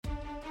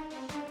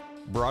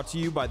Brought to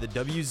you by the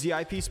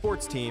WZIP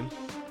Sports Team.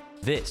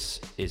 This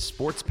is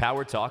Sports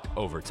Power Talk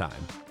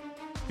Overtime.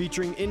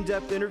 Featuring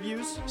in-depth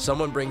interviews.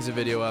 Someone brings a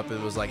video up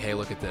and was like, hey,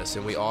 look at this.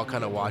 And we all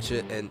kind of watch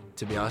it. And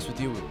to be honest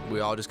with you, we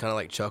all just kind of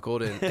like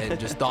chuckled and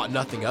just thought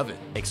nothing of it.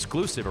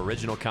 Exclusive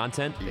original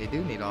content. They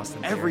do need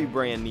Austin Theory. Every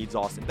brand needs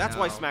Austin. That's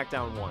why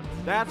SmackDown won.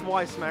 That's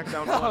why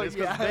SmackDown won. Is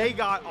because they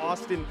got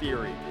Austin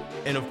Theory.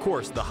 And of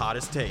course, the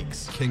hottest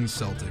takes. Kings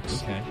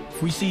Celtics. Okay.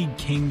 If we see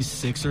Kings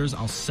Sixers,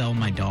 I'll sell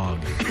my dog.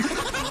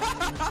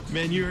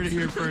 Man, you heard it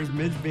here first.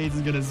 Mitch Bates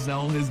is going to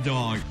sell his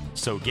dog.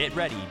 So get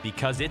ready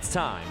because it's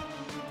time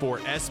for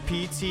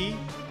SPT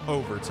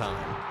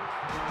Overtime.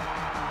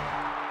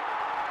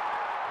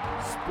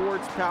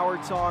 Sports Power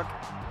Talk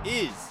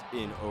is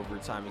in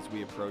overtime as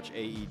we approach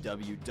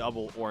AEW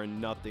Double or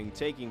Nothing,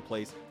 taking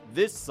place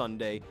this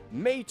Sunday,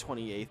 May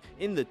 28th,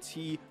 in the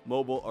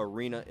T-Mobile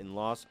Arena in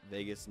Las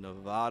Vegas,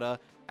 Nevada.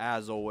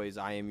 As always,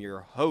 I am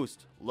your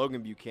host,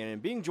 Logan Buchanan,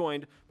 being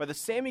joined by the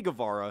Sammy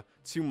Guevara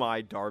to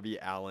my Darby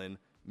Allin,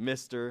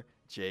 Mr.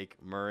 Jake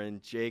Murren.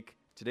 Jake,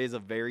 today's a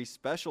very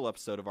special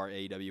episode of our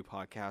AEW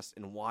podcast,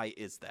 and why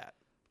is that?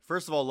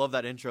 First of all, love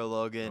that intro,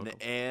 Logan.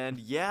 Welcome. And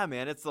yeah,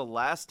 man, it's the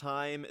last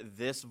time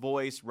this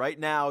voice right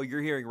now,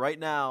 you're hearing right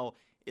now,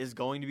 is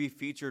going to be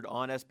featured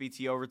on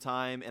SBT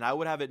Overtime, and I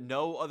would have it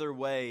no other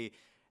way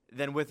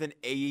than with an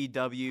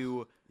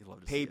AEW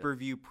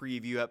pay-per-view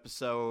preview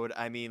episode.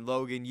 I mean,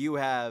 Logan, you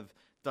have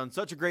done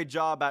such a great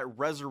job at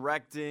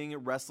resurrecting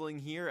wrestling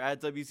here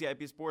at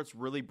WCIP Sports,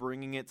 really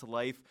bringing it to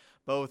life,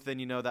 both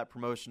in, that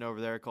promotion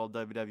over there called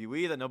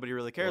WWE that nobody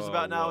really cares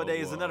about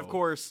nowadays, and then, of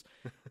course,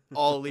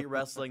 All Elite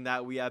Wrestling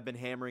that we have been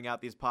hammering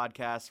out these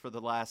podcasts for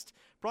the last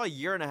probably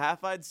year and a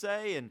half, I'd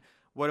say, and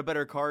what a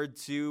better card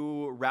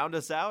to round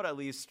us out, at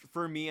least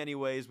for me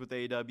anyways, with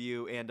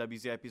AEW and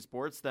WCIP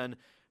Sports than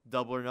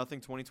Double or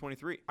Nothing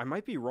 2023. I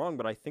might be wrong,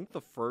 but I think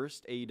the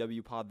first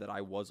AEW pod that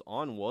I was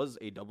on was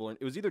it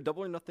was either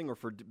Double or Nothing or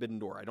Forbidden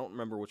Door. I don't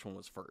remember which one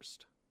was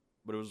first,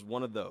 but it was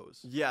one of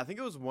those. Yeah, I think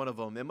it was one of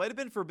them. It might have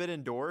been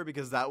Forbidden Door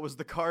because that was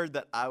the card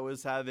that I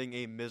was having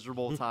a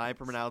miserable time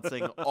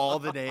pronouncing all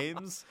the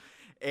names,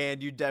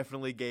 and you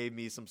definitely gave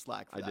me some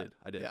slack for that.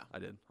 I did. Yeah. I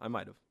did. I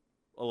might have.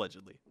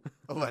 Allegedly.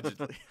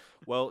 Allegedly.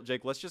 Well,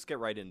 Jake, let's just get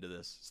right into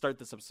this. Start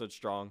this episode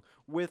strong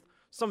with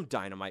some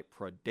Dynamite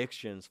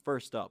predictions.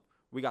 First up,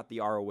 we got the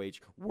ROH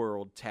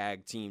World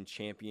Tag Team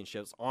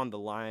Championships on the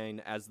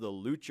line as the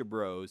Lucha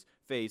Bros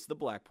face the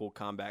Blackpool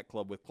Combat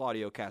Club with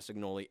Claudio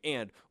Castagnoli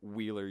and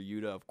Wheeler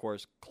Yuta. Of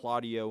course,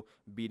 Claudio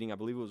beating, I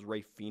believe it was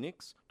Rey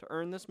Fenix to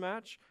earn this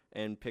match,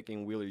 and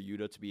picking Wheeler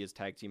Yuta to be his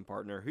tag team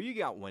partner. Who you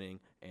got winning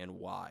and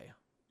why?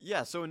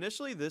 Yeah, so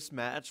initially this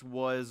match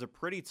was a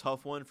pretty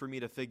tough one for me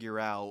to figure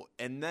out,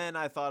 and then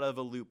I thought of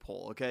a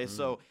loophole, okay?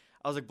 So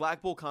I was like,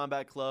 Blackpool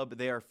Combat Club,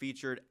 they are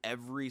featured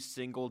every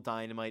single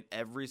Dynamite,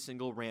 every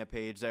single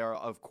Rampage. They are,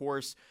 of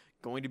course,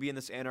 going to be in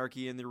this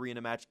Anarchy in the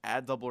Arena match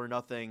at Double or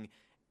Nothing,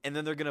 and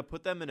then they're going to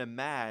put them in a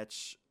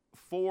match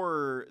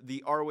for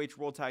the ROH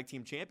World Tag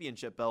Team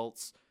Championship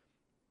belts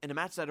in a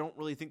match that I don't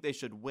really think they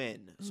should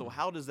win. So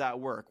how does that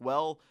work?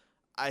 Well,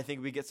 I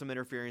think we get some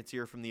interference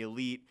here from the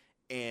Elite,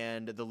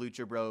 and the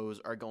Lucha Bros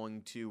are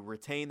going to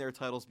retain their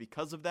titles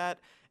because of that.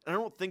 And I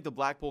don't think the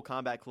Blackpool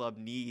Combat Club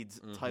needs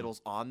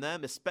titles on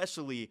them,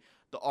 especially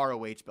the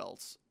ROH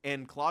belts.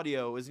 And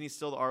Claudio, isn't he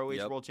still the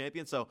ROH World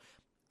Champion? So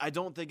I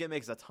don't think it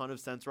makes a ton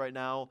of sense right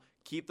now.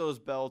 Keep those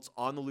belts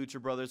on the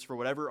Lucha Brothers for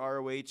whatever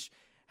ROH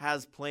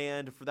has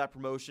planned for that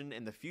promotion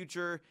in the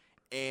future.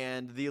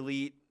 And the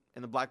Elite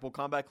and the Blackpool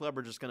Combat Club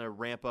are just going to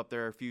ramp up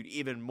their feud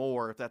even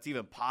more, if that's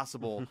even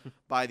possible,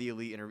 by the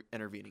Elite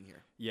intervening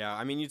here. Yeah,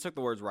 I mean, you took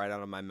the words right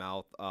out of my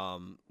mouth.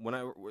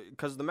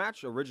 Because the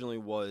match originally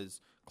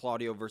was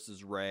Claudio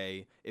versus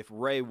Rey. If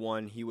Rey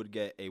won, he would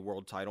get a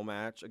world title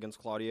match against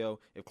Claudio.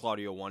 If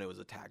Claudio won, it was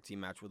a tag team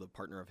match with a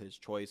partner of his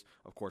choice.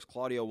 Of course,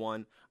 Claudio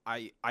won.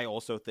 I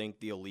also think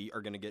the Elite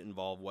are going to get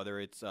involved, whether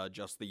it's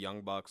just the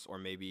Young Bucks or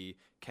maybe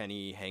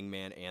Kenny,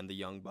 Hangman, and the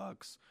Young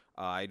Bucks.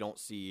 I don't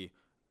see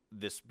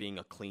this being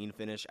a clean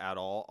finish at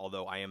all,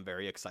 although I am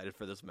very excited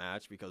for this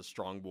match because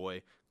Strong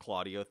Boy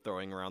Claudio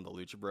throwing around the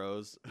Lucha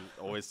Bros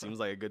always seems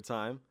like a good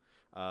time.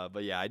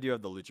 But yeah, I do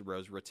have the Lucha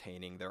Bros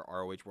retaining their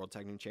ROH World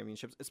Tag Team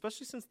Championships,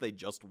 especially since they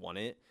just won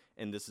it,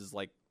 and this is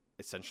like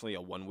essentially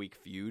a 1-week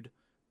feud.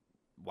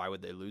 Why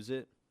would they lose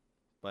it?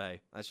 But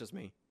hey, that's just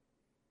me.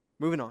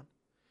 Moving on.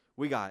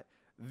 We got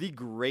the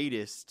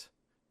greatest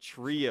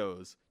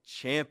trios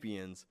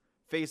champions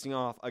facing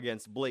off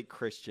against Blake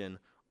Christian,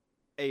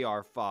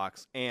 AR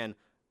Fox, and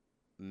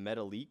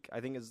Metalik, I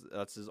think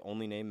that's his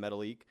only name,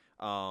 Metalik,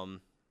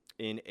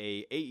 in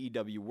a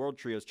AEW World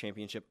Trios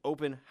Championship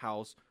Open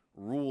House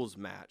Rules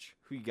match.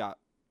 Who you got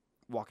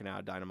walking out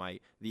of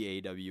Dynamite,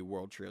 the AEW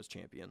World Trios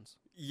Champions?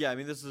 Yeah, I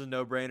mean, this is a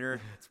no-brainer.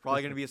 It's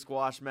probably going to be a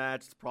squash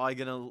match. It's probably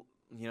going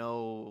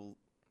to,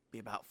 be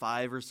about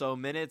 5 or so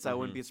minutes. I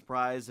wouldn't be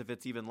surprised if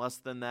it's even less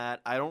than that.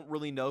 I don't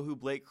really know who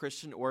Blake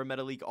Christian or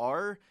Metalik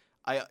are.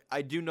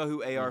 I do know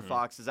who AR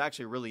Fox is. I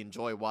actually really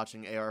enjoy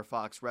watching AR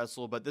Fox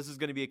wrestle, but this is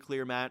going to be a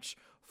clear match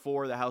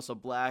for the House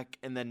of Black,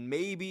 and then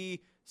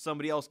maybe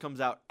somebody else comes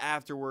out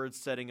afterwards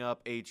setting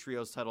up a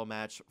trios title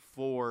match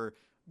for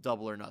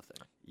Double or Nothing.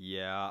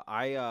 Yeah,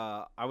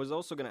 I was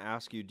also going to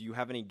ask you, do you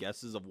have any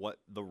guesses of what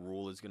the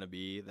rule is going to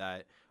be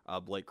that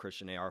Blake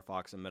Christian, AR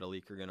Fox, and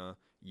Metalik are going to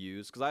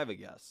use? Because I have a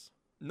guess.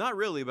 Not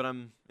really, but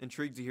I'm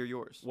intrigued to hear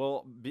yours.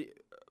 Well,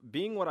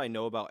 being what I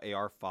know about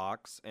AR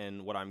Fox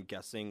and what I'm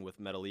guessing with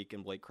Metalik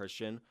and Blake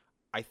Christian,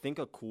 I think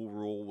a cool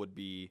rule would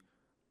be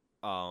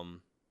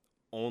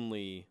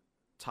only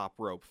top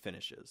rope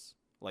finishes.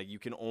 Like, you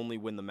can only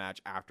win the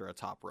match after a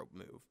top rope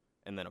move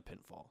and then a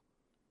pinfall.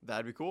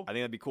 That'd be cool. I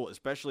think that'd be cool,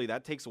 especially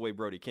that takes away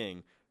Brody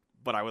King,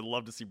 but I would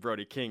love to see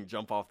Brody King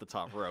jump off the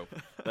top rope.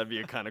 That'd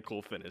be a kind of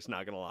cool finish,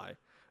 not going to lie.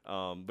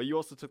 But you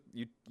also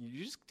you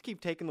just keep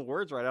taking the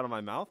words right out of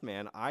my mouth,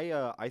 man.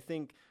 I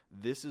think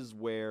this is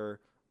where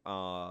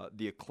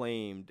the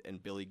Acclaimed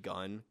and Billy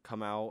Gunn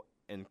come out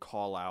and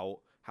call out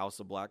House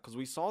of Black, because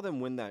we saw them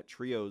win that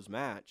trios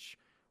match,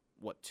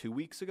 2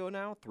 weeks ago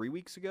now? 3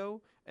 weeks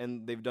ago?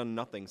 And they've done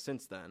nothing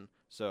since then.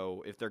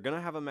 So if they're going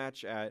to have a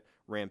match at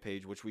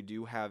Rampage, which we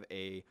do have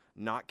a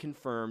not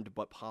confirmed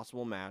but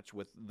possible match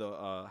with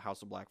the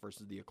House of Black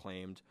versus the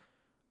Acclaimed,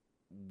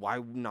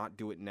 why not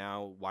do it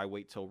now? Why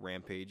wait till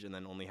Rampage and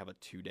then only have a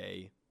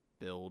 2-day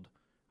build?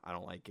 I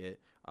don't like it.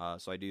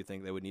 So I do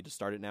think they would need to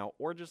start it now,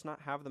 or just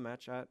not have the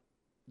match at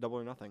Double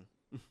or Nothing.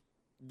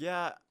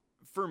 Yeah,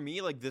 for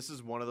me, like, this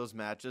is one of those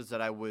matches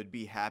that I would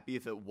be happy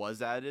if it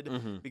was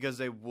added, because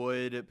they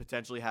would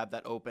potentially have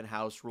that open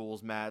house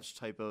rules match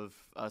type of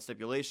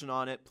stipulation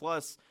on it.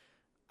 Plus,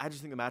 I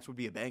just think the match would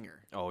be a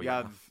banger. Oh, you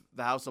have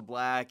the House of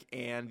Black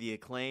and the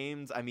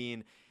Acclaimed. I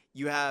mean,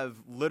 you have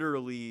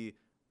literally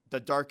the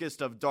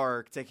darkest of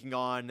dark taking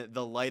on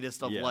the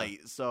lightest of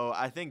light. So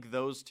I think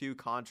those two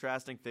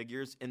contrasting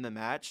figures in the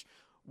match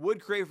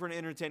would create for an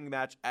entertaining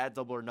match at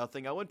Double or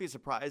Nothing. I wouldn't be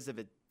surprised if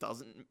it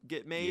doesn't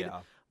get made.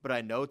 Yeah. But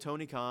I know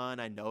Tony Khan.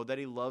 I know that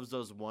he loves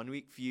those 1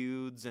 week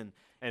feuds and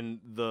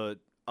the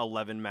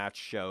 11 match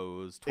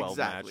shows, 12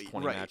 match,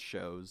 20 match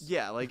shows.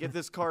 Yeah, like if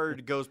this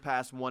card goes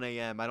past 1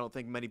 a.m., I don't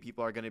think many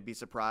people are going to be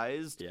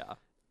surprised. Yeah.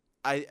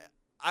 I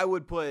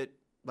would put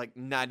like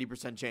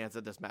 90% chance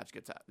that this match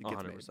gets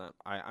 100%. made.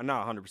 I'm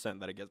not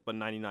 100% that it gets, but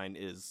 99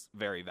 is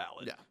very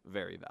valid. Yeah.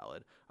 Very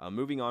valid.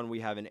 Moving on,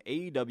 we have an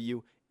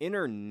AEW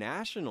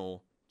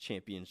International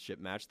Championship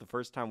match. The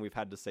first time we've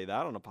had to say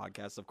that on a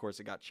podcast. Of course,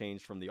 it got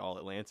changed from the All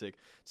Atlantic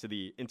to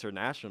the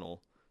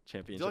International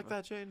Championship. Do you like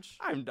that change?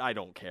 I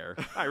don't care.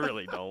 I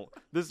really don't.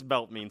 This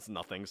belt means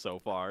nothing so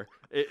far.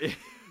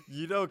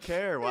 You don't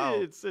care?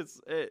 Wow.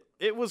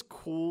 It was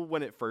cool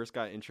when it first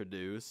got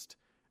introduced,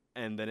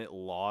 and then it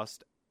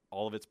lost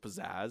all of its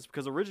pizzazz,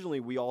 because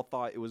originally we all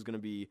thought it was going to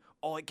be,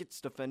 it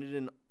gets defended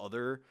in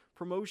other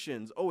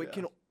promotions. It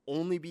can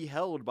only be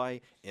held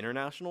by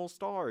international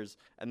stars.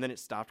 And then it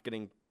stopped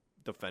getting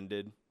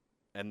defended,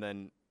 and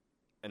then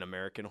an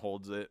American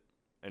holds it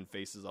and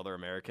faces other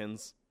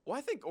Americans. Well,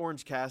 I think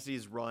Orange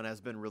Cassidy's run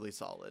has been really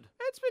solid.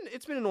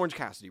 It's been an Orange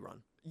Cassidy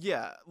run.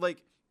 Yeah,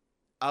 like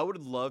I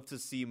would love to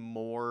see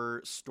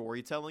more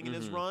storytelling in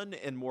his run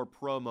and more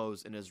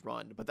promos in his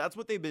run, but that's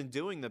what they've been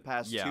doing the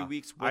past 2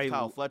 weeks with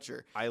Kyle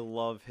Fletcher. I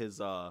love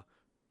his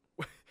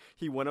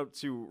he went up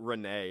to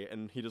Renee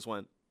and he just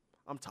went,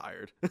 "I'm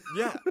tired."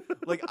 Yeah,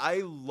 like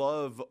I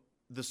love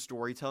the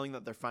storytelling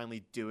that they're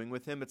finally doing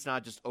with him. It's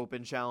not just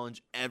open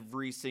challenge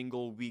every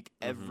single week,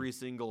 every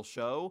single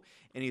show,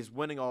 and he's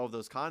winning all of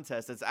those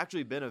contests. It's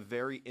actually been a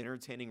very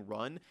entertaining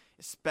run,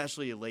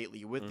 especially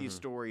lately with these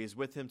stories,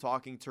 with him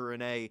talking to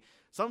Renee,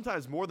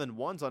 sometimes more than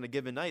once on a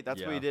given night.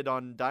 That's what he did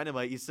on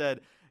Dynamite. He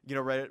said,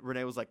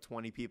 Renee was like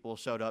 20 people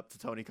showed up to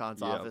Tony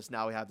Khan's office.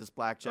 Now we have this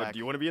blackjack. Do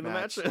you want to be in the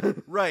match?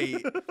 Right.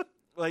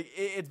 Like,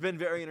 it's been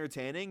very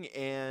entertaining,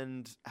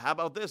 and how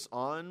about this?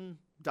 On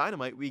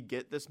Dynamite, we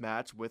get this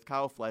match with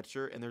Kyle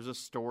Fletcher, and there's a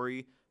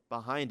story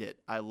behind it.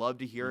 I love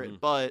to hear it,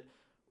 but,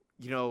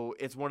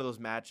 it's one of those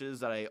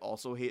matches that I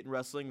also hate in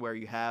wrestling where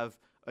you have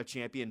a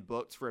champion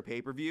booked for a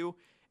pay-per-view,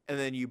 and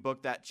then you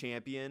book that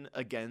champion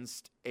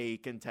against a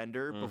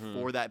contender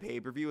before that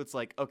pay-per-view. It's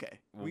like, okay.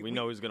 We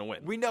know who's going to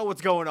win. We know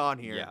what's going on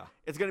here. Yeah.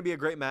 It's going to be a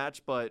great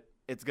match, but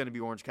it's going to be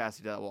Orange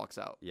Cassidy that walks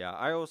out. Yeah,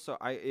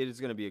 it is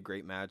going to be a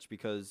great match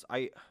because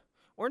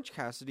Orange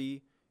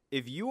Cassidy,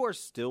 if you are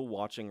still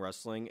watching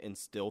wrestling and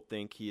still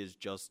think he is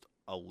just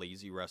a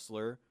lazy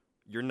wrestler,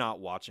 you're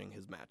not watching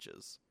his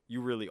matches.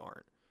 You really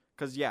aren't.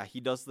 Because, he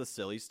does the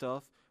silly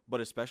stuff,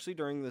 but especially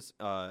during this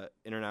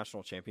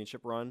international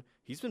championship run,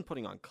 he's been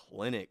putting on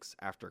clinics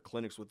after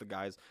clinics with the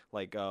guys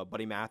like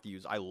Buddy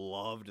Matthews. I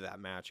loved that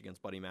match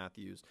against Buddy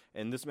Matthews.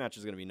 And this match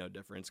is going to be no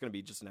different. It's going to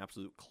be just an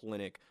absolute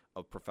clinic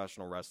of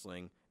professional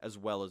wrestling as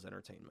well as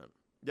entertainment.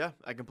 Yeah,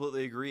 I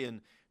completely agree. And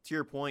to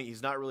your point,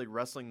 he's not really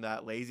wrestling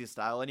that lazy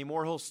style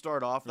anymore. He'll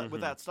start off with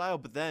that style,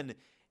 but then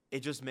it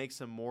just makes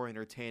him more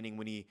entertaining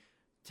when he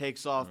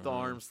takes off the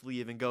arm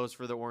sleeve and goes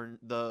for the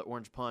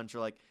orange punch,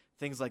 or like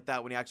things like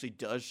that. When he actually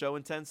does show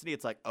intensity,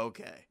 it's like,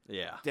 okay,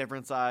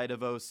 different side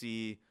of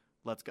OC.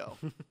 Let's go.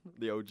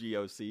 The OG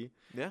OC.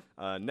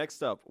 Yeah.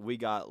 Next up, we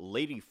got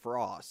Lady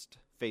Frost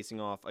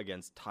facing off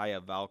against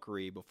Taya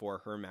Valkyrie before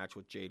her match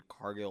with Jade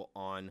Cargill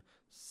on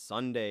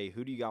Sunday.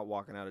 Who do you got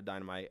walking out of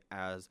Dynamite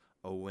as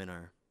a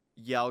winner?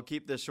 Yeah, I'll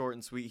keep this short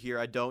and sweet here.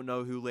 I don't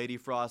know who Lady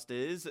Frost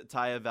is.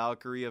 Taya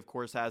Valkyrie, of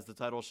course, has the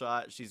title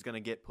shot. She's going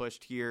to get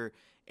pushed here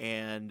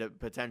and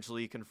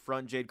potentially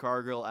confront Jade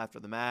Cargill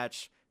after the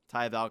match.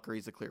 Taya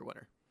Valkyrie's a clear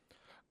winner.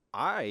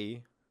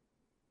 I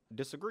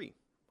disagree.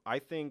 I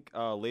think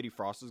Lady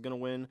Frost is going to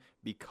win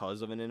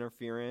because of an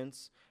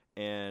interference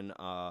and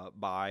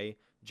by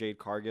Jade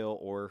Cargill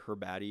or her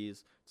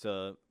baddies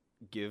to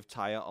give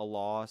Taya a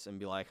loss and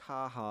be like,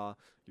 haha,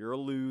 you're a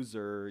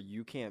loser.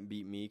 You can't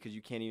beat me because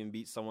you can't even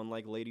beat someone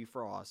like Lady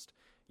Frost.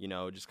 You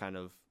know, just kind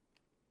of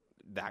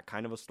that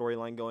kind of a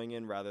storyline going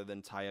in rather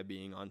than Taya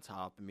being on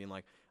top and being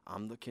like,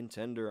 I'm the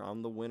contender,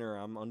 I'm the winner,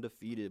 I'm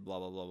undefeated, blah,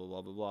 blah, blah, blah,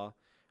 blah, blah, blah.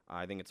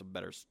 I think it's a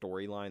better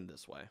storyline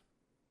this way.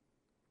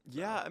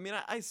 Yeah, I mean,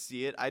 I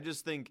see it. I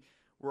just think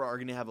we're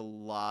going to have a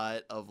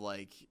lot of,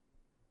 like,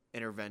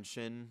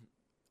 intervention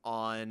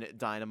on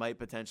Dynamite,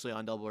 potentially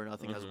on Double or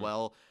Nothing as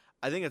well.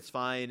 I think it's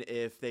fine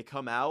if they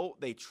come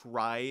out, they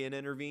try and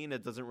intervene.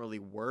 It doesn't really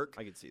work.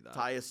 I could see that.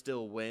 Taya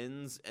still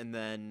wins, and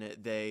then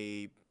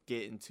they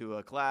get into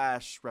a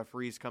clash.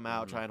 Referees come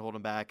out, try and hold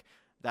them back.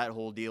 That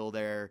whole deal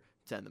there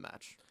to end the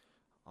match.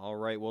 All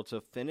right, well, to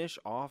finish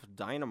off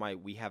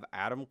Dynamite, we have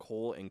Adam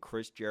Cole and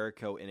Chris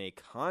Jericho in a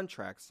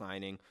contract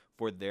signing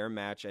for their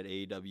match at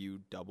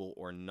AEW Double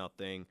or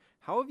Nothing.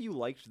 How have you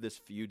liked this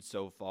feud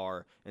so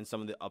far and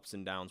some of the ups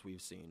and downs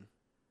we've seen?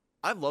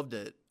 I've loved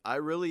it. I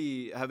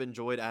really have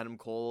enjoyed Adam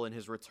Cole and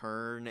his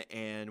return.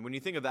 And when you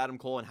think of Adam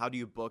Cole and how do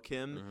you book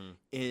him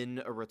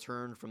in a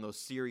return from those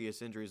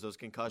serious injuries, those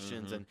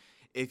concussions, and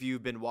if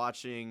you've been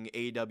watching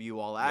AEW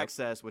All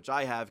Access, which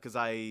I have because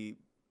I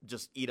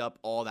just eat up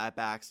all that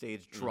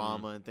backstage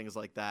drama and things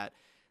like that,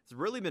 it's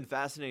really been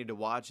fascinating to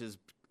watch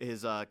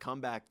his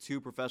comeback to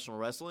professional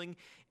wrestling.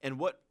 And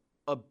what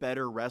a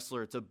better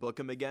wrestler to book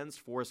him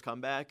against for his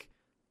comeback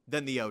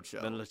than the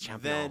Ocho,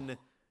 than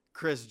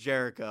Chris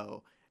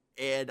Jericho.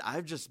 And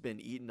I've just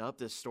been eating up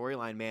this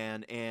storyline,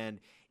 man.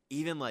 And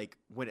even like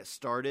when it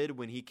started,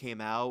 when he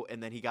came out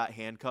and then he got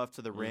handcuffed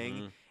to the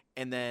ring,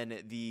 and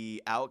then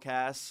the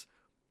Outcasts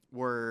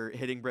were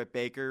hitting Britt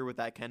Baker with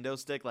that kendo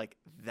stick, like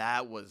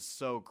that was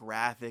so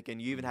graphic.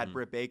 And you even had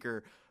Britt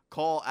Baker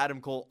call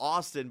Adam Cole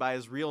Austin by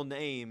his real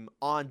name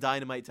on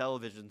Dynamite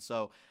television.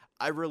 So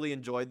I really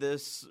enjoyed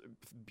this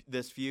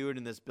feud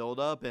and this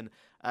build-up, and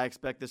I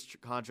expect this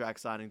contract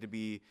signing to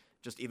be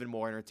just even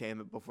more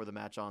entertainment before the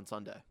match on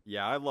Sunday.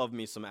 Yeah, I love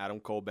me some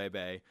Adam Cole,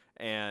 baby.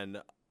 And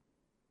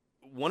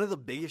one of the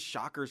biggest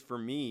shockers for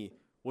me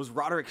was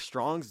Roderick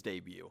Strong's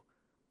debut.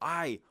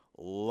 I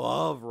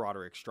love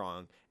Roderick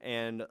Strong.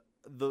 And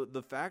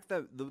the fact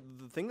that the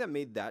thing that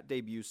made that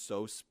debut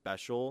so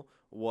special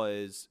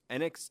was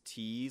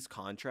NXT's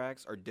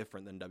contracts are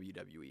different than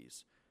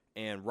WWE's.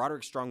 And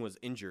Roderick Strong was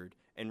injured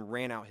and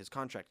ran out his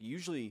contract.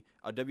 Usually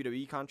a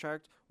WWE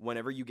contract,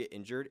 whenever you get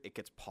injured, it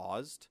gets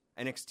paused.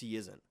 NXT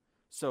isn't.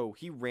 So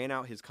he ran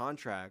out his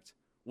contract,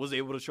 was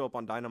able to show up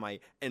on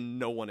Dynamite, and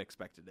no one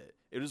expected it.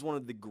 It was one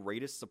of the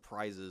greatest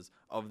surprises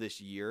of this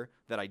year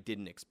that I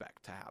didn't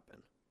expect to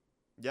happen.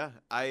 Yeah,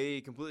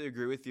 I completely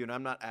agree with you, and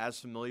I'm not as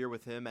familiar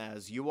with him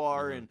as you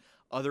are and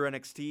other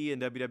NXT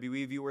and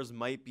WWE viewers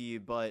might be,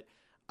 but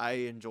I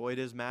enjoyed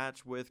his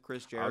match with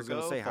Chris Jericho. I was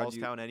going to say, Falls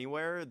Count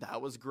Anywhere.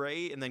 That was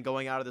great. And then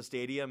going out of the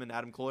stadium and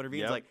Adam Cole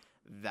intervenes, like,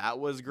 that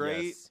was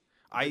great.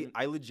 Yes.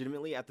 I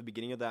legitimately, at the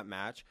beginning of that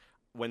match,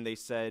 when they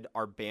said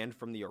are banned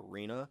from the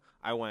arena,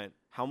 I went,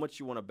 how much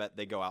you want to bet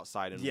they go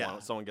outside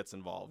and someone gets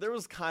involved? There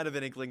was kind of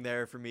an inkling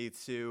there for me,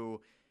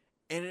 too.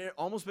 And it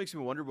almost makes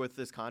me wonder with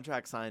this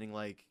contract signing,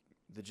 like,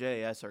 the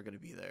JAS are going to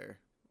be there.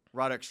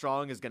 Roderick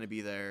Strong is going to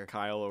be there.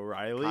 Kyle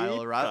O'Reilly. That's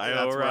where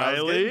I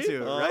was getting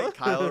to, right?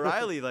 Kyle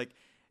O'Reilly, like,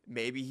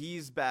 maybe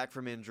he's back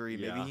from injury.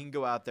 Maybe he can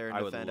go out there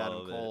and defend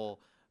Adam Cole.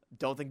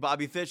 Don't think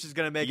Bobby Fish is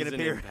going to make an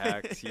appearance.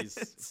 Impact.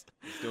 He's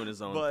doing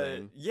his own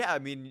thing. Yeah, I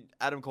mean,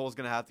 Adam Cole's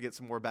going to have to get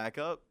some more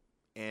backup.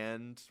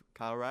 And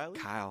Kyle O'Reilly?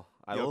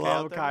 I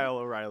love Kyle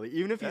O'Reilly.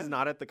 Even if he's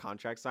not at the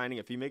contract signing,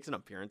 if he makes an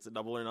appearance at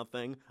Double or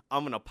Nothing,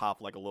 I'm going to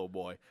pop like a little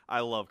boy. I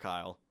love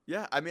Kyle.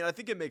 Yeah, I mean, I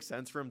think it makes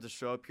sense for him to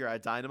show up here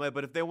at Dynamite.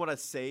 But if they want to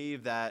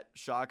save that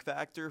shock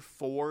factor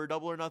for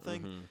Double or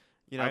Nothing,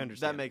 you know,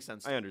 that makes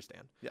sense. I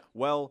understand. Yeah.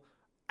 Well,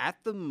 at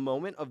the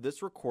moment of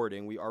this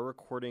recording, we are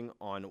recording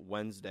on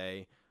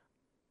Wednesday.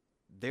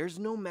 There's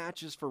no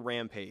matches for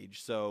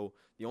Rampage, so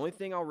the only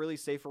thing I'll really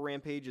say for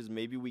Rampage is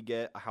maybe we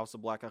get a House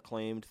of Black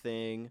acclaimed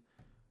thing.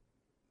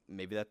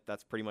 Maybe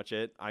that's pretty much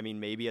it. I mean,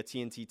 maybe a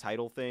TNT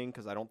title thing,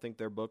 because I don't think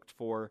they're booked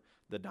for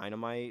the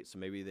Dynamite, so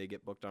maybe they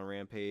get booked on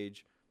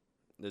Rampage.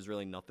 There's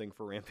really nothing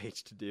for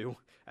Rampage to do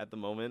at the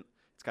moment.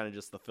 It's kind of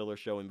just the filler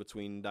show in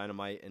between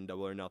Dynamite and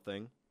Double or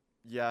Nothing.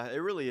 Yeah, it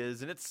really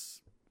is, and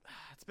it's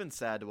been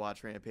sad to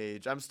watch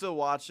Rampage. I'm still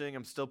watching.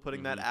 I'm still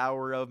putting that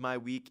hour of my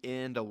week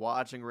into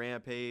watching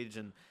Rampage,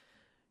 and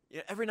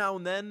every now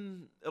and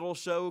then it'll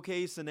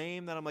showcase a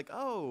name that I'm like,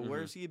 oh,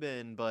 where's he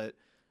been? But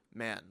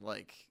man,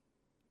 like,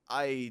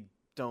 I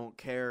don't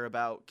care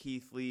about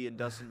Keith Lee and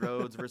Dustin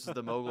Rhodes versus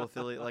the Mogul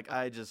affiliate. Like,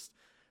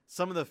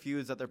 some of the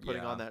feuds that they're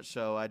putting on that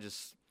show, I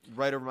just,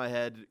 right over my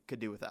head, could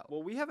do without.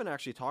 Well, we haven't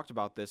actually talked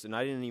about this, and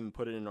I didn't even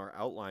put it in our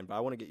outline, but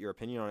I want to get your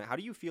opinion on it. How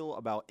do you feel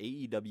about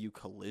AEW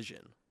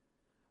Collision?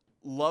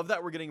 Love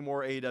that we're getting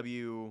more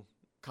AEW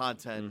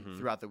content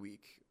throughout the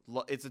week.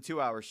 It's a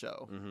 2-hour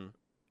show,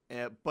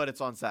 but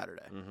it's on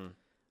Saturday.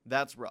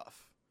 That's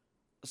rough.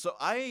 So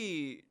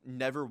I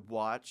never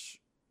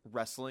watch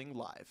wrestling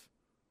live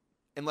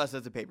unless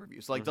it's a pay-per-view.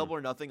 So like Double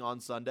or Nothing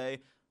on Sunday,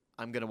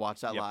 I'm going to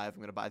watch that live. I'm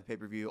going to buy the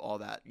pay-per-view, all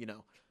that, you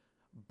know.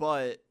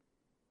 But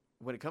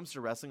when it comes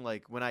to wrestling,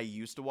 like when I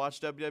used to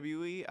watch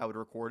WWE, I would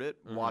record it,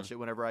 watch it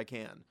whenever I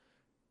can.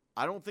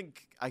 I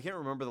can't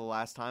remember the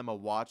last time I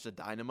watched a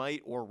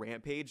Dynamite or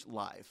Rampage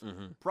live.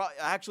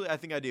 Actually, I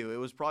think I do. It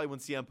was probably when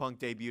CM Punk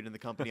debuted in the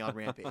company on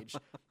Rampage.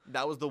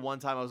 That was the one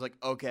time I was like,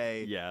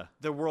 okay,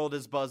 the world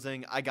is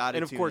buzzing. I got it.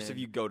 And of course, if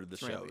you go to the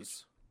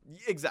shows.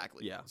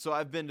 Exactly. Yeah. So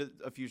I've been to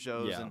a few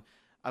shows and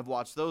I've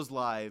watched those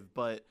live.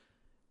 But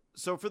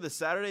so for the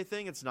Saturday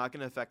thing, it's not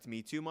going to affect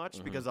me too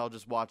much because I'll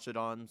just watch it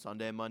on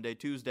Sunday, Monday,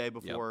 Tuesday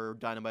before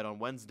Dynamite on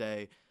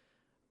Wednesday.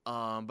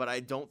 But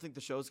I don't think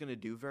the show's going to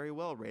do very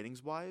well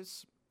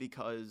ratings-wise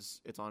because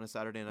it's on a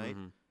Saturday night.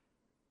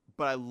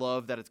 But I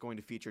love that it's going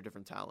to feature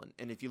different talent.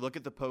 And if you look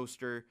at the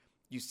poster,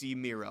 you see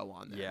Miro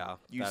on there. Yeah.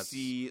 You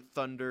see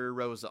Thunder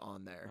Rosa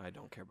on there. I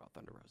don't care about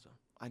Thunder Rosa.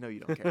 I know you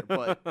don't care,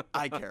 but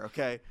I care,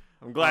 okay?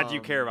 I'm glad you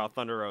care about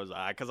Thunder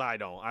Rosa because I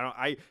don't.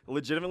 I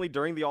legitimately,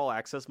 during the All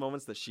Access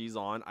moments that she's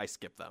on, I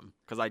skip them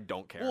because I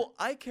don't care. Well,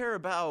 I care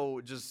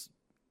about just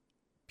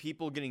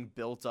people getting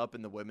built up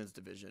in the women's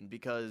division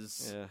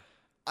because...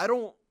 I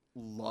don't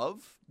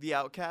love the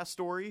Outcast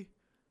story,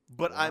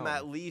 but I'm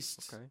at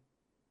least... Okay.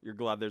 You're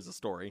glad there's a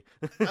story.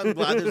 I'm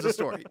glad there's a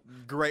story.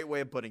 Great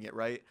way of putting it,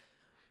 right?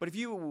 But if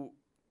you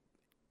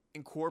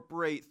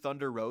incorporate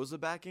Thunder Rosa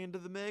back into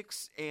the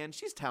mix, and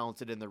she's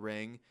talented in the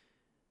ring,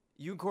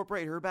 you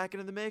incorporate her back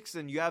into the mix,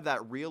 and you have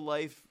that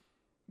real-life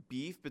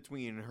beef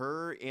between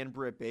her and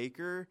Britt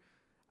Baker...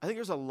 I think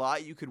there's a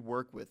lot you could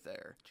work with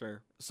there.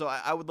 Sure. So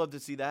I would love to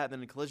see that. And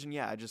then in Collision,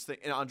 I just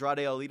think... And Andrade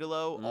El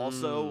Idolo,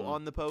 also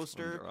on the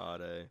poster.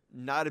 Andrade.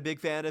 Not a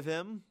big fan of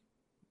him,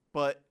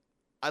 but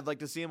I'd like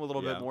to see him a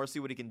little bit more, see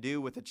what he can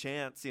do with a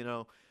chance, you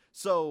know.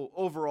 So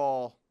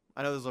overall,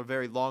 I know this is a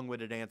very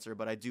long-winded answer,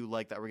 but I do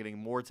like that we're getting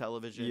more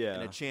television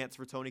and a chance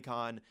for Tony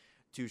Khan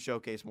to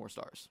showcase more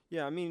stars.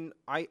 Yeah, I mean,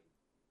 I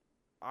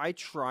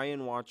try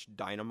and watch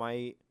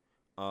Dynamite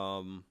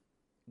when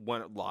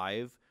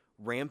live.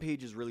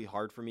 Rampage is really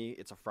hard for me.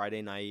 It's a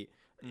Friday night.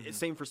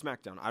 Same for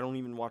SmackDown. I don't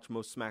even watch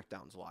most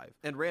SmackDowns live.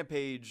 And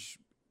Rampage,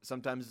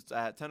 sometimes it's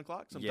at 10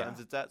 o'clock. Sometimes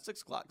it's at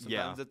 6 o'clock.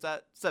 Sometimes it's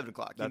at 7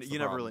 o'clock. You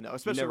never really know,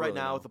 especially right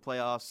now with the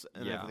playoffs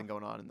and everything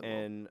going on in the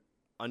world.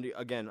 And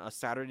again, a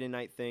Saturday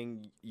night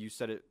thing, you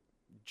said it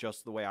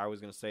just the way I was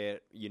going to say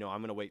it. You know,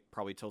 I'm going to wait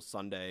probably till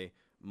Sunday,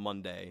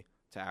 Monday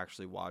to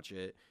actually watch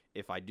it.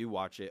 If I do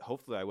watch it,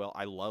 hopefully I will.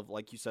 I love,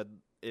 like you said,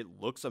 it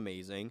looks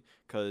amazing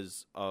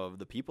because of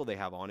the people they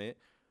have on it.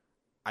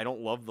 I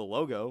don't love the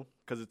logo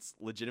because it's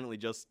legitimately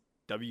just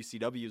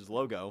WCW's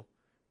logo.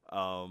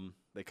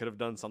 They could have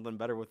done something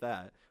better with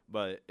that.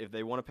 But if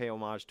they want to pay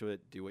homage to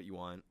it, do what you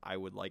want. I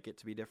would like it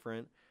to be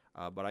different.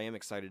 But I am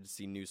excited to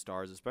see new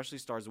stars, especially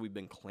stars that we've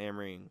been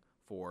clamoring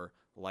for,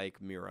 like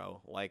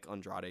Miro, like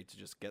Andrade, to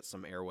just get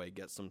some airway,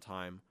 get some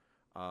time.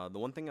 The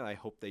one thing that I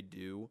hope they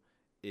do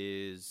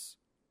is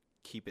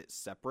keep it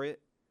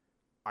separate.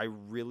 I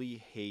really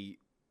hate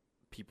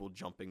people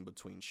jumping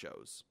between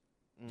shows.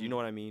 Do you know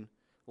what I mean?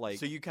 Like,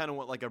 so you kind of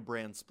want like a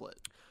brand split.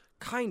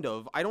 Kind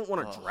of. I don't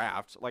want to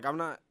draft. Like,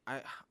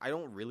 I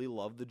don't really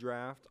love the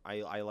draft.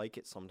 I like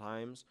it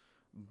sometimes,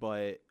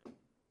 but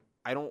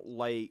I don't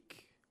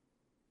like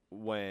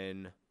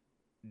when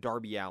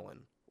Darby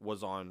Allin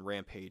was on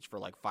Rampage for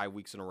like 5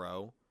 weeks in a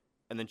row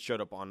and then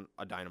showed up on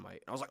a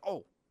Dynamite. I was like,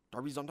 oh,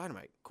 Darby's on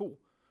Dynamite. Cool.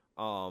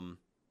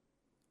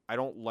 I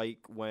don't like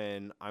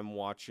when I'm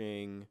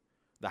watching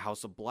the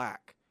House of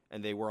Black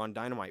and they were on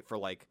Dynamite for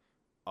like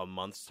a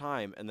month's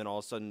time and then all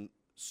of a sudden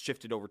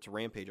shifted over to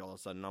Rampage all of a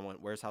sudden. I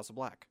went, where's House of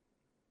Black?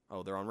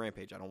 Oh, they're on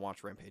Rampage. I don't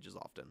watch Rampages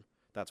often.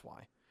 That's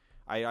why.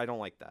 I don't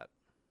like that.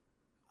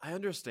 I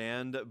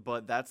understand,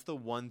 but that's the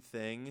one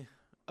thing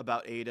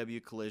about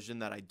AEW Collision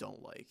that I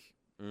don't like.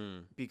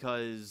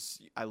 Because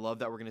I love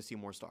that we're going to see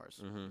more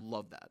stars.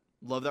 Love that.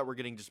 Love that we're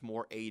getting just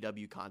more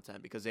AEW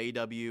content because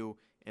AEW,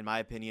 in my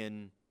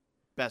opinion,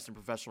 best in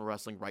professional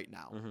wrestling right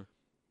now.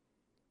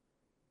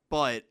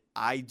 But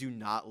I do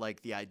not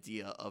like the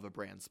idea of a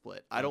brand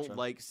split. I don't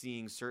like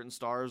seeing certain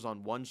stars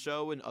on one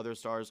show and other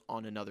stars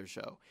on another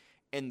show.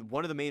 And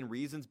one of the main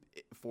reasons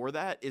for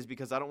that is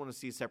because I don't want to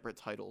see separate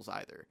titles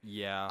either.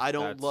 Yeah. I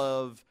don't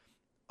love,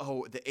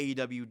 the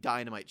AEW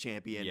Dynamite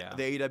champion,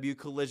 the AEW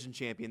Collision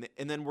champion.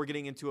 And then we're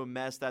getting into a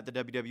mess that the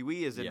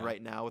WWE is in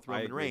right now with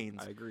Roman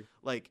Reigns. I agree.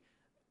 Like,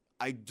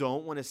 I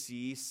don't want to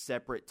see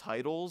separate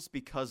titles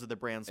because of the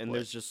brand split. And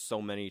there's just so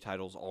many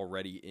titles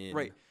already in.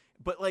 Right.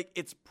 But, like,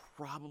 it's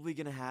probably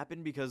going to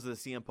happen because of the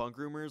CM Punk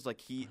rumors.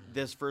 Like,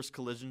 this first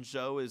Collision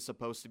show is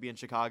supposed to be in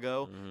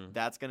Chicago.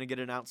 That's going to get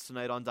announced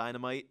tonight on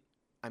Dynamite.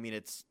 I mean,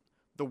 it's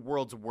the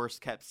world's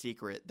worst-kept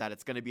secret that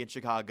it's going to be in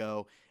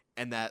Chicago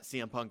and that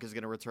CM Punk is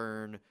going to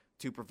return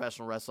to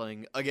professional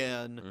wrestling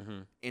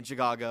again in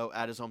Chicago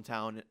at his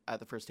hometown at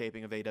the first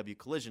taping of AEW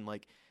Collision.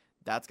 Like,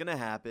 that's going to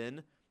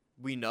happen.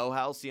 We know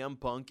how CM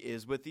Punk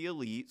is with the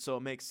Elite, so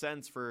it makes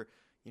sense for...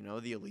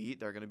 the Elite,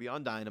 they're going to be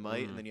on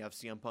Dynamite, and then you have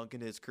CM Punk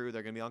and his crew,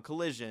 they're going to be on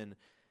Collision.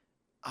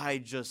 I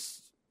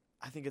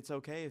think it's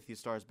okay if these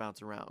stars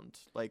bounce around.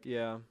 Like,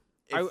 yeah.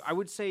 I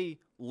would say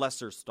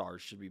lesser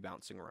stars should be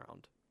bouncing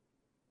around.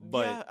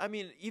 But yeah, I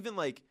mean, even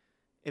like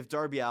if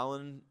Darby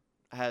Allin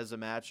has a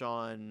match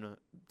on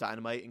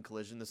Dynamite and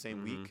Collision the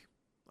same week,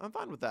 I'm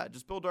fine with that.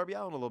 Just build Darby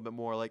Allin a little bit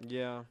more. Like,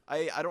 yeah.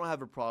 I don't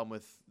have a problem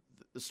with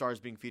the stars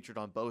being featured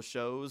on both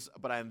shows,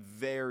 but I'm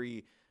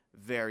very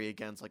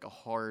against like a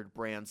hard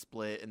brand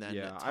split and then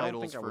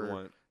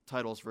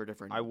titles for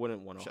different I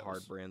wouldn't want a shows.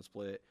 hard brand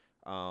split.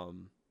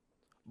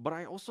 But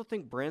I also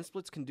think brand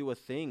splits can do a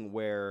thing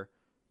where,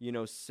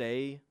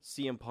 say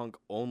CM Punk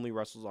only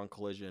wrestles on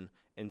Collision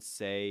and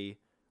say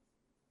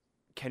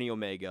Kenny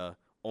Omega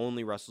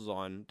only wrestles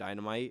on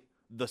Dynamite.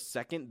 The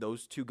second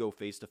those two go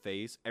face to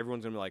face,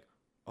 everyone's going to be like,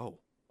 oh,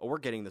 we're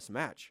getting this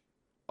match.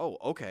 Oh,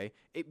 okay.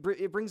 It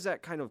brings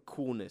that kind of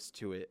coolness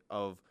to it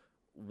of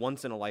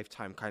once in a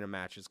lifetime kind of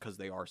matches because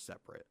they are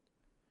separate.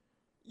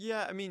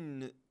 Yeah, I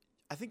mean,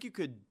 I think you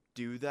could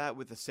do that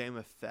with the same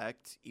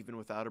effect even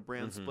without a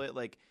brand split.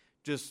 Like,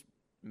 just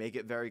make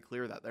it very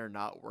clear that they're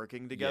not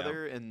working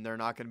together and they're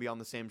not going to be on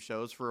the same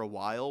shows for a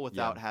while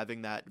without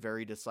having that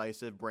very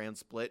decisive brand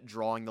split,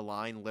 drawing the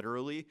line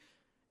literally,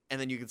 and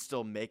then you can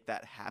still make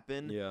that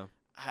happen. Yeah.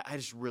 I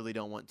just really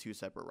don't want two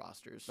separate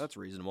rosters. That's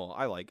reasonable.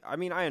 I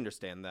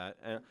understand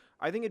that.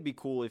 I think it'd be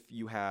cool if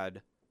you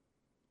had...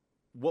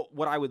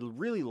 What I would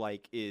really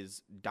like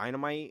is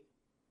Dynamite,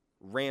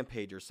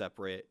 Rampage are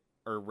separate,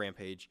 or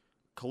Rampage,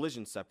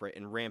 Collision separate,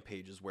 and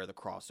Rampage is where the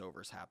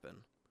crossovers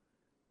happen.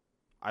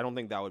 I don't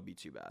think that would be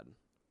too bad.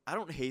 I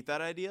don't hate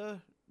that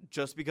idea,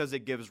 just because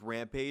it gives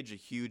Rampage a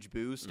huge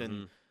boost,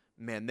 and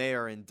man, they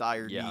are in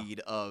dire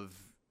need of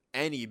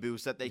any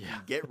boost that they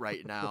can get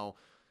right now.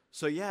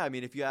 So yeah, I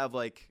mean, if you have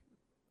like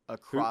a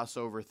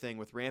crossover thing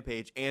with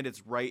Rampage, and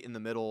it's right in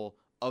the middle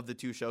of the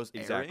two shows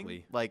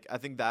airing, like I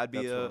think that'd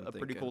be a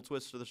pretty cool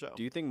twist to the show.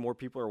 Do you think more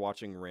people are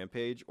watching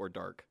Rampage or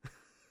Dark?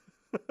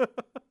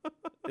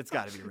 It's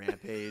got to be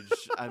Rampage.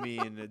 I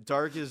mean,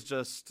 Dark is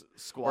just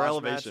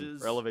squash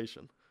matches. Or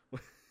Elevation.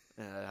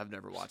 I've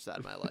never watched that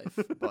in my life,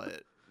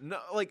 but no,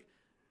 like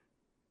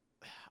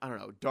I don't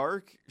know.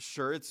 Dark,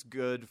 sure, it's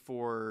good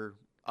for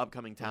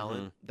upcoming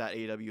talent that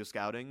AEW is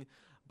scouting,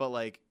 but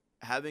like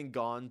having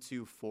gone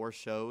to 4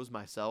 shows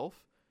myself,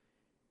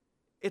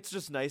 it's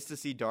just nice to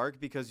see Dark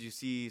because you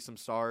see some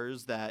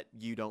stars that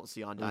you don't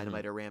see on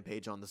Dynamite or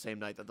Rampage on the same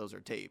night that those are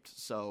taped.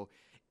 So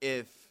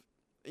if,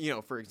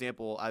 for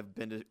example, I've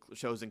been to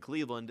shows in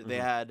Cleveland, they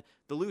had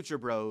the Lucha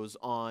Bros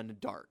on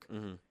Dark.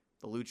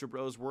 The Lucha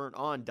Bros weren't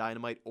on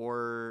Dynamite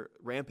or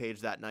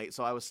Rampage that night,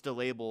 so I was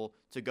still able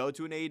to go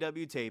to an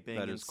AEW taping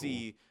and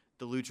see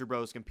the Lucha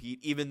Bros compete,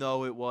 even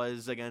though it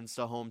was against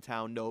a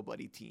hometown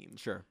nobody team.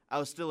 Sure. I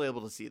was still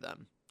able to see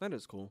them. That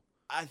is cool.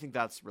 I think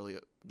that's really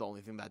the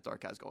only thing that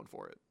Dark has going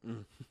for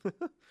it.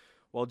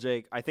 Well,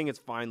 Jake, I think it's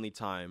finally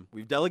time.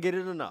 We've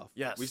delegated enough.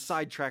 Yes. We've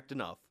sidetracked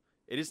enough.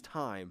 It is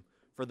time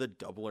for the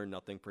Double or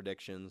Nothing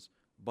predictions,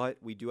 but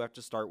we do have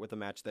to start with a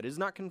match that is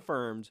not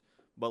confirmed,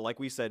 but like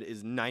we said,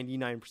 is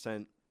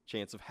 99%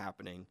 chance of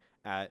happening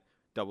at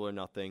Double or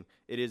Nothing.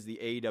 It is the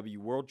AEW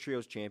World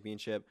Trios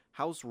Championship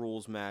House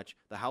Rules match,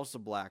 the House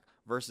of Black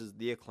versus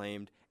the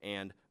Acclaimed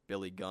and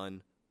Billy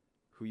Gunn.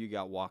 Who you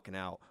got walking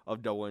out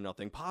of Double or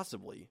Nothing,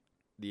 possibly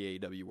the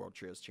AEW World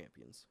Trios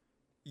champions?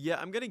 Yeah,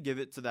 I'm going to give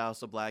it to the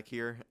House of Black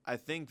here. I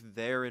think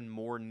they're in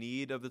more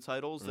need of the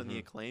titles than the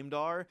Acclaimed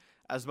are.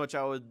 As much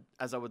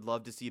as I would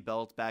love to see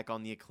belts back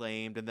on the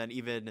Acclaimed, and then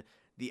even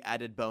the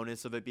added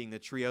bonus of it being the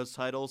Trios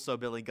title, so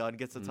Billy Gunn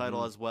gets the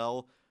title as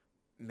well.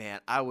 Man,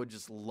 I would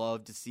just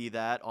love to see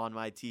that on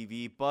my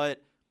TV,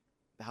 but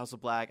the House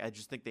of Black, I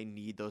just think they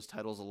need those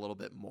titles a little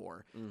bit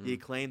more. The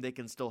Acclaimed, they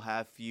can still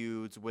have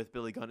feuds with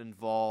Billy Gunn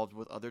involved,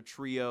 with other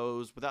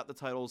trios, without the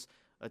titles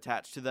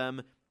attached to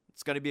them.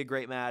 It's going to be a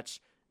great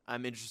match.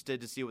 I'm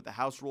interested to see what the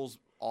house rules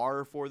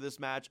are for this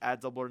match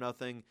at Double or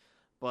Nothing,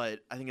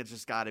 but I think it's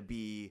just got to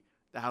be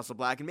the House of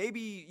Black. And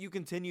maybe you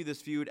continue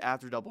this feud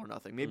after Double or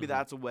Nothing. Maybe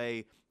that's a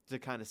way to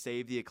kind of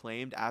save the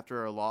Acclaimed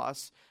after a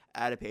loss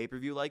at a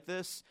pay-per-view like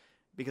this.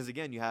 Because,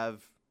 again, you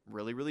have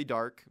really, really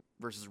dark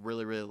versus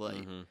really, really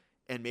light.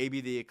 And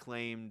maybe the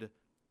Acclaimed,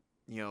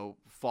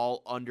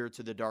 fall under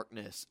to the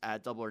darkness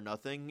at Double or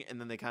Nothing, and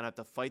then they kind of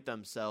have to fight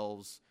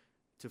themselves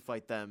to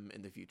fight them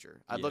in the future.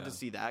 I'd love to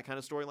see that kind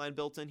of storyline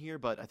built in here,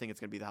 but I think it's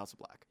going to be the House of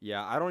Black.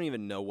 Yeah, I don't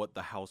even know what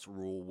the house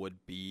rule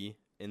would be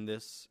in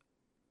this.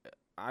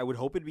 I would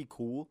hope it'd be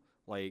cool.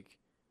 Like,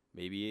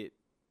 maybe it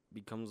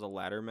becomes a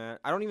ladder match.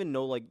 I don't even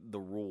know, like, the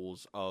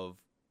rules of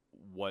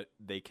what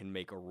they can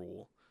make a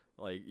rule.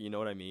 Like, you know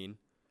what I mean?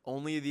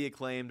 Only the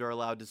Acclaimed are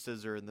allowed to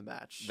scissor in the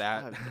match.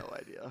 That- I have no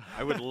idea.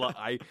 I would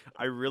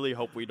I really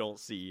hope we don't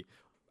see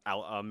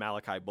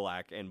Malachi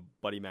Black and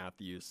Buddy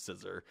Matthews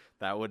scissor.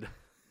 That would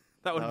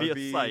be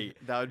a sight.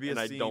 That would be and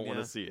a I scene, don't want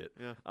yeah. to see it.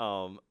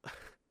 Yeah.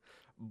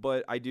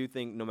 But I do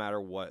think no matter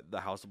what,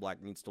 the House of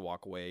Black needs to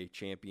walk away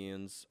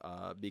champions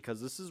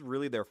because this is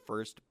really their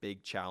first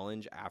big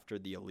challenge after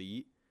the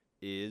Elite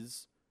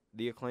is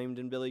the Acclaimed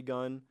and Billy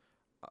Gunn.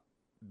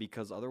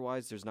 Because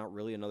otherwise, there's not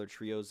really another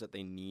trios that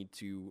they need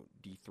to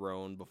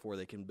dethrone before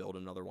they can build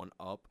another one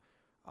up.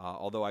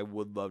 Although I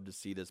would love to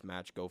see this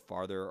match go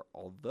farther.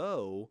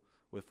 Although,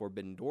 with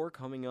Forbidden Door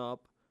coming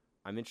up,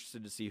 I'm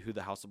interested to see who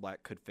the House of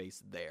Black could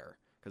face there.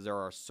 Because there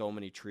are so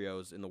many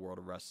trios in the world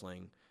of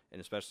wrestling, and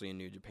especially in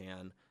New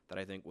Japan, that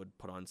I think would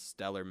put on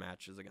stellar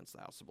matches against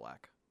the House of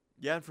Black.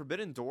 Yeah, and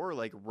Forbidden Door,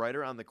 like, right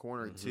around the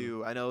corner,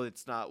 too. I know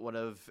it's not one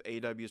of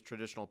AEW's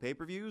traditional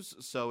pay-per-views,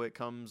 so it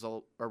comes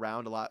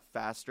around a lot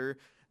faster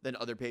than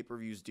other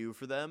pay-per-views do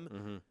for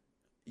them.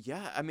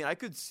 Yeah, I mean, I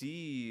could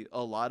see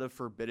a lot of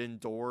Forbidden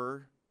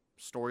Door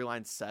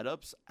storyline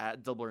setups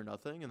at Double or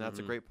Nothing, and that's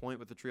a great point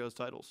with the trios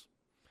titles.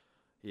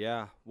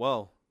 Yeah,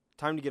 well,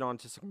 time to get on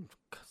to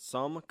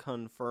some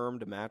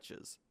confirmed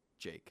matches,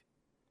 Jake.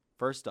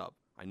 First up,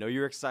 I know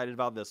you're excited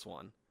about this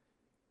one.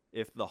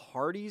 If the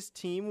Hardys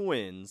team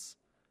wins,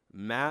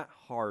 Matt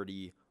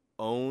Hardy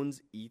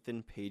owns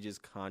Ethan Page's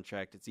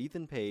contract. It's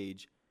Ethan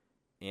Page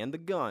and the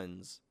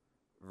Guns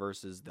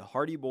versus the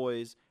Hardy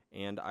Boys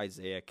and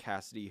Isaiah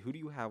Cassidy. Who do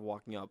you have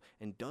walking up?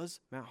 And does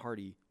Matt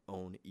Hardy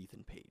own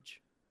Ethan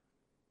Page?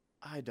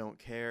 I don't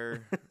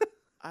care.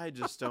 I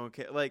just don't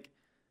care. Like,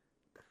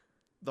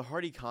 the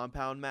Hardy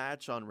compound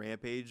match on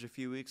Rampage a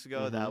few weeks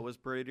ago, that was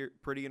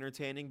pretty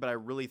entertaining, but I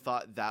really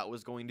thought that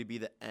was going to be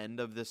the end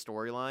of this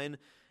storyline.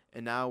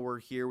 And now we're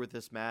here with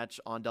this match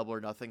on Double or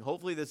Nothing.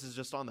 Hopefully this is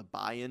just on the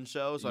buy-in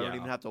show, so I don't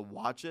even have to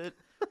watch it.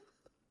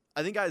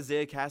 I think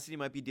Isaiah Cassidy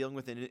might be dealing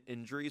with an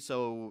injury,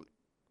 so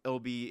it'll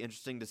be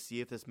interesting to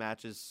see if this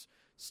match is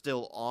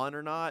still on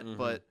or not.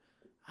 But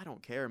I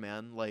don't care,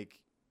 man. Like,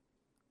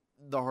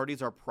 the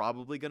Hardys are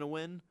probably going to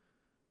win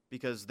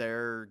because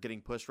they're getting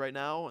pushed right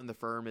now, and the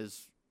firm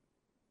is,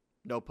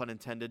 no pun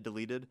intended,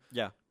 deleted.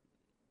 Yeah.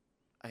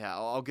 Yeah,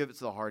 I'll give it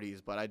to the Hardys,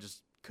 but I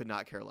just could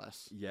not care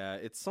less. Yeah,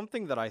 it's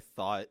something that I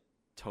thought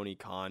Tony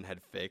Khan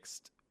had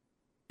fixed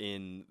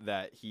in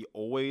that he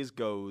always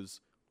goes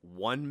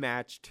one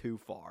match too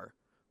far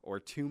or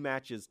two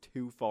matches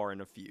too far in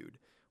a feud,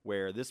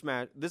 where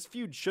this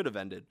feud should have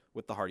ended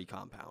with the Hardy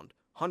compound.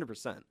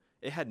 100%.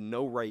 It had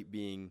no right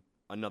being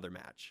another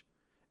match.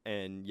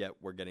 And yet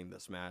we're getting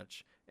this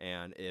match.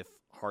 And if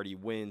Hardy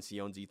wins, he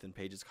owns Ethan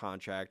Page's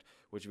contract,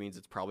 which means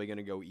it's probably going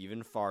to go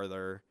even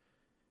farther.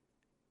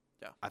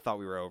 Yeah. I thought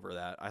we were over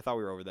that. I thought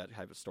we were over that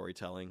type of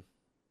storytelling.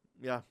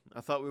 Yeah,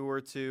 I thought we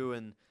were too,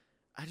 and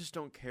I just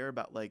don't care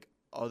about, like,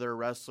 other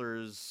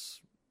wrestlers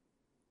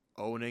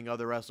owning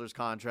other wrestlers'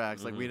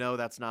 contracts. Like, we know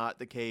that's not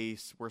the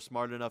case. We're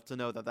smart enough to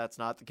know that that's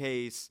not the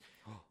case,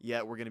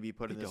 yet we're going to be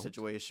put in this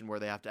situation where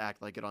they have to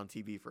act like it on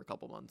TV for a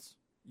couple months.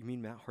 You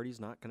mean Matt Hardy's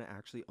not going to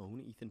actually own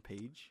Ethan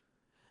Page?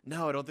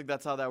 No, I don't think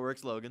that's how that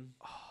works, Logan.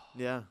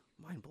 Yeah.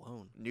 Mind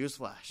blown.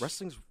 Newsflash.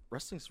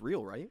 Wrestling's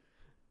real, right?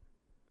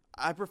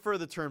 I prefer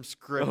the term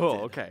scripted.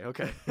 Oh, okay.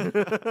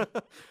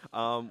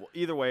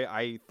 Either way,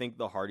 I think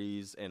the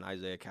Hardys and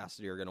Isaiah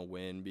Cassidy are going to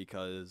win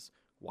because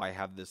why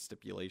have this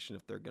stipulation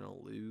if they're going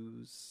to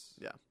lose?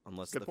 Yeah.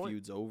 Unless Good the point.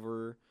 feud's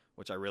over,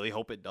 which I really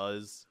hope it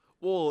does.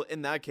 Well,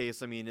 in that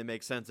case, I mean, it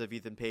makes sense if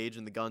Ethan Page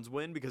and the Guns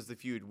win because the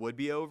feud would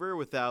be over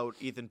without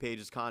Ethan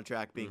Page's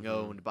contract being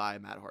owned by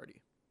Matt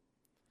Hardy.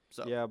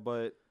 So Yeah,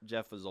 but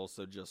Jeff has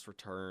also just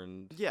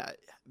returned. yeah,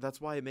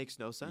 that's why it makes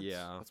no sense.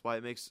 Yeah. That's why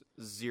it makes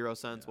zero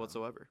sense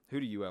whatsoever.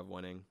 Who do you have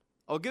winning?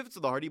 I'll give it to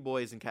the Hardy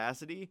Boys and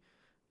Cassidy,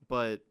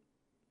 but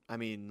I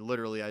mean,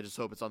 literally, I just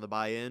hope it's on the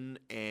buy-in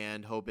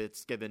and hope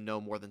it's given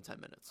no more than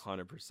 10 minutes.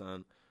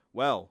 100%.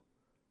 Well,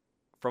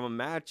 from a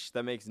match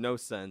that makes no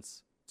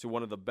sense to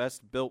one of the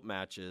best built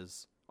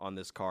matches on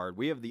this card,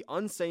 we have the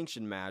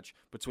unsanctioned match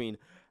between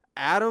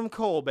Adam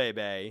Cole,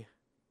 baby,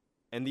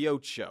 and the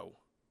Ocho,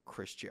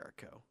 Chris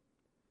Jericho.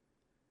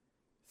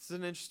 This is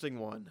an interesting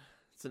one.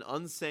 It's an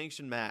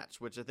unsanctioned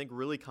match, which I think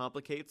really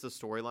complicates the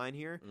storyline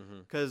here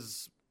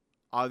because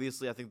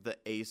obviously I think the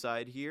A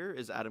side here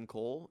is Adam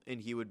Cole,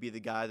 and he would be the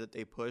guy that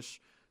they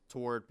push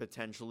toward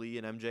potentially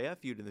an MJF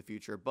feud in the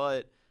future.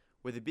 But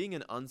with it being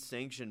an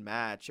unsanctioned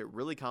match, it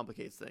really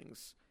complicates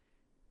things.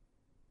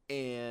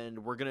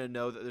 And we're going to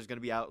know that there's going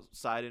to be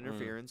outside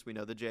interference. We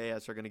know the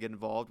JS are going to get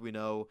involved. We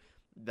know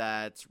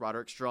that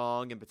Roderick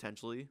Strong and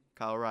potentially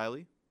Kyle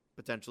O'Reilly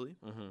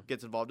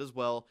gets involved as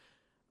well.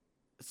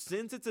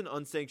 Since it's an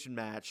unsanctioned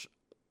match,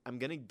 I'm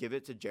going to give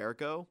it to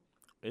Jericho.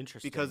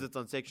 Interesting. Because it's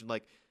unsanctioned.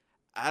 Like,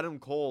 Adam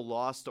Cole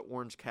lost to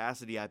Orange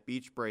Cassidy at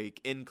Beach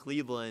Break in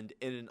Cleveland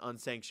in an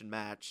unsanctioned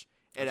match.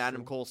 And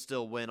Adam Cole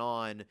still went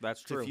on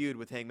to feud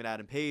with Hangman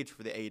Adam Page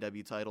for the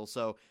AEW title.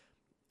 So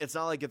it's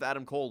not like if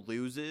Adam Cole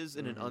loses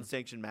in an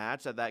unsanctioned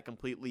match that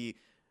completely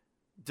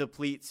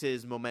depletes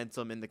his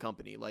momentum in the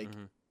company. Like,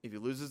 if he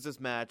loses this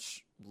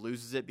match,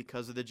 loses it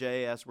because of the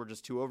JAS, we're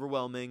just too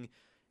overwhelming,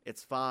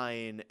 it's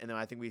fine. And then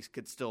I think we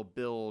could still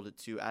build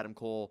to Adam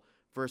Cole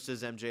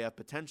versus MJF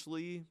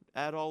potentially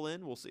at All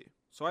In. We'll see.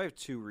 So I have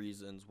 2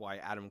 reasons why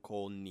Adam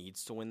Cole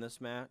needs to win this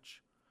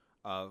match.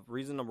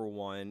 Reason number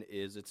 1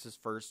 is it's his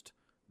first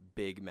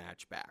big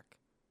match back.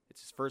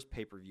 It's his first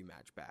pay-per-view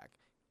match back.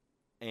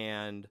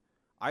 And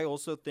I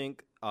also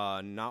think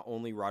not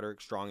only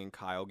Roderick Strong and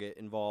Kyle get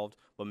involved,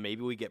 but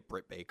maybe we get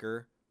Britt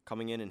Baker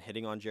coming in and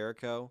hitting on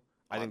Jericho.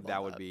 I think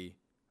that'd be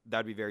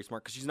very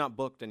smart because she's not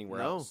booked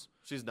anywhere else. No,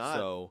 she's not.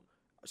 So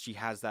she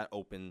has that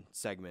open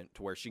segment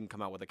to where she can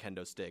come out with a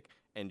kendo stick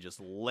and just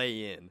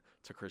lay in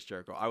to Chris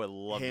Jericho. I would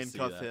love to see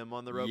that. Handcuff him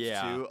on the ropes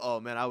too. Oh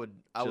man, I would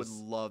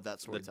love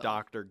that storytelling. The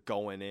Doctor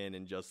going in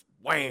and just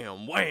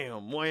wham,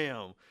 wham,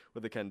 wham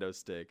with the kendo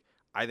stick.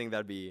 I think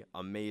that'd be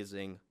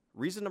amazing.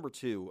 Reason number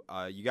 2,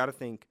 you got to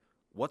think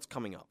what's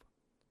coming up.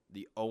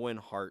 The Owen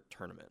Hart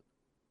tournament.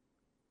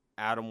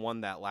 Adam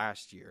won that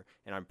last year,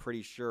 and I'm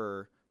pretty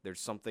sure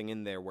there's something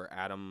in there where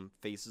Adam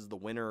faces the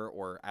winner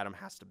or Adam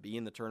has to be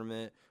in the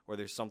tournament or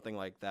there's something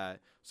like that.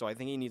 So I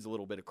think he needs a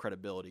little bit of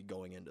credibility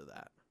going into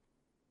that.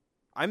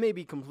 I may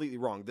be completely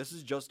wrong. This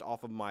is just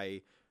off of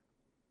my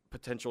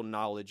potential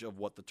knowledge of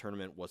what the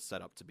tournament was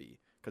set up to be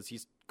because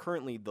he's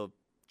currently the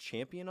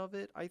champion of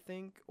it, I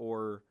think,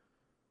 or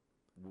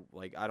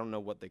like I don't know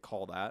what they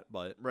call that,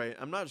 but right.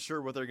 I'm not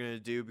sure what they're going to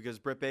do because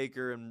Britt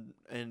Baker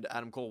and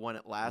Adam Cole won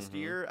it last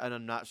year, and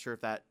I'm not sure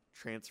if that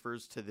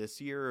transfers to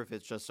this year or if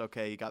it's just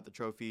okay, you got the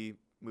trophy,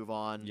 move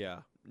on. Yeah.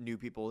 New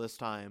people this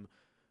time.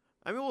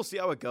 I mean, we'll see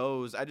how it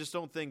goes. I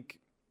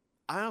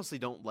honestly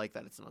don't like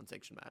that it's an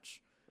unsanctioned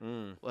match.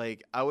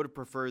 Like, I would have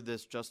preferred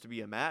this just to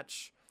be a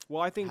match.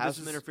 Well, I think have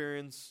some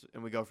interference,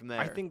 and we go from there.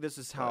 I think this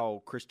is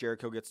how Chris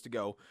Jericho gets to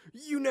go.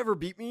 You never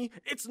beat me.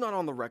 It's not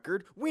on the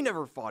record. We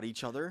never fought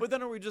each other. But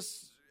then are we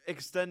just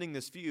extending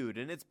this feud?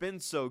 And it's been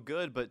so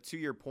good, but to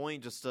your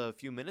point just a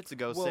few minutes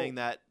ago, saying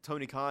that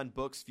Tony Khan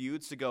books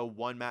feuds to go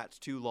 1 match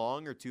too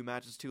long or 2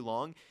 matches too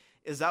long,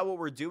 is that what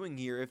we're doing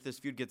here if this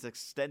feud gets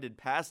extended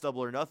past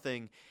Double or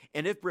Nothing?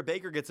 And if Britt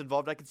Baker gets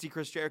involved, I could see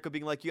Chris Jericho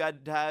being like, you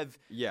had to have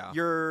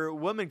your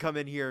woman come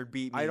in here and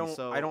beat me. I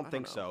don't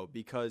think so,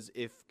 because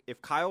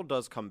if Kyle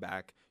does come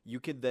back, you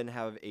could then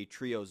have a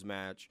trios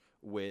match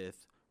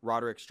with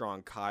Roderick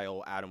Strong,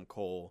 Kyle, Adam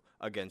Cole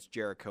against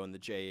Jericho and the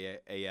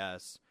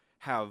JAS,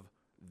 have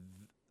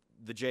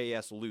the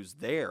JAS lose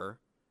there,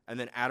 and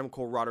then Adam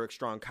Cole, Roderick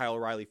Strong, Kyle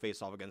O'Reilly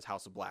face off against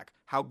House of Black.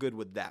 How good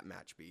would that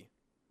match be?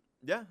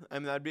 Yeah, I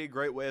mean, that'd be a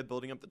great way of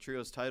building up the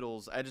trios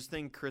titles. I just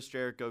think Chris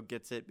Jericho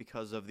gets it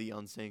because of the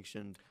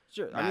unsanctioned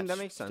I mean, that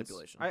makes sense.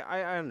 Stipulation.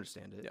 I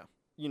understand it. Yeah.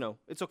 You know,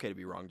 it's okay to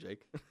be wrong,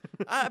 Jake.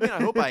 I mean,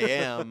 I hope I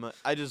am.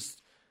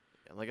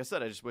 Like I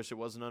said, I just wish it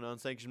wasn't an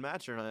unsanctioned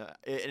match. And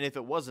if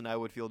it wasn't, I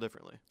would feel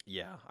differently.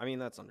 Yeah, I mean,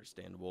 that's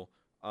understandable.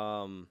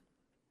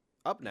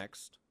 Up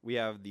next, we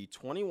have the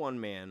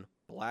 21-man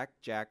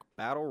Blackjack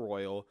Battle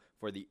Royal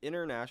for the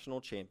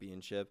International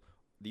Championship.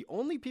 The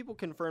only people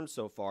confirmed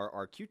so far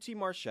are QT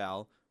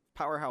Marshall,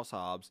 Powerhouse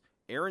Hobbs,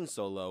 Aaron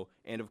Solo,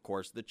 and of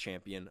course the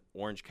champion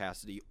Orange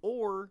Cassidy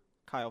or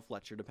Kyle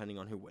Fletcher, depending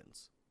on who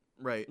wins.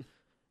 Right.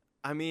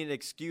 I mean,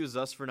 excuse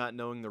us for not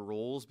knowing the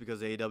rules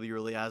because AEW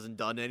really hasn't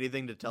done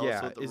anything to tell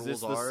us what the rules are.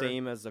 Is this the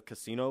same as the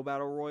Casino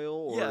Battle Royal?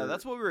 Or? Yeah,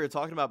 that's what we were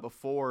talking about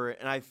before,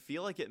 and I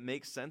feel like it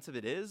makes sense if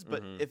it is,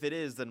 but if it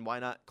is, then why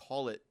not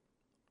call it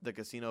the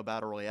Casino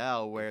Battle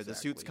Royale where the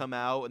suits come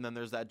out and then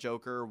there's that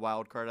Joker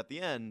wild card at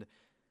the end?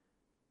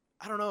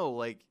 I don't know,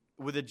 like,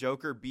 would the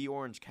Joker be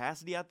Orange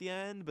Cassidy at the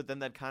end, but then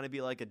that'd kind of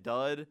be like a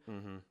dud?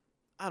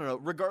 I don't know.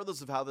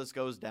 Regardless of how this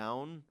goes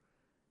down,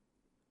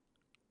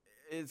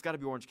 it's got to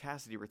be Orange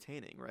Cassidy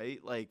retaining,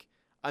 right? Like,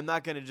 I'm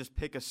not going to just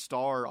pick a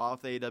star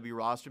off the AEW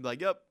roster and be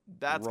like, yep,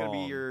 that's going to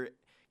be your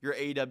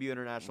AEW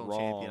International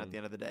Champion at the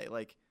end of the day.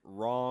 Like,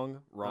 wrong,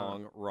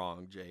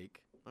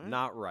 Jake. Right.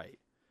 Not right.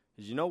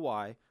 Because you know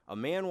why? A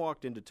man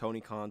walked into Tony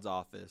Khan's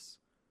office.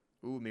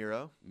 Ooh,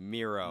 Miro.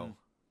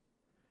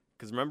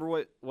 Because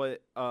remember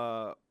what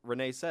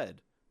Renee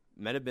said.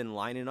 Men have been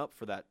lining up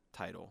for that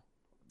title.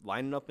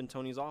 Lining up in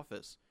Tony's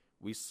office.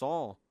 We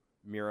saw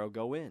Miro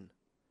go in.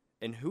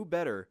 And who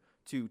better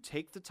to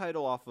take the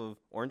title off of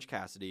Orange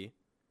Cassidy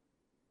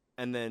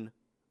and then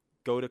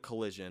go to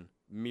Collision.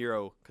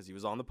 Miro, because he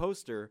was on the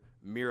poster,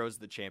 Miro's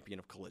the champion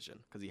of Collision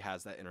because he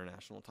has that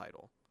international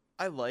title.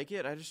 I like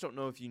it. I just don't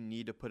know if you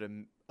need to put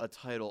a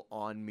title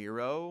on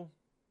Miro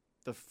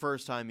the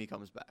first time he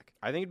comes back.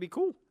 I think it'd be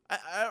cool.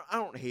 I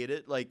don't hate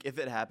it. Like, if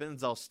it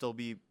happens, I'll still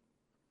be,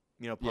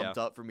 pumped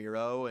up for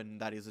Miro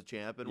and that he's a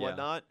champ and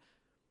whatnot.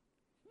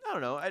 I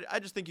don't know. I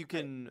just think you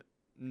can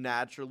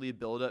naturally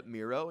build up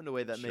Miro in a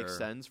way that makes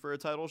sense for a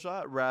title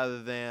shot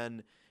rather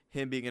than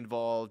him being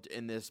involved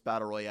in this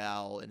battle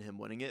royale and him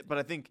winning it. But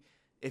I think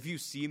if you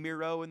see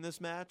Miro in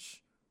this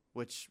match,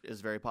 which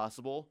is very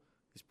possible,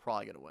 he's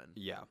probably going to win.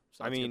 Yeah.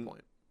 So that's a good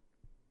point.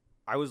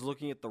 I was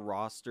looking at the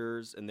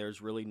rosters, and there's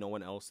really no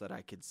one else that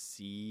I could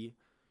see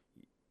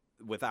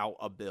without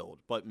a build.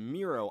 But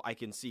Miro, I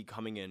can see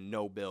coming in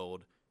no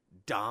build,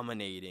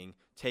 dominating,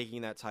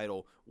 taking that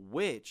title,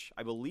 which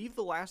I believe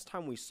the last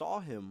time we saw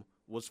him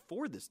was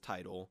for this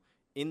title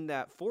in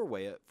that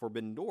 4-way at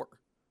Forbidden Door,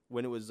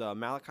 when it was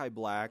Malachi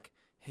Black,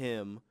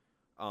 him,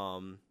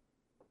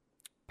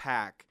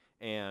 Pac,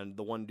 and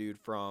the one dude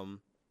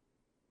from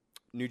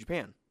New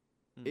Japan.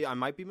 I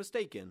might be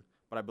mistaken,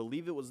 but I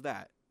believe it was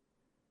that.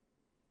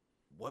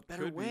 What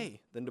better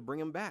way than to bring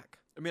him back?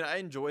 I mean, I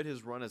enjoyed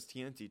his run as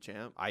TNT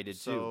champ. I did too.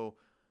 So,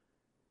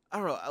 I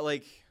don't know.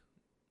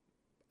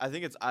 I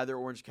think it's either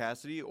Orange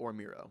Cassidy or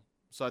Miro.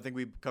 So I think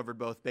we covered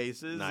both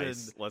bases.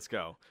 Nice. And Let's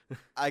go.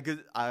 I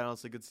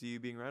honestly could see you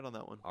being right on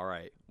that one. All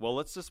right. Well,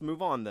 let's just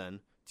move on then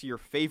to your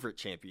favorite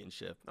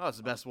championship. Oh, it's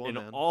the best one, in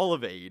man. all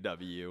of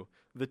AEW,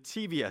 the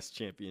TBS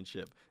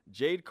Championship.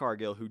 Jade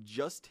Cargill, who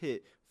just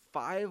hit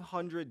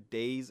 500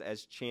 days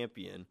as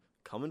champion,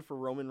 coming for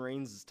Roman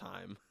Reigns'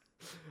 time,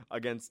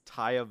 against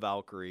Taya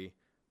Valkyrie.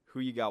 Who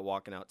you got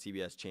walking out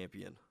TBS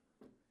champion?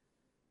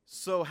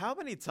 So how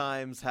many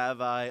times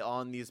have I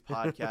on these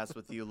podcasts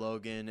with you,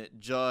 Logan,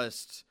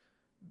 just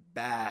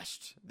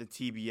bashed the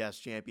TBS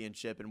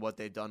championship and what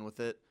they've done with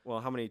it? Well,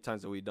 how many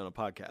times have we done a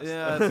podcast?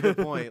 Yeah, that's a good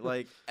point.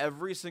 Like,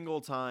 every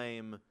single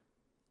time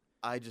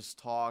I just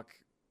talk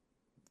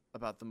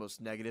about the most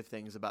negative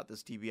things about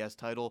this TBS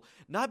title,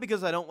 not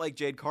because I don't like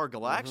Jade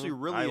Cargill. I actually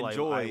really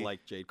enjoy. I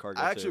like Jade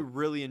Cargill. I actually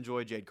really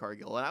enjoy Jade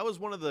Cargill, and I was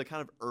one of the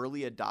kind of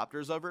early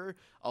adopters of her.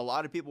 A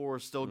lot of people were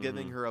still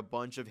giving her a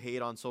bunch of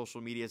hate on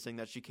social media, saying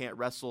that she can't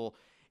wrestle,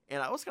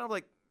 and I was kind of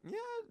like, yeah,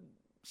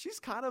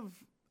 she's kind of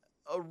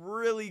a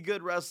really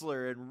good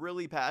wrestler and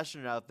really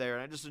passionate out there,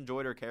 and I just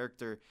enjoyed her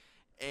character.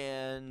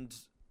 And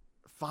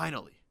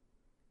finally,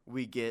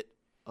 we get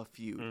a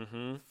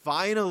feud.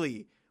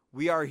 Finally,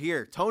 we are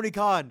here. Tony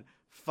Khan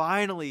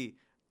finally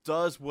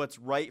does what's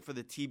right for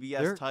the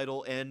TBS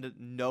title, and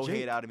no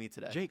hate out of me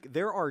today. Jake,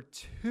 there are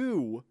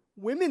 2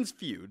 women's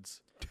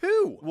feuds.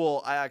 2.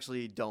 Well, I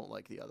actually don't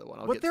like the other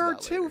one. But there are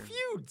 2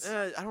 feuds.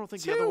 I don't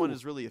think the other one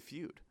is really a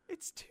feud.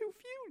 It's 2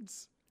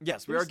 feuds.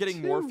 Yes, we are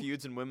getting more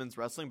feuds in women's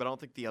wrestling, but I don't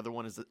think the other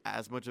one is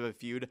as much of a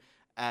feud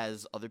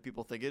as other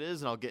people think it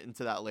is, and I'll get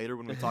into that later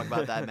when we talk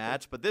about that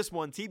match. But this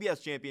one,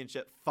 TBS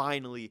Championship,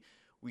 finally,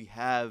 we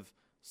have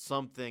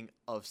something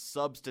of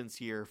substance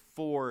here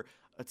for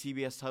a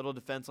TBS title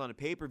defense on a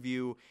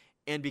pay-per-view,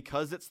 and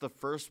because it's the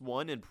first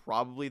one in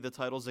probably the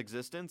title's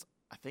existence,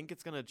 I think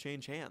it's going to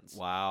change hands.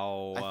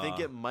 Wow. I think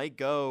it might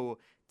go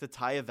to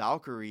Taya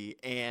Valkyrie,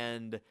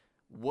 and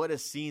what a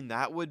scene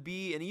that would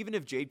be. And even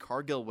if Jade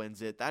Cargill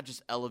wins it, that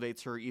just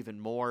elevates her even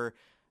more.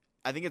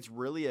 I think it's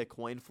really a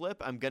coin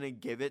flip. I'm going to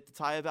give it to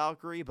Taya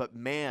Valkyrie, but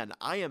man,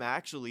 I am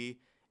actually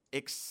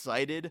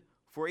excited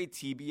for a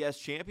TBS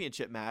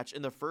championship match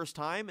in the first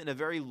time in a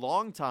very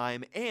long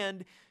time,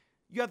 and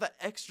you have that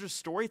extra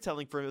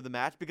storytelling for the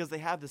match because they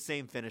have the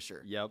same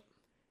finisher. Yep.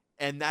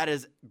 And that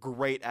is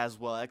great as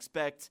well. I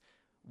expect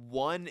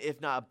one, if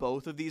not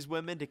both of these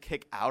women to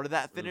kick out of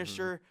that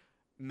finisher.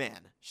 Man,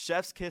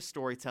 chef's kiss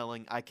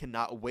storytelling. I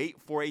cannot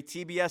wait for a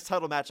TBS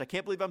title match. I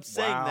can't believe I'm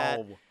saying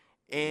that.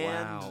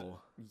 And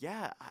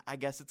yeah, I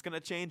guess it's going to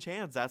change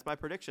hands. That's my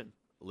prediction.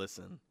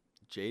 Listen,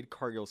 Jade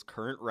Cargill's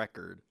current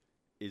record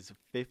is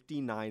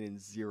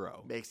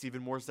 59-0. Makes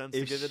even more sense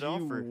to give it an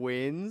offer. If she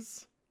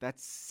wins,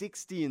 that's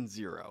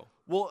 60-0.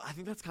 Well, I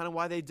think that's kind of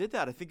why they did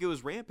that. I think it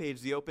was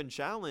Rampage, the open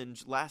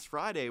challenge last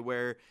Friday,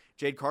 where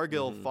Jade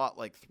Cargill fought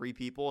like 3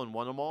 people and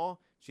won them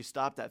all. She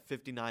stopped at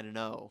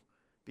 59-0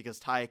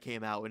 because Taya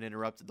came out and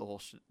interrupted the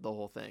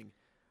whole thing.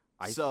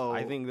 I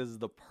think this is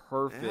the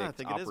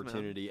perfect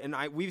opportunity. And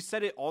we've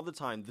said it all the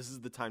time. This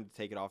is the time to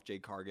take it off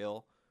Jade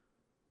Cargill.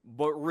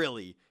 But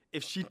really,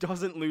 if she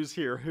doesn't lose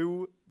here,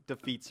 who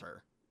defeats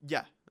her?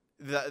 Yeah,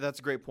 that's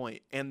a great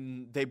point.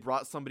 And they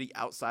brought somebody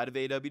outside of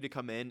AEW to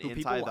come in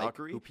Taya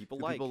Valkyrie. Who people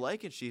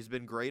like. And she's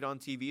been great on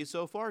TV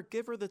so far.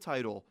 Give her the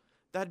title.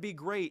 That'd be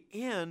great.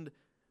 And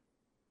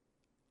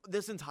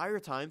this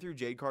entire time through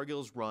Jade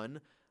Cargill's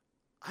run,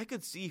 I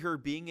could see her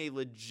being a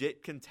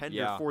legit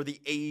contender for the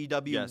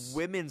AEW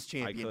Women's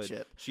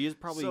Championship. She is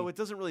probably... So it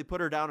doesn't really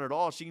put her down at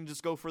all. She can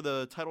just go for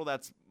the title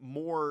that's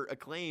more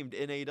acclaimed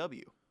in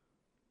AEW.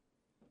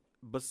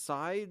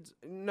 Besides,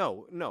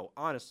 no,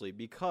 honestly,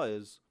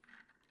 because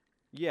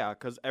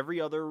every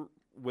other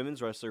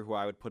women's wrestler who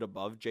I would put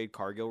above Jade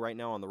Cargill right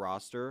now on the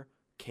roster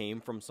came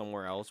from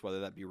somewhere else,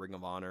 whether that be Ring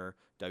of Honor,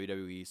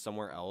 WWE,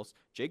 somewhere else.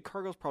 Jade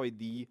Cargill's probably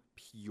the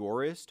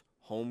purest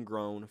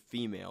homegrown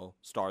female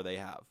star they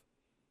have.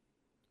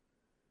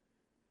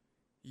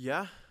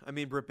 Yeah, I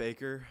mean, Britt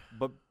Baker.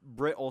 But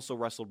Britt also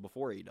wrestled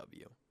before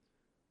AEW.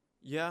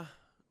 Yeah.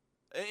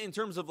 In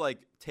terms of, like,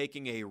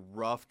 taking a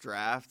rough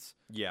draft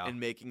and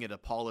making it a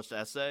polished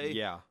essay,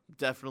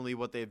 definitely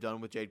what they've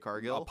done with Jade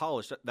Cargill.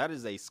 Polished, that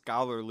is a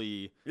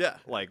scholarly,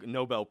 like,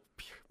 Nobel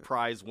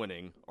Prize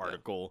winning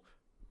article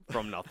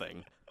from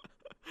nothing.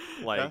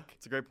 Like,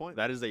 it's a great point.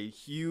 That is a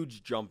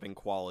huge jump in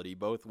quality,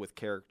 both with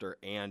character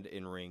and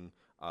in-ring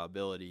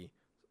ability.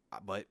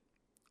 But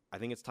I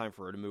think it's time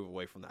for her to move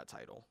away from that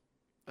title.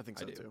 I think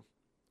so, too.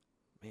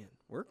 Man,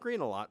 we're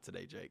agreeing a lot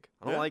today, Jake.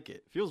 I don't like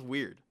it. It feels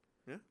weird.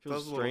 Yeah,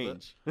 feels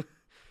strange.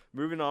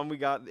 Moving on, we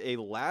got a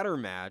ladder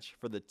match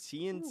for the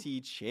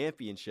TNT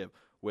Championship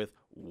with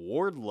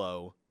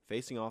Wardlow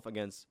facing off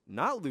against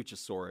not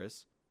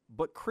Luchasaurus,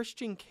 but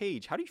Christian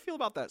Cage. How do you feel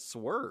about that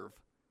swerve?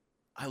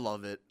 I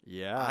love it.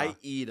 Yeah. I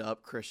eat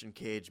up Christian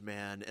Cage,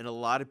 man. And a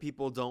lot of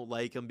people don't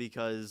like him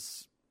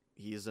because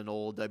he's an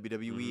old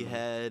WWE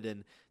head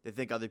and they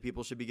think other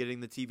people should be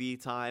getting the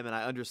TV time. And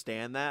I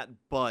understand that.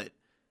 But,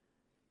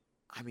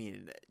 I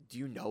mean, do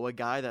you know a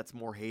guy that's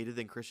more hated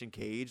than Christian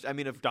Cage? I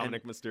mean, if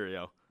Dominic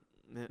Mysterio.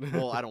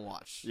 Well, I don't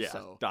watch. Yeah,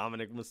 so.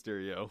 Dominic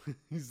Mysterio.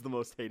 He's the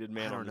most hated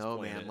man on this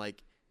planet. I don't know, man.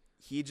 Like,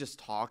 he just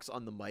talks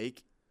on the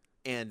mic,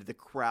 and the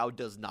crowd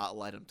does not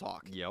let him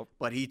talk. Yep.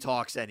 But he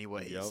talks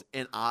anyways. Yep.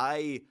 And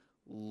I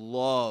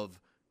love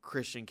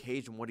Christian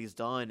Cage and what he's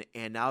done.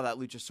 And now that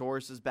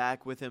Luchasaurus is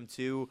back with him,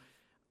 too,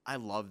 I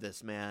love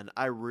this, man.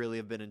 I really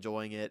have been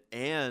enjoying it.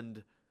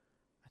 And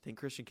I think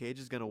Christian Cage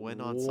is going to win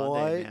on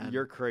Sunday, man.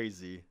 You're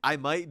crazy. I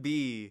might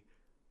be,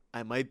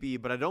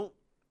 but I don't.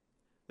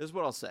 This is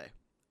what I'll say.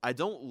 I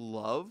don't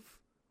love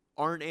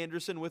Arn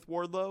Anderson with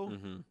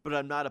Wardlow, but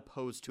I'm not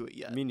opposed to it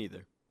yet. Me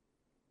neither.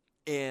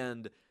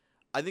 And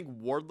I think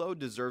Wardlow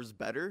deserves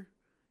better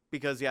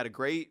because he had a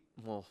great,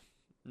 well,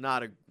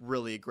 not a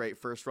really great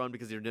first run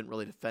because he didn't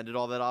really defend it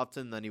all that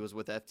often. Then he was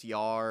with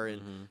FTR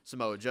and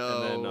Samoa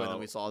Joe, and then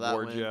we saw that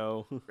win.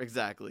 Joe.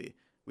 Exactly.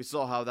 We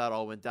saw how that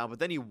all went down. But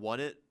then he won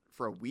it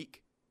for a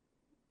week.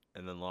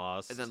 And then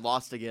lost. And then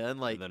lost again.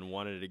 Like, and then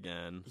won it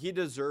again. He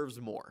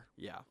deserves more.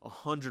 Yeah.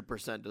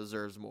 100%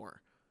 deserves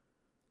more.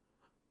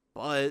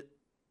 But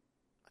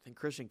I think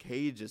Christian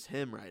Cage is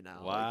him right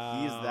now. Wow.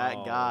 Like, he's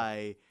that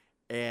guy.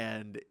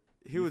 And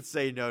who would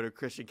say no to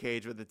Christian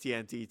Cage with the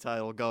TNT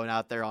title going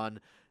out there on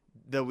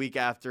the week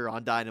after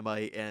on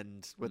Dynamite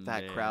and with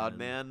that crowd,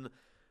 man?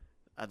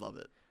 I'd love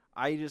it.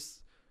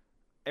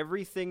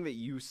 Everything that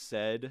you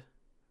said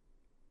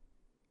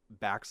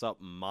backs up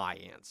my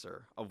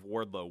answer of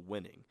Wardlow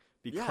winning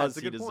because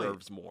he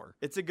deserves more.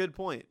 It's a good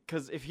point.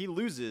 Because if he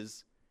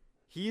loses,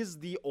 he is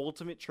the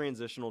ultimate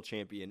transitional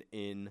champion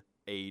in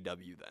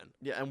AEW then.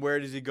 Yeah, and where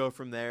does he go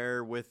from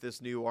there with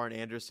this new Arn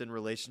Anderson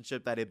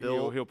relationship that he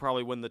built? He'll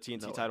probably win the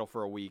TNT title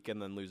for a week and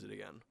then lose it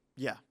again.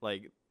 Yeah.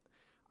 Like,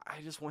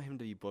 I just want him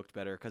to be booked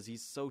better because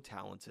he's so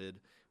talented,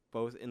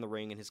 both in the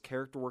ring and his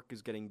character work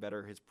is getting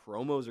better. His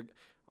promos are...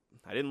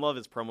 I didn't love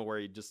his promo where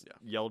he just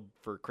yelled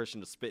for Christian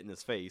to spit in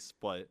his face,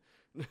 but...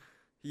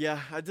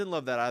 Yeah, I didn't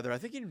love that either. I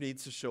think he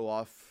needs to show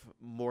off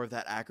more of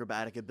that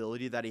acrobatic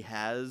ability that he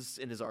has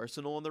in his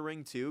arsenal in the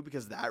ring, too,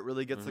 because that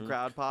really gets the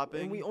crowd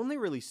popping. And we only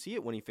really see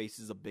it when he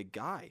faces a big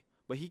guy,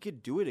 but he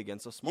could do it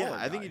against a smaller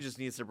guy. I think he just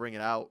needs to bring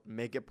it out,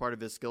 make it part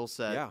of his skill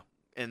set. Yeah.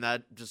 And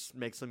that just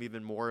makes him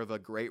even more of a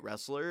great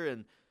wrestler.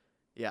 And,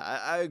 yeah,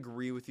 I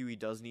agree with you. He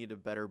does need a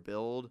better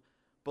build.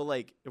 But,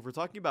 like, if we're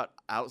talking about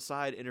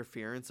outside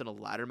interference in a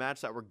ladder match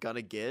that we're going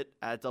to get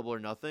at Double or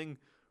Nothing,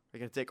 are you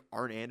going to take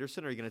Arn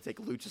Anderson or are you going to take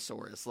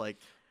Luchasaurus? Like,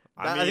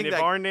 I think if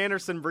Arn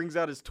Anderson brings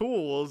out his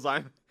tools,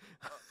 I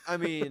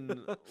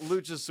mean,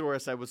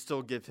 Luchasaurus, I would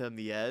still give him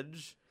the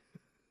edge.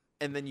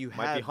 And then you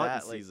might be hunting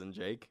that, season,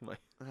 Jake.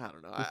 I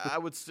don't know.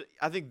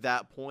 I think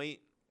that point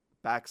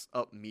backs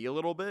up me a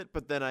little bit,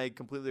 but then I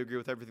completely agree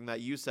with everything that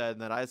you said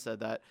and that I said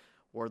that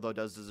Wardlow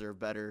does deserve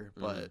better.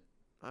 But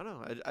I don't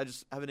know. I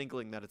just have an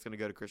inkling that it's going to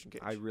go to Christian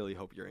Cage. I really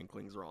hope your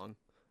inkling's wrong.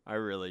 I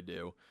really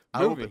do. I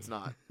hope it's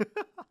not.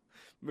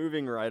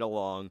 Moving right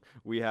along,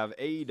 we have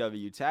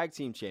AEW Tag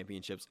Team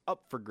Championships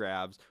up for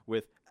grabs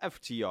with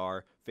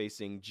FTR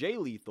facing Jay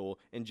Lethal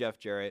and Jeff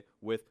Jarrett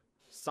with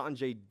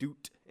Sanjay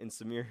Dutt and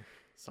Samir.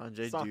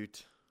 Sanjay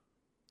Dutt.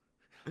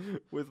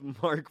 With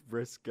Mark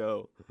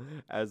Briscoe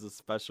as a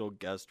special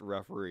guest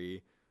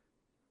referee.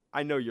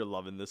 I know you're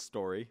loving this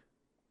story.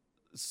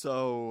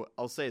 So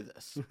I'll say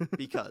this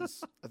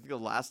because I think the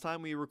last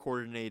time we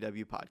recorded an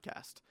AEW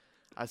podcast,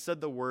 I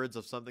said the words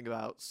of something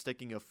about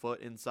sticking a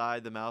foot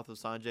inside the mouth of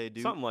Sanjay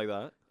Dutt. Something like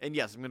that. And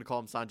yes, I'm going to call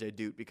him Sanjay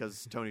Dutt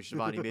because Tony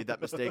Schiavone made that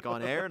mistake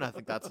on air, and I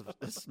think that's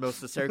the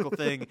most hysterical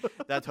thing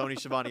that Tony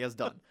Schiavone has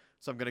done.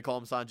 So I'm going to call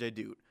him Sanjay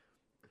Dutt.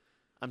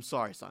 I'm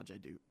sorry,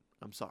 Sanjay Dutt.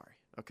 I'm sorry,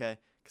 okay?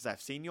 Because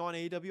I've seen you on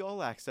AEW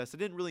All Access. I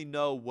didn't really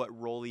know what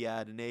role he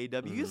had in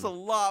AEW. He's a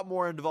lot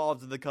more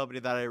involved in the company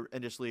than I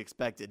initially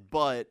expected,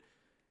 but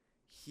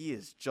he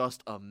is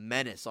just a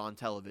menace on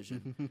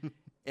television,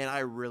 and I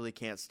really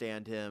can't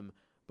stand him.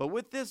 But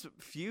with this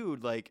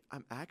feud, like,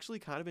 I'm actually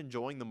kind of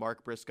enjoying the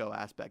Mark Briscoe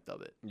aspect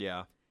of it.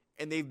 Yeah.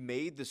 And they've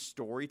made the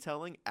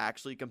storytelling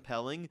actually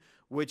compelling,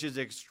 which is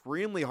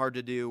extremely hard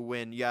to do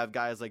when you have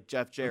guys like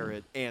Jeff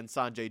Jarrett and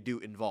Sanjay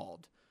Dutt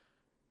involved.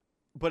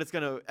 But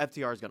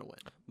FTR is gonna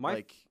win.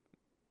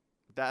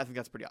 I think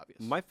that's pretty obvious.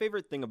 My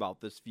favorite thing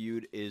about this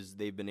feud is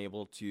they've been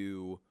able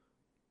to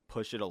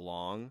push it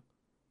along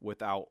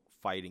without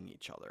fighting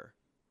each other.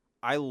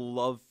 I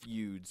love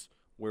feuds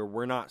where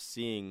we're not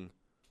seeing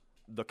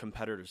the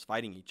competitors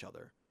fighting each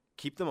other.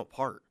 Keep them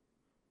apart,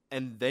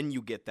 and then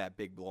you get that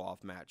big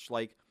blow-off match.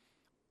 Like,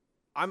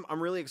 I'm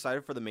really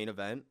excited for the main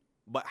event,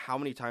 but how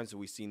many times have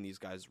we seen these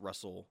guys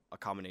wrestle a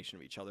combination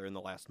of each other in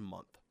the last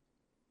month?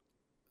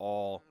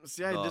 all.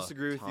 See, I the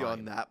disagree with you on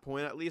time. that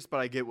point at least, but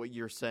I get what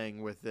you're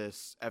saying with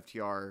this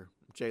FTR,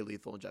 Jay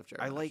Lethal, and Jeff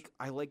Jarrett.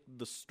 I like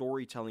the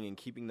storytelling and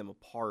keeping them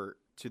apart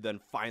to then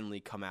finally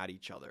come at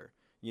each other.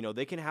 You know,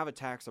 they can have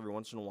attacks every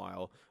once in a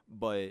while,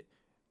 but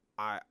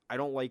I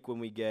don't like when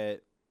we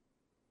get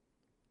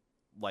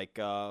like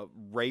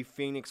Ray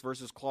Phoenix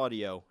versus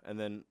Claudio, and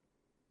then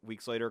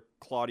weeks later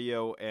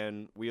Claudio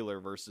and Wheeler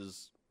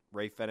versus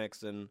Ray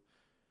Phoenix and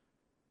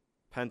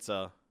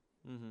Penta,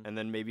 and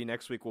then maybe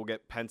next week we'll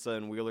get Penta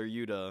and Wheeler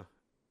Yuta.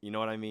 You know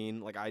what I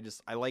mean? Like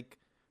I like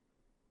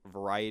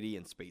variety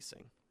and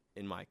spacing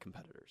in my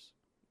competitors.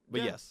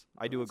 But yes,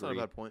 I do agree. That's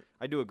not a bad point.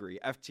 I do agree.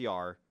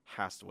 FTR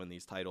has to win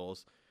these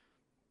titles.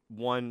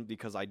 One,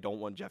 because I don't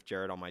want Jeff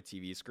Jarrett on my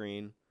TV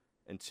screen.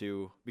 And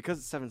two, because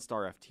it's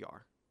 7-star FTR.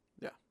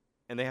 Yeah.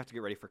 And they have to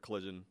get ready for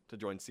Collision to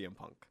join CM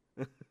Punk.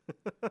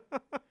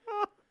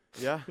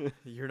 Yeah,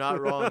 you're not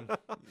wrong.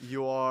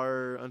 You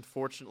are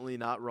unfortunately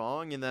not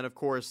wrong. And then, of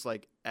course,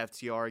 like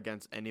FTR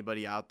against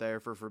anybody out there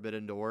for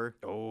Forbidden Door.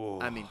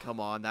 Oh. I mean, come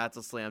on. That's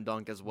a slam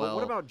dunk as well. But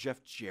what about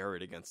Jeff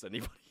Jarrett against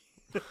anybody?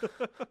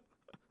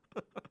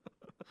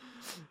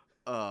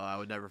 I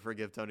would never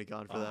forgive Tony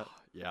Khan for that.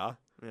 Yeah?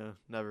 Yeah,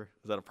 never.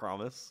 Is that a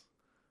promise?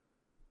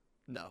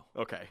 No.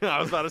 Okay. I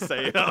was about to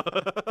say,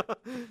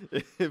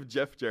 if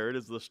Jeff Jarrett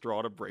is the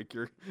straw to break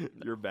your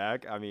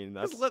back, I mean,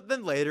 that's...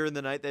 Then later in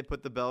the night, they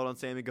put the belt on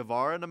Sammy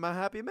Guevara, and I'm a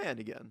happy man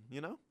again,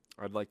 you know?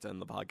 I'd like to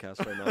end the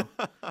podcast right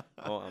now.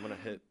 I'm going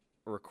to hit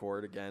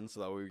record again so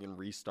that way we can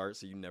restart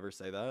so you never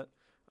say that.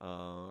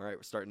 All right,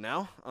 we're starting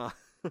now.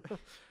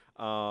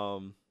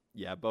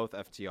 Yeah, both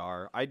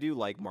FTR. I do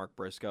like Mark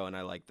Briscoe, and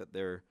I like that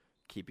they're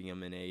keeping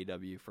him in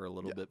AEW for a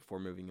little bit before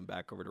moving him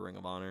back over to Ring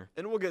of Honor.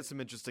 And we'll get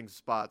some interesting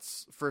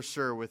spots for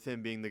sure with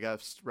him being the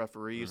guest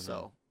referee.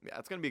 So, yeah,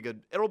 it's going to be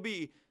good. It'll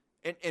be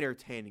an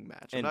entertaining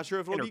match. I'm not sure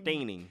if it'll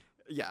be...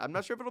 Yeah, I'm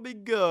not sure if it'll be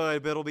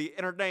good, but it'll be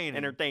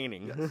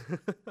entertaining.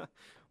 Yes.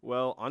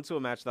 Well, onto a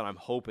match that I'm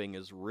hoping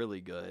is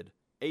really good.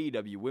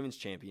 AEW Women's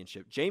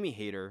Championship. Jamie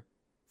Hayter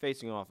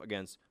facing off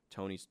against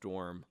Toni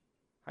Storm.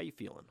 How you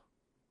feeling?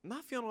 I'm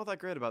not feeling all that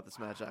great about this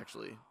match,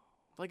 actually.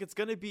 Like, it's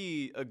going to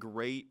be a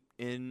great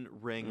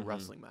in-ring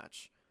wrestling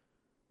match.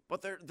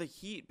 But the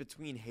heat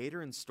between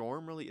Hayter and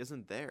Storm really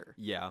isn't there.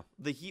 Yeah.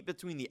 The heat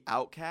between the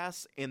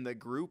Outcasts and the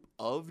group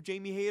of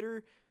Jamie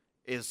Hayter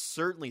is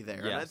certainly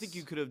there. Yes. And I think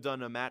you could have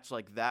done a match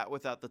like that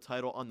without the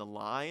title on the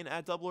line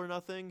at Double or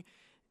Nothing.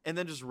 And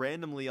then just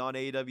randomly on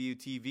AEW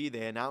TV,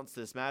 they announced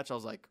this match. I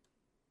was like,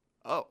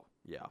 oh.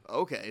 Yeah.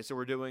 Okay, so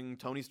we're doing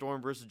Toni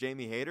Storm versus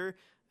Jamie Hayter.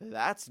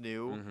 That's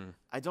new.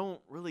 I don't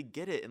really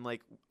get it. And,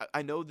 like,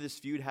 I know this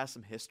feud has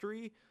some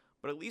history,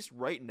 but at least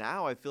right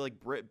now, I feel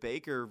like Britt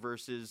Baker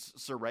versus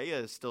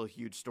Saraya is still a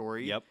huge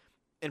story. Yep.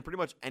 And pretty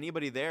much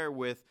anybody there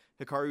with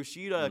Hikaru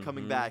Shida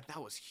coming back,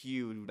 that was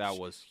huge. That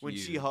was huge. When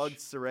she hugged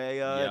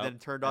Saraya and then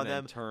turned on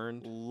them.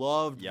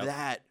 Loved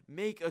that.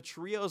 Make a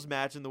trios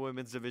match in the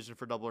women's division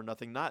for Double or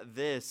Nothing. Not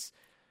this.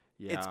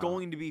 Yeah. It's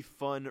going to be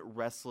fun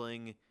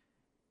wrestling.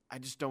 I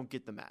just don't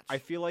get the match. I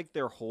feel like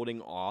they're holding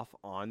off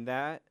on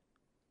that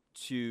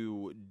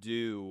to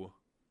do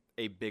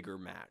a bigger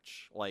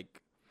match,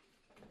 like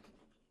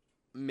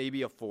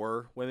maybe a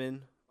 8-woman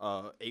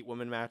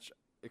match,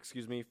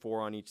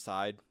 4 on each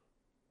side.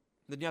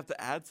 Then you have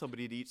to add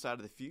somebody to each side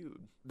of the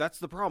feud. That's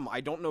the problem.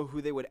 I don't know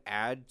who they would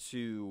add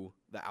to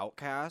the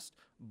Outcast,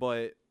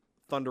 but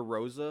Thunder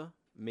Rosa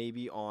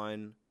maybe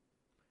on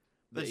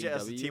the she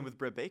has AEW. to team with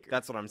Britt Baker.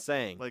 That's what I'm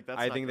saying. Like, that's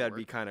I not think gonna that'd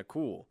be work. kind of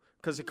cool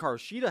because Hikaru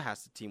Shida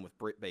has to team with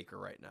Britt Baker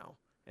right now,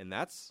 and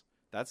that's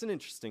an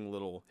interesting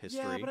little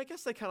history. Yeah, but I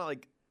guess they kind of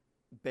like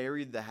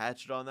buried the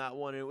hatchet on that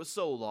one. And it was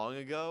so long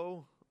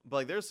ago. But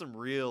like, there's some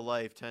real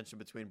life tension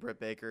between Britt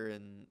Baker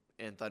and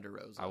Thunder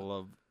Rosa. I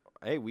love.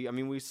 Hey,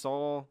 we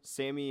saw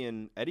Sammy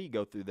and Eddie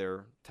go through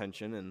their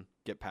tension and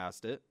get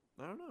past it.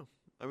 I don't know.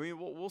 I mean,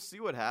 we'll see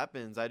what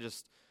happens. I think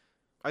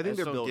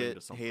they're don't building get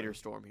to something. Hayter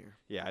Storm here.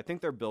 Yeah, I think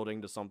they're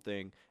building to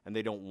something, and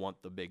they don't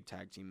want the big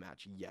tag team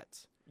match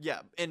yet. Yeah,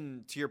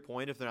 and to your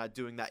point, if they're not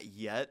doing that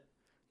yet,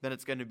 then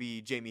it's going to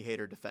be Jamie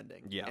Hayter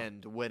defending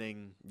and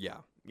winning. Yeah,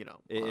 you know,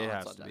 it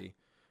has Sunday. to be.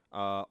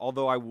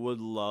 Although I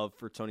would love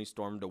for Toni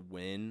Storm to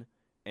win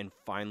and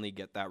finally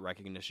get that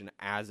recognition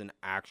as an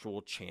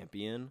actual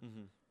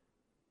champion.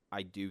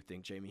 I do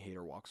think Jamie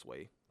Hayter walks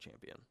away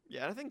champion.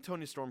 Yeah, and I think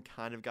Toni Storm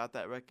kind of got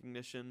that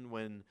recognition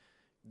when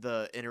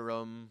the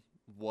interim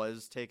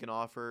was taken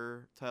off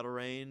her title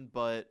reign,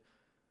 but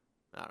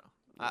I don't know.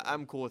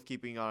 I'm cool with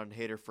keeping on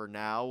Hayter for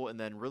now, and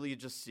then really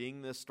just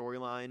seeing this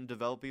storyline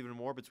develop even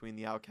more between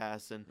the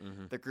Outcasts and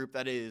the group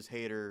that is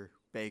Hayter,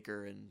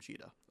 Baker, and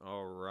Shida.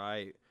 All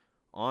right.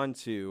 On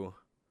to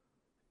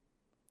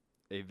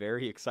a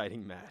very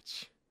exciting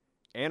match.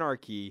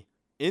 Anarchy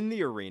in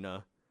the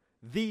arena.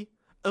 The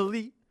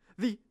Elite.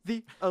 The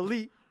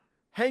Elite.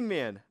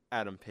 Hangman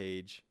Adam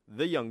Page.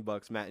 The Young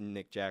Bucks, Matt and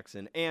Nick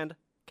Jackson. And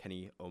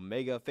Kenny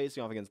Omega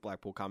facing off against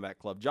Blackpool Combat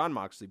Club. Jon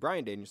Moxley,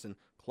 Bryan Danielson,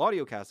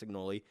 Claudio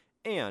Castagnoli,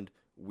 and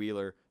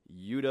Wheeler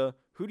Yuta.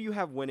 Who do you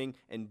have winning,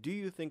 and do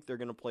you think they're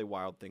going to play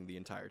Wild Thing the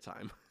entire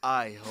time?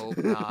 I hope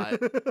not.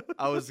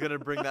 I was gonna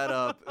bring that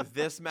up.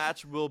 This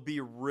match will be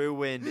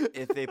ruined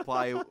if they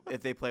play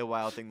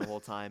Wild Thing the whole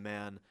time,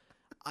 man.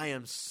 I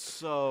am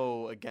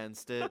so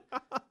against it.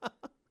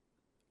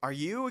 Are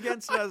you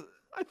against it?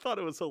 I thought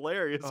it was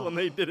hilarious when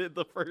they did it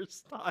the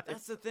first time.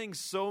 That's the thing.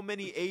 So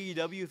many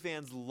AEW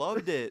fans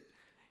loved it,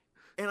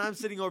 and I'm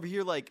sitting over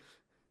here like,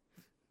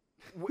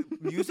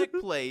 music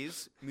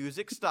plays,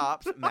 music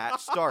stops,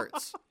 match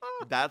starts.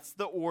 That's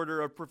the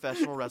order of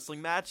professional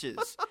wrestling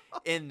matches.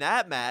 In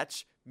that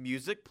match,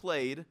 music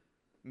played,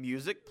 and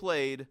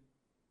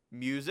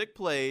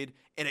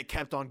it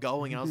kept on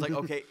going. And I was like,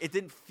 okay, it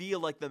didn't feel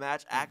like the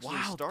match actually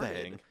Wild started.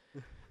 Thing.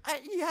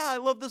 I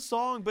love the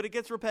song, but it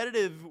gets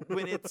repetitive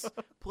when it's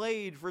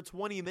played for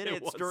 20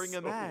 minutes was during a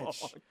so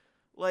match. long.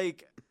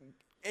 Like,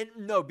 and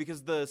no,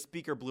 because the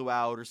speaker blew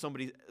out or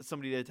somebody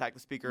did attack the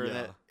speaker,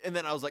 Yeah. and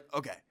then I was like,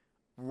 okay,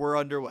 we're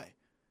underway.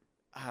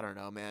 I don't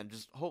know, man.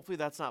 Just hopefully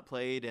that's not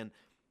played, and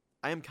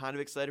I am kind of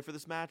excited for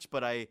this match,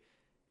 but I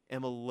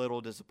am a little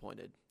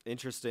disappointed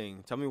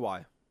Interesting. Tell me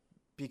why.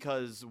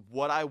 because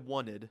what I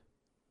wanted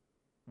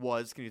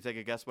was, can you take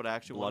a guess what I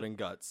actually Blood wanted? and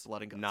guts.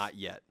 Blood and guts. Not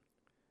yet.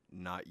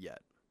 Not yet.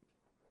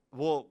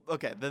 Well,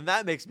 okay, then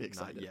that makes me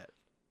excited. Not yet.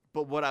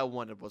 But what I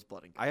wanted was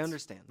blood and guts. I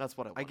understand. That's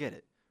what I wanted. I get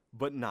it.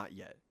 But not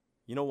yet.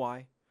 You know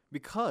why?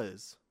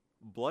 Because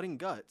Blood and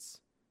Guts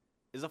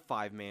is a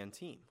 5-man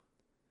team.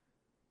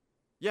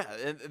 Yeah,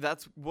 and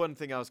that's one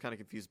thing I was kind of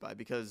confused by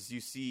because you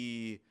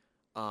see,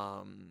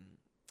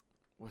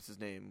 what's his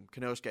name?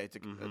 Kanosuke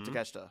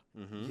Takeshita.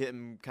 Mhm.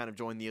 Him kind of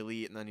join the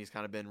Elite, and then he's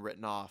kind of been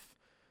written off.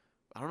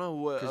 I don't know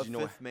what a 'Cause you know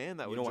what- fifth man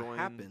that you would know what join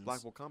happens?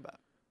 Blackpool Combat.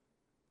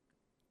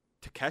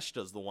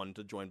 Takeshita's the one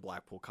to join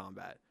Blackpool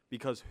Combat.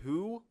 Because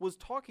who was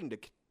talking to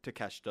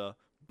Takeshita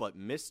but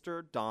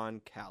Mr. Don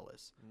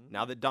Callis?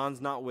 Now that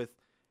Don's not with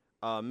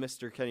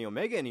Mr. Kenny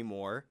Omega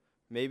anymore,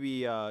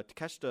 maybe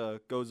Takeshita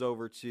goes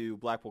over to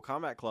Blackpool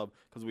Combat Club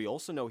because we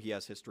also know he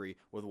has history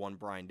with one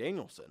Bryan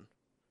Danielson.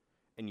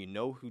 And you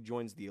know who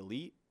joins the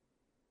Elite?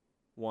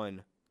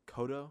 One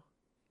Kota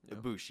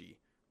Ibushi.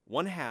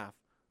 One half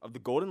of the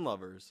Golden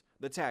Lovers,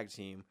 the tag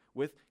team,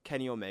 with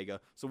Kenny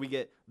Omega. So we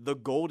get the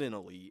Golden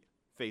Elite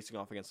facing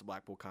off against the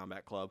Blackpool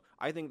Combat Club.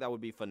 I think that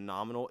would be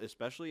phenomenal,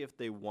 especially if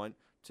they want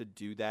to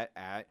do that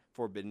at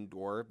Forbidden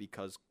Door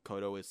because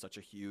Kodo is such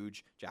a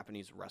huge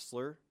Japanese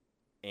wrestler.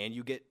 And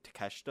you get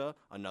Takeshita,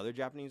 another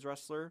Japanese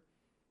wrestler.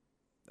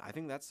 I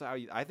think that's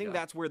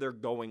that's where they're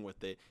going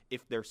with it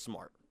if they're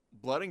smart.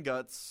 Blood and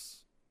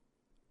Guts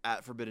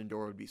at Forbidden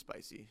Door would be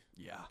spicy.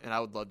 Yeah. And I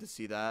would love to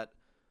see that.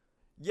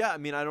 Yeah, I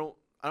mean, I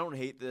don't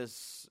hate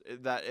this.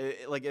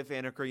 Like if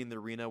Anarchy in the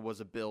Arena was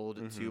a build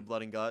to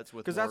Blood and Guts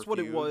with Because more that's what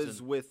it feuds was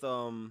and- with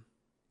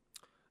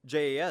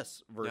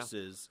JAS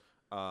versus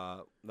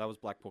that was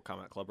Blackpool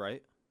Combat Club,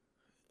 right?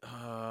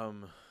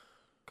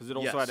 Because it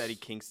also had Yes. Eddie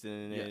Kingston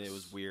in it. Yes. It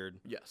was weird.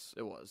 Yes,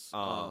 it was.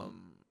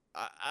 Um,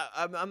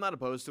 I'm not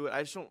opposed to it.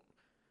 I don't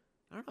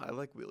know. I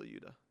like Wheeler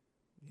Yuta.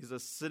 He's a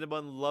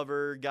Cinnabon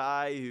lover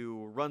guy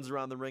who runs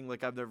around the ring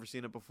like I've never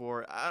seen it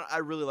before. I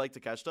really like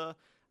Takeshita.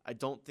 I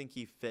don't think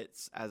he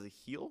fits as a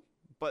heel,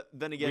 but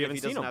then again, if haven't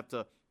he seen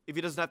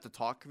doesn't have to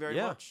talk very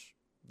Yeah. much,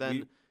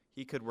 then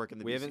he could work in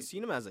the. We BC. haven't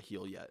seen him as a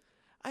heel yet.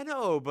 I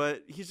know,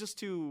 but he's just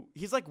too.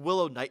 He's like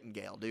Willow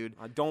Nightingale, dude.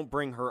 Don't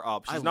bring her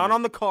up. She's I not lo-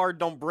 on the card.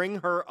 Don't bring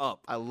her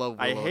up. I love.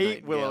 I Willow hate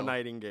Nightingale. Willow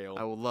Nightingale.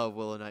 I will love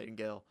Willow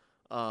Nightingale.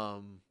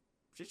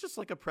 She's just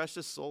like a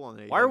precious soul on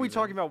the. Why are we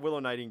talking about Willow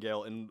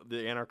Nightingale in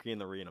the Anarchy in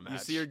the Arena match? You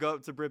see her go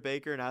up to Britt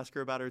Baker and ask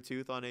her about her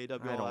tooth on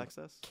AEW I All don't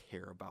Access?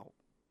 care about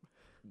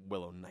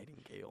Willow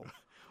Nightingale.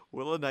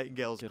 Willow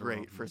Nightingale's Get her great,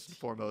 off my first and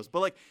foremost. But,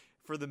 like,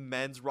 for the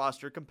men's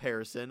roster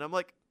comparison, I'm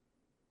like,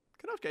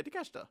 Kanosuke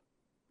Takeshita.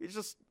 He's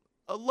just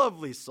a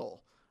lovely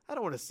soul. I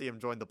don't want to see him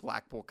join the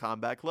Blackpool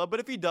Combat Club,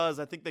 but if he does,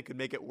 I think they could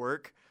make it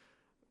work.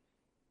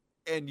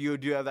 And you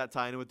do have that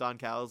tie-in with Don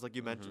Callis, like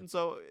you mentioned,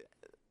 so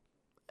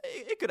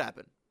it could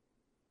happen.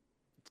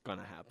 It's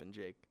gonna happen,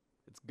 Jake.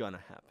 It's gonna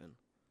happen.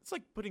 It's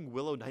like putting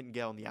Willow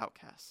Nightingale in the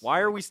Outcasts. Why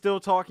are we still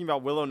talking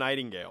about Willow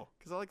Nightingale?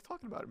 Because I like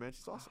talking about it, man.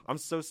 She's awesome. I'm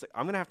so sick.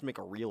 I'm gonna have to make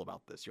a reel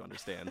about this. You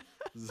understand?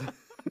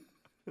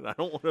 I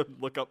don't want to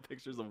look up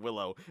pictures of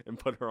Willow and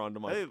put her onto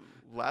my. Hey,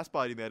 last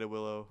body made a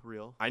Willow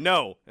reel. I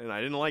know, and I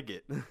didn't like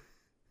it.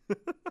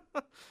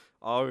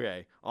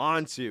 Okay,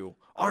 on to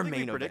our main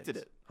event. predicted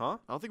it. Huh?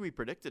 I don't think we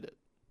predicted it.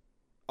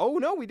 Oh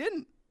no, we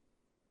didn't.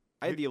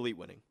 I had the Elite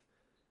winning.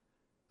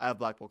 I have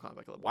Blackpool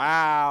Combat Club.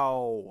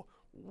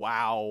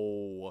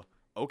 Wow.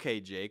 Okay,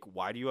 Jake,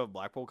 why do you have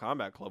Blackpool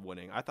Combat Club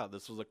winning? I thought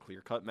this was a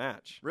clear-cut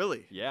match.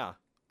 Really? Yeah.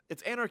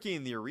 It's Anarchy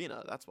in the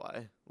Arena. That's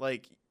why.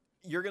 Like,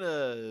 you're going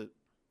to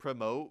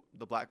promote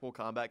the Blackpool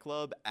Combat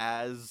Club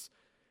as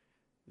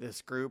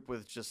this group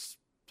with just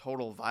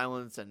total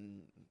violence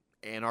and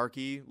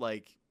anarchy.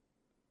 Like,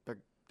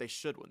 they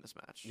should win this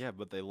match. Yeah,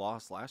 but they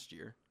lost last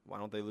year. Why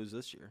don't they lose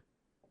this year?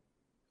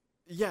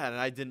 Yeah, and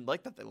I didn't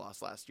like that they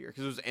lost last year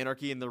because it was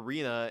Anarchy in the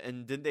Arena.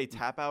 And didn't they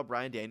tap out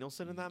Bryan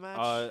Danielson in that match?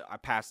 I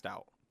passed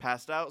out.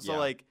 Passed out. So, Yeah.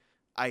 like,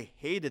 I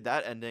hated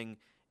that ending,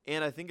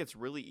 and I think it's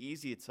really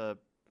easy to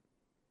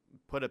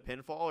put a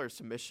pinfall or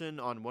submission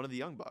on one of the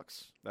Young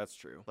Bucks. That's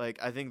true. Like,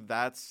 I think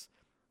that's...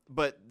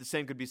 But the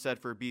same could be said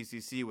for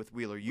BCC with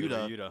Wheeler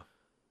Yuta.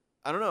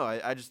 I don't know.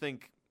 I just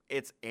think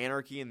it's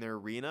anarchy in their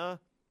arena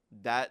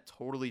that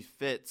totally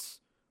fits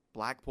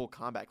Blackpool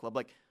Combat Club.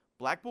 Like,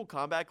 Blackpool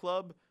Combat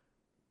Club,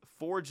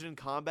 Forged in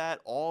Combat,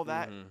 all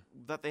that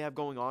that they have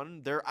going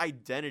on, their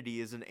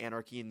identity is an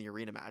anarchy in the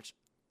arena match.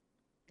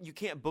 You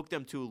can't book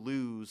them to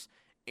lose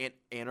an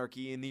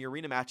anarchy in the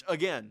arena match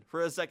again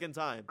for a second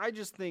time. I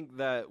just think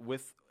that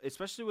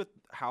especially with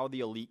how the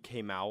Elite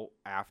came out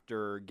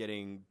after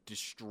getting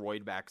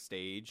destroyed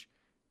backstage,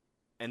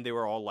 and they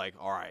were all like,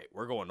 all right,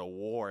 we're going to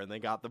war, and they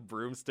got the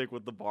broomstick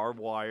with the barbed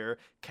wire.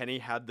 Kenny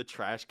had the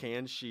trash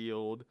can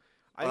shield.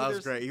 That was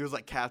great. He was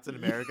like Captain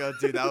America.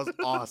 Dude, that was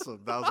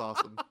awesome. That was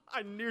awesome.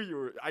 I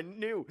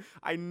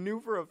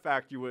knew for a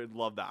fact you would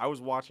love that. I was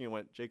watching and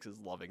went, Jake's is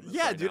loving this.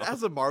 Yeah, right dude, now.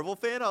 as a Marvel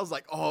fan, I was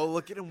like, oh,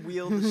 look at him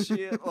wield the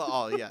shit.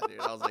 Oh, yeah, dude.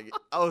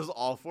 I was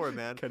all for it,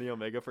 man. Kenny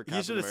Omega for Captain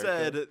He should have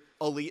America. said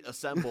Elite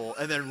Assemble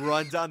and then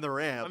run down the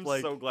ramp.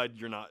 I'm so glad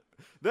you're not.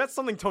 That's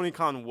something Tony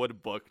Khan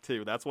would book,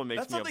 too. That's what makes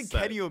me upset. That's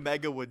something Kenny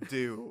Omega would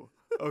do.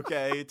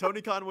 Okay,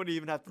 Tony Khan wouldn't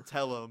even have to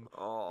tell him.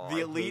 Oh, the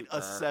Elite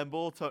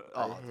Assemble.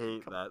 I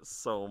hate that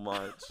so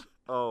much.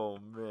 Oh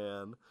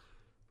man,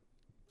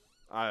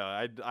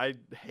 I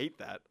hate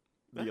that.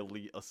 The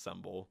Elite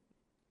Assemble.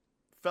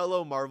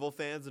 Fellow Marvel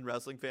fans and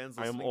wrestling fans.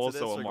 I am listening also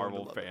to this a are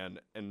Marvel going to love fan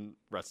and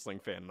wrestling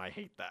fan, and I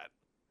hate that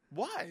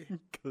Why?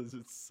 because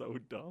it's so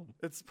dumb.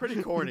 It's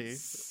pretty corny.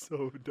 It's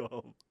so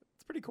dumb.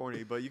 It's pretty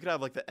corny, but you could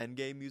have like the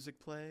Endgame music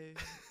play.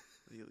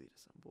 The Elite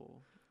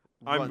Assemble.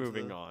 I'm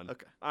moving on.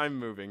 Okay. I'm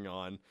moving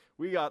on.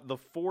 We got the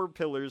 4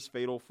 Pillars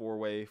Fatal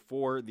 4-Way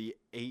for the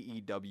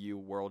AEW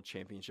World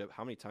Championship.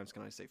 How many times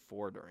can I say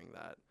 4 during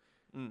that?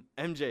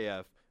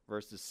 MJF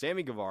versus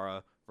Sammy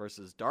Guevara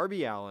versus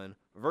Darby Allin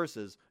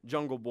versus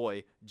Jungle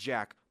Boy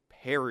Jack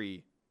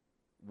Perry.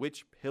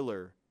 Which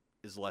pillar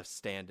is left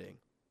standing?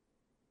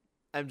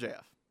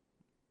 MJF.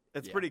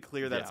 It's Yeah. pretty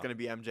clear that it's Yeah. going to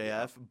be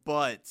MJF,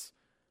 but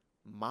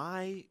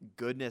my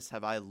goodness,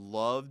 have I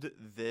loved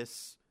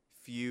this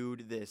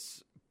feud,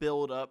 this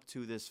build up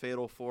to this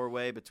fatal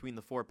 4-way between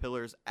the 4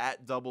 pillars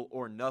at Double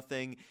or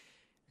Nothing,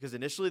 because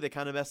initially they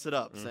kind of messed it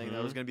up, saying that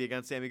it was going to be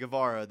against Sammy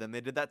Guevara. Then they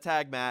did that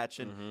tag match,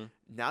 and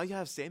now you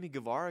have Sammy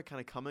Guevara kind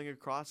of coming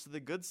across to the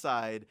good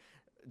side,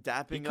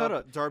 dapping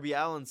up Darby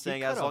Allin,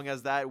 saying as long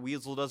as that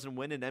Weasel doesn't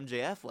win in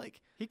MJF, like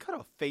he cut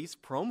a face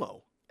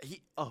promo.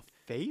 A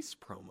face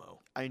promo.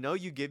 I know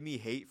you give me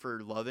hate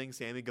for loving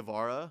Sammy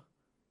Guevara,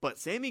 but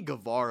Sammy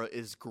Guevara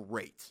is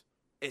great.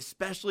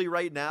 Especially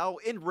right now,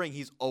 in ring,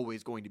 he's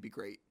always going to be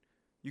great.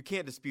 You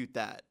can't dispute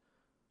that.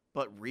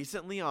 But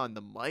recently on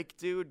the mic,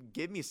 dude,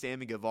 give me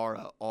Sammy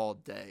Guevara all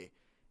day.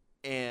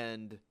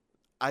 And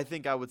I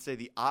think I would say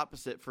the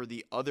opposite for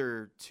the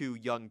other 2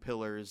 young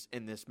pillars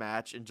in this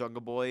match, in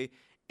Jungle Boy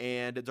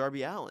and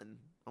Darby Allin.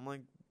 I'm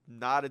like,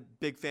 not a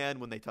big fan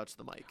when they touch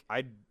the mic.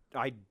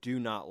 I do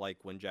not like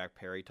when Jack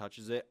Perry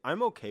touches it.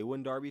 I'm okay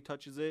when Darby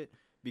touches it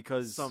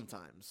because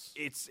sometimes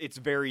it's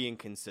very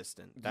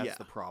inconsistent. That's Yeah.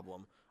 the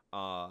problem.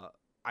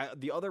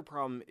 The other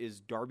problem is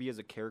Darby as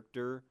a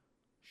character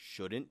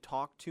shouldn't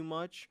talk too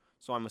much,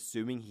 so I'm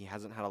assuming he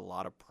hasn't had a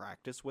lot of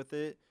practice with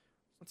it.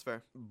 That's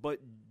fair. But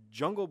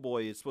Jungle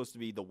Boy is supposed to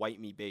be the white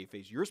meat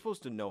babyface. You're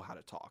supposed to know how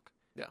to talk.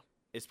 Yeah.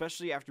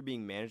 Especially after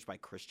being managed by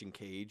Christian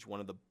Cage, one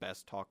of the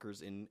best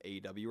talkers in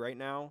AEW right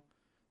now.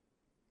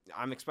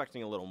 I'm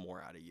expecting a little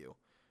more out of you.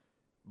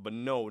 But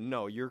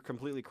no, you're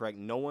completely correct.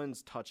 No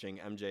one's touching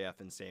MJF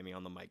and Sammy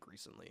on the mic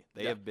recently.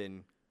 They have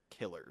been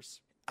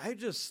killers.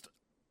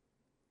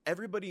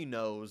 Everybody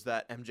knows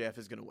that MJF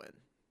is going to win.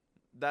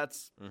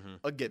 That's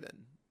a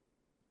given.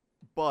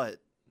 But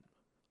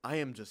I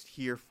am just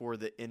here for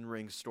the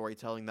in-ring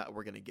storytelling that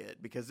we're going to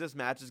get, because this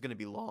match is going to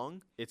be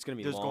long. It's going to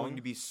be There's long. going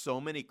to be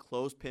so many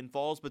close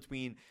pinfalls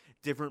between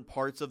different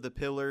parts of the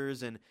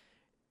pillars, and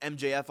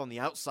MJF on the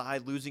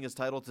outside losing his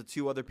title to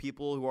 2 other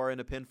people who are in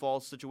a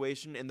pinfall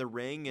situation in the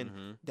ring,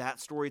 and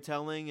that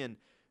storytelling. And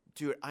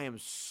dude, I am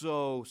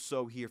so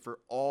here for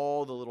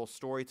all the little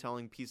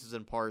storytelling pieces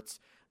and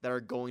parts that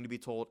are going to be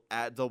told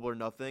at Double or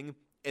Nothing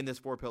in this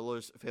 4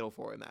 pillars fatal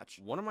 4-way match.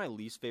 One of my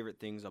favorite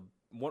things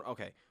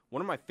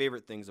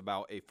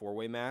about a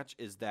 4-way match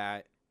is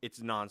that it's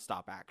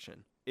nonstop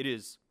action. It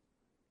is.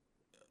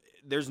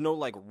 There's no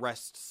like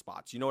rest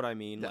spots. You know what I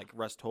mean? Yeah. Like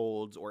rest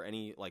holds or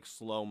any like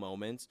slow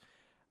moments.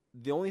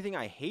 The only thing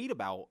I hate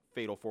about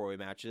fatal 4-way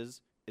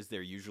matches is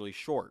they're usually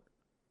short.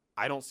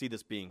 I don't see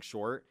this being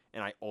short,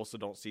 and I also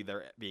don't see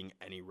there being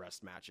any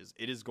rest matches.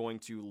 It is going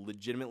to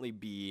legitimately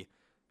be,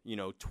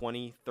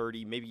 20,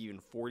 30, maybe even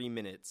 40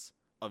 minutes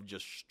of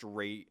just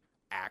straight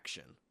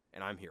action,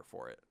 and I'm here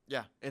for it.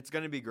 Yeah, it's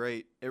going to be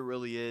great. It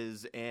really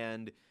is.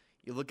 And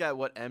you look at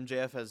what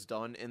MJF has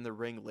done in the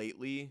ring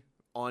lately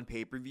on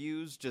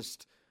pay-per-views,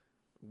 just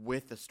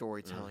with the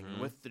storytelling,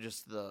 with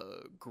just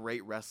the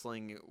great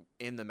wrestling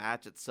in the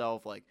match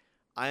itself. Like,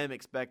 I am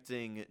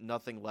expecting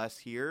nothing less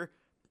here.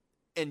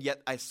 and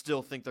yet I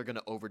still think they're going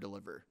to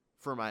over-deliver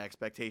for my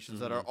expectations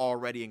that are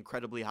already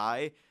incredibly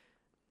high.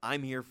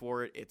 I'm here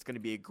for it. It's going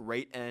to be a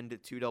great end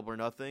to Double or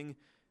Nothing.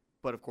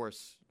 But, of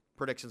course,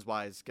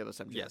 predictions-wise, give us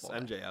MJF. Yes,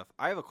 MJF.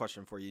 I have a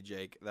question for you,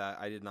 Jake, that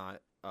I did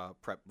not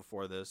prep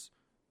before this.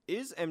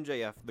 Is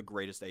MJF the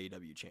greatest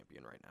AEW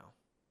champion right now?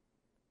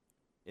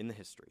 In the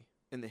history?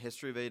 In the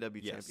history of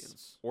AEW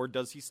champions. Or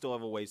does he still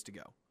have a ways to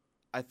go?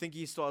 I think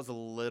he still has a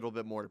little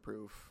bit more to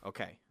prove.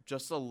 Okay.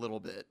 Just a little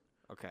bit.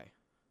 Okay.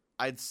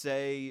 I'd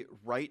say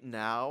right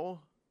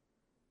now,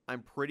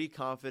 I'm pretty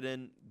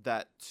confident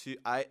that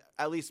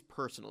at least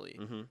personally,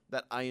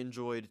 that I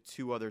enjoyed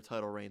 2 other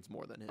title reigns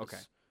more than his. Okay.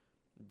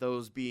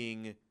 Those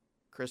being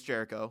Chris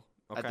Jericho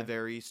at the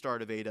very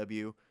start of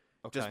AEW.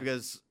 Okay. Just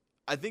because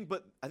I think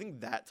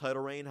that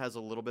title reign has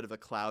a little bit of a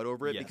cloud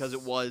over it because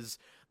it was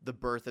the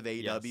birth of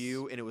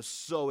AEW and it was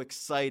so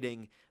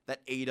exciting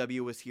that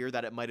AEW was here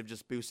that it might have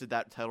just boosted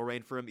that title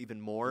reign for him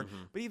even more.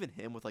 But even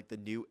him with like the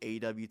new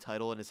AEW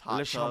title and his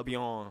hot tub.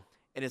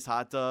 In his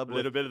hot tub. A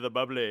little bit of the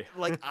bubbly.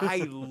 Like, I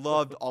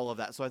loved all of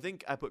that. So I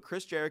think I put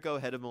Chris Jericho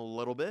ahead of him a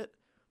little bit.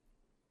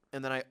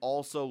 And then I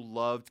also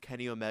loved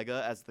Kenny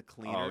Omega as the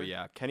cleaner. Oh,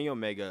 yeah. Kenny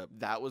Omega.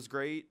 That was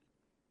great.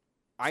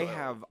 I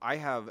have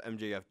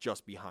MJF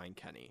just behind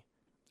Kenny.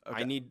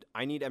 Okay. I need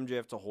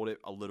MJF to hold it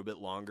a little bit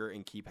longer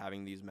and keep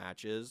having these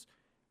matches.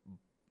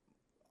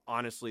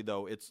 Honestly,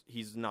 though,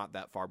 he's not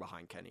that far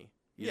behind Kenny.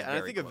 He's and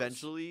I think close.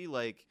 eventually,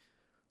 like,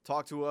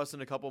 talk to us in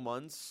a couple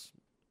months,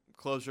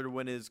 closer to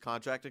when his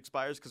contract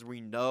expires, because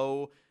we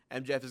know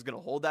MJF is going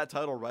to hold that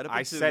title right up.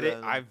 I said it.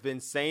 I've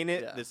been saying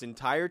it this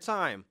entire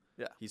time.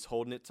 Yeah, he's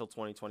holding it till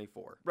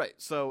 2024. Right.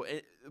 So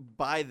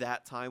by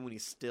that time, when he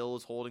still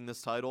is holding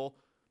this title,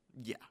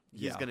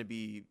 he's going to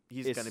be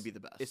the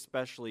best.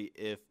 Especially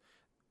if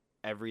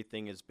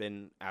everything has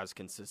been as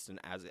consistent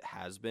as it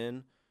has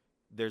been.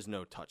 There's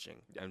no touching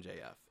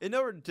MJF. And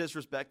no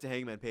disrespect to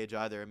Hangman Page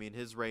either. I mean,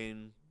 his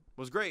reign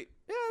was great.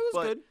 Yeah, it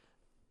was good.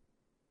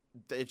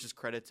 It's just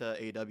credit to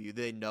AEW.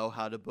 They know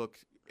how to book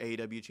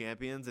AEW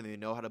champions, and they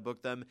know how to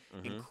book them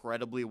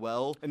incredibly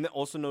well. And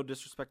also no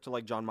disrespect to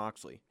like Jon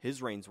Moxley.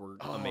 His reigns were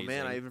amazing. Oh,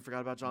 man, I even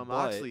forgot about Jon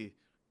Moxley.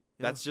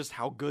 That's just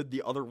how good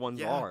the other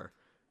ones are.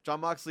 Jon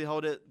Moxley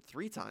held it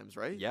 3 times,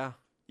 right? Yeah.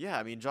 Yeah,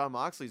 I mean, Jon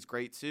Moxley's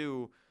great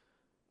too.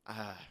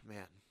 Man,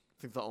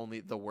 I think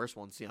the worst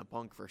one's CM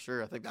Punk for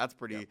sure. I think that's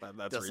pretty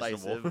that's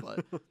decisive.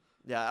 But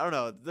yeah, I don't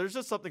know. There's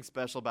just something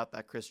special about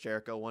that Chris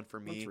Jericho one for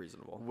me. That's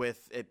reasonable.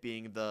 With it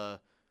being the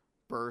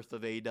birth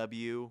of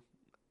AEW,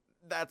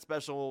 that's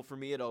special for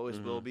me. It always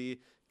will be.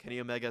 Kenny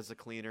Omega as a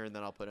cleaner, and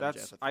then I'll put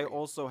MJF. I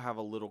also have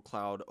a little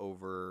cloud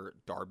over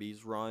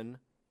Darby's run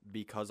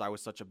because I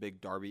was such a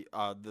big Darby,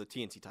 the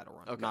TNT title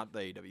run, not the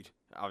AEW.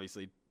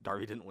 Obviously,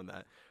 Darby didn't win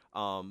that.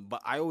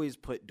 But I always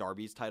put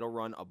Darby's title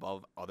run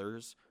above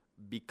others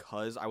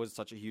because I was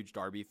such a huge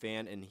Darby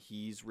fan, and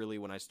he's really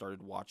when I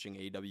started watching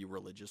AEW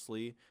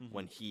religiously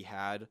when he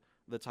had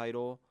the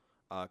title.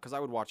 Because I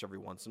would watch every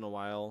once in a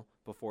while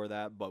before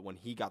that, but when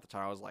he got the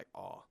title, I was like,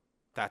 oh,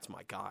 that's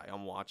my guy.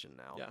 I'm watching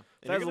now. Yeah,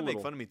 and you're going to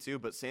make fun of me too,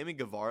 but Sammy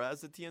Guevara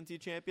as the TNT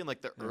champion,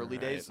 like the early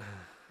days,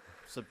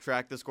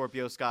 subtract the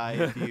Scorpio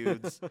Sky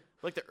feuds,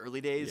 like the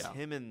early days,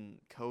 him and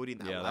Cody in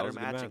that ladder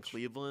match in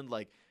Cleveland,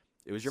 like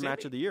it was your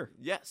match of the year.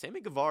 Yeah, Sammy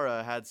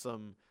Guevara had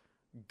some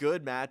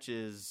good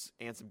matches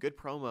and some good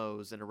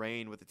promos and a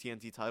reign with the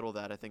TNT title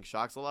that I think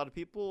shocks a lot of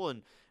people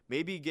and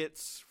maybe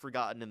gets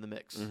forgotten in the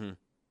mix.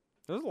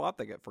 There's a lot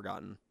that get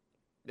forgotten.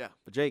 Yeah.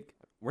 But Jake,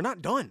 we're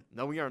not done.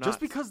 No, we are not. Just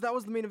because that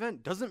was the main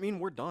event doesn't mean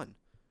we're done.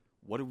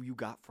 What have you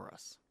got for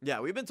us?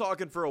 Yeah, we've been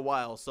talking for a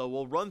while, so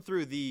we'll run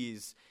through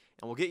these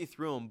and we'll get you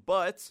through them.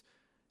 But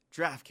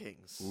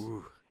DraftKings.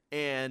 Ooh.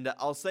 And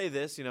I'll say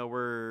this,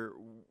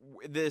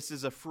 this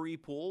is a free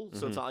pool,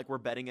 so it's not like we're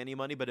betting any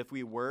money. But if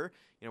we were,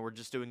 we're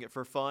just doing it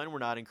for fun. We're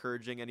not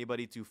encouraging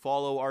anybody to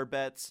follow our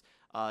bets.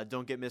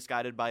 Don't get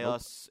misguided by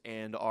us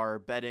and our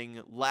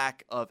betting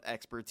lack of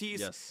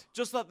expertise. Yes.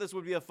 Just thought this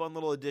would be a fun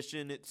little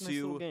addition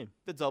to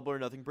the Double or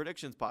Nothing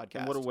Predictions podcast.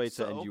 And what a way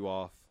to end you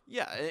off.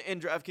 Yeah,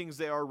 in DraftKings,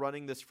 they are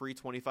running this free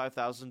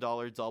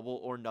 $25,000 Double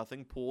or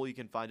Nothing pool. You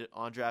can find it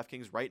on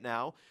DraftKings right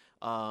now.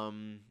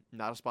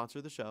 Not a sponsor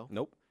of the show.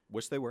 Nope.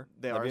 Wish they were.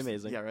 That'd be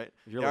amazing. Yeah, right.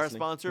 They are a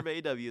sponsor of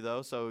AEW,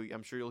 though, so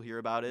I'm sure you'll hear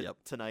about it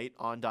tonight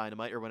on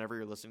Dynamite or whenever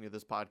you're listening to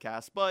this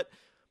podcast. But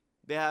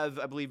they have,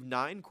 I believe,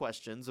 9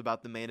 questions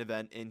about the main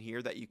event in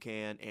here that you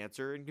can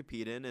answer and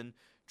compete in and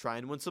try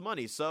and win some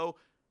money. So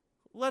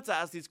let's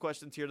ask these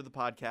questions here to the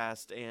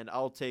podcast, and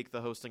I'll take the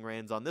hosting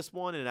reins on this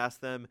one and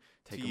ask them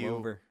Take to them you.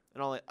 over.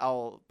 And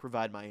I'll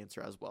provide my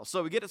answer as well.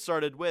 So we get it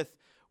started with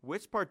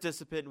which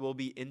participant will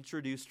be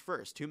introduced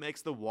first? Who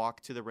makes the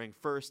walk to the ring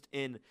first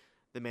in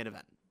the main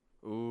event?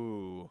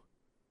 Ooh.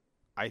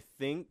 I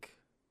think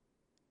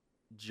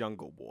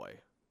Jungle Boy.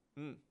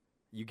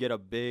 You get a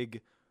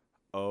big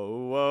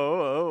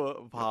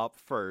pop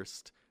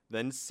first.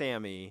 Then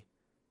Sammy,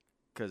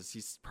 because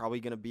he's probably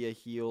going to be a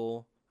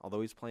heel,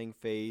 although he's playing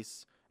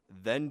face.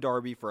 Then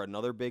Darby for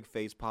another big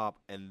face pop,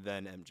 and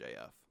then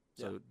MJF.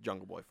 So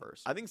Jungle Boy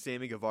first. I think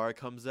Sammy Guevara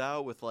comes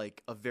out with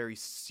like a very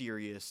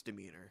serious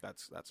demeanor.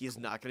 That's He's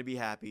cool. not going to be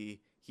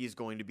happy. He's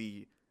going to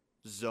be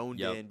zoned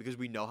in because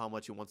we know how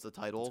much he wants the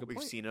title. That's a good We've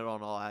point. seen it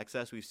on All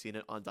Access. We've seen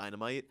it on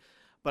Dynamite.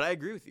 But I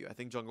agree with you. I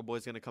think Jungle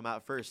Boy's going to come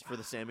out first for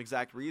the same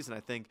exact reason. I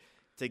think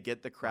to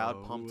get the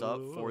crowd pumped up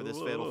for this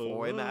Fatal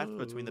 4-Way match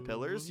between the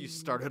Pillars, you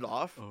started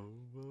off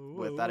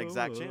with that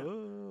exact chant.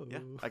 Yeah,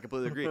 I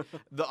completely agree.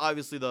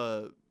 Obviously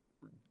the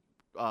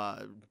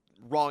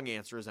wrong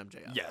answer is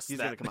MJF. Yes, he's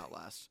that- going to come out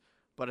last.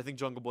 But I think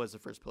Jungle Boy is the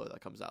first pillar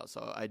that comes out.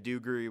 So I do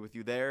agree with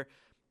you there.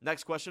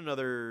 Next question,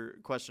 another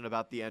question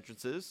about the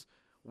entrances.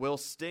 Will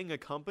Sting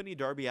accompany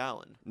Darby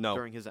Allin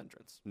during his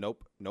entrance?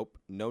 Nope. No.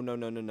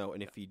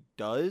 And if he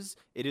does,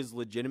 it is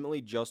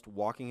legitimately just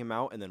walking him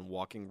out and then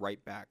walking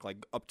right back,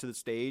 like up to the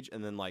stage,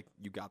 and then like,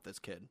 you got this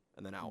kid,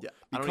 and then out. Yeah,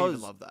 because I don't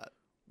even love that.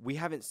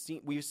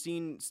 We've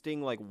seen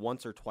Sting like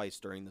once or twice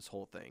during this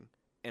whole thing,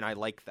 and I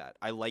like that.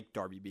 I like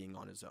Darby being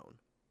on his own.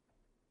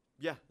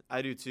 Yeah,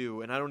 I do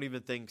too. And I don't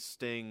even think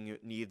Sting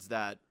needs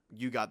that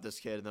you got this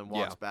kid and then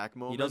walks back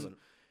moment. He doesn't.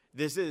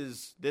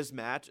 This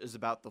match is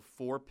about the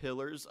 4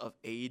 pillars of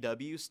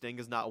AEW. Sting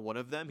is not one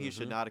of them. He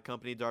should not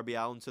accompany Darby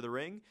Allin to the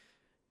ring.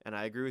 And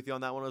I agree with you on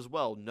that one as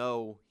well.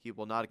 No, he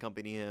will not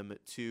accompany him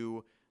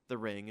to the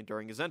ring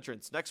during his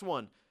entrance. Next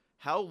one.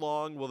 How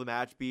long will the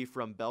match be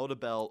from bell to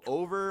bell?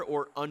 Over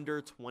or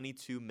under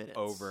 22 minutes?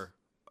 Over.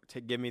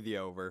 Give me the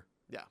over.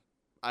 Yeah,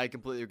 I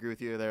completely agree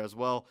with you there as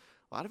well.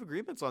 A lot of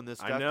agreements on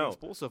this I know. DraftKings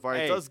pool so far.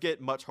 Hey. It does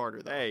get much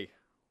harder, though. Hey,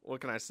 what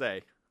can I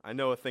say? I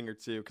know a thing or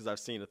two because I've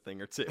seen a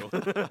thing or two.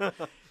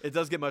 It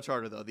does get much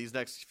harder, though. These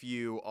next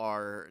few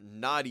are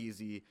not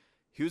easy.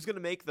 Who's going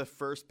to make the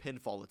first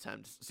pinfall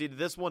attempt? See,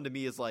 this one to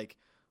me is like,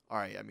 all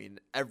right, I mean,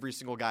 every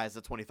single guy has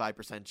a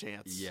 25%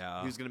 chance.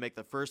 Yeah. Who's going to make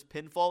the first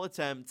pinfall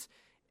attempt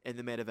in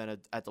the main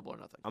event at Double or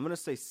Nothing? I'm going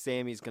to say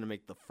Sammy's going to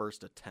make the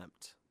first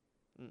attempt.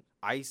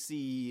 I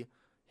see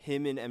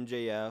him and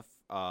MJF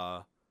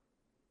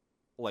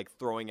like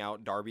throwing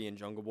out Darby and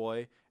Jungle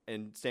Boy,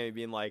 and Sammy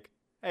being like,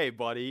 hey,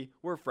 buddy,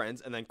 we're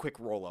friends, and then quick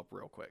roll-up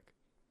real quick.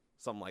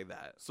 Something like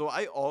that. So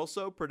I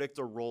also predict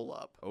a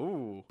roll-up.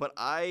 Ooh. But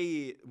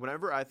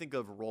whenever I think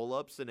of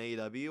roll-ups in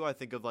AEW, I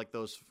think of like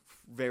those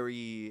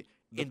very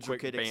The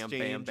quick intricate bam, exchanges.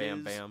 bam,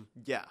 bam, bam.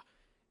 Yeah.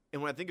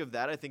 And when I think of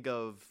that, I think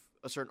of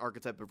a certain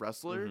archetype of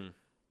wrestler,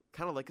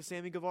 kind of like a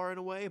Sammy Guevara in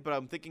a way, but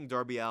I'm thinking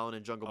Darby Allin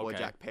and Jungle Boy Okay.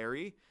 Jack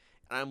Perry.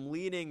 And I'm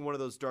leaning one of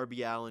those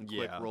Darby Allin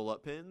quick Yeah.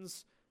 roll-up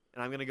pins.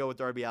 And I'm going to go with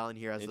Darby Allin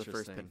here as the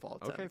first Interesting. pinfall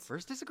attempt. Okay,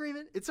 first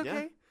disagreement. It's Yeah.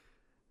 okay.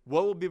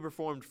 What will be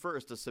performed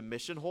first, a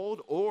submission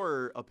hold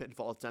or a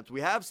pinfall attempt? We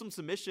have some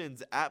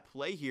submissions at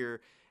play here.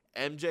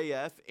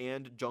 MJF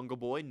and Jungle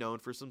Boy known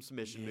for some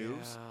submission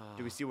moves.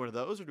 Do we see one of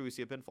those or do we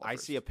see a pinfall I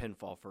first? see a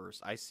pinfall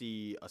first. I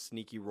see a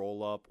sneaky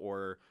roll-up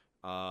or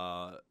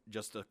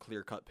just a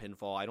clear-cut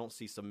pinfall. I don't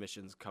see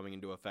submissions coming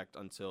into effect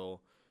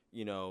until,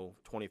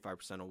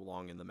 25%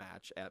 along in the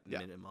match at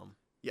minimum.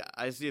 Yeah,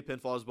 I see a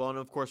pinfall as well. And,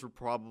 of course, we're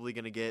probably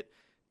going to get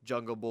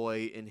Jungle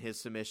Boy in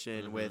his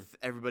submission with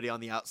everybody on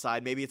the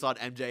outside. Maybe it's on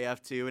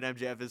MJF, too, and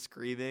MJF is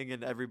screaming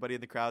and everybody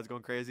in the crowd's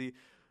going crazy.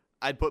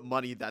 I'd put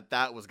money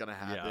that was going to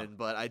happen,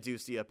 but I do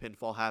see a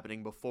pinfall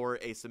happening before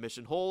a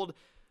submission hold.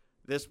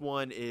 This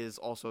one is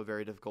also a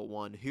very difficult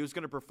one. Who's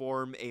going to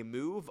perform a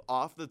move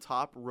off the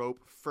top rope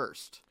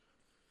first?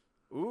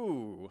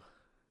 Ooh.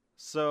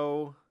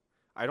 So,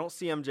 I don't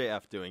see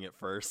MJF doing it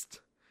first.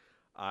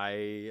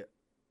 I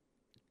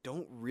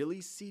don't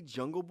really see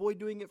Jungle Boy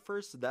doing it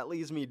first. So that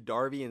leaves me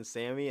Darby and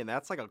Sammy, and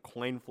that's like a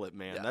coin flip,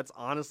 man. Yeah. That's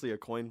honestly a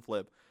coin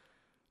flip.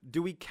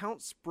 Do we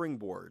count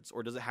springboards,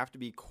 or does it have to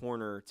be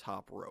corner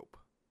top rope?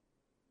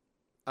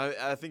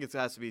 I think it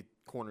has to be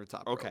corner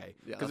top rope. Okay.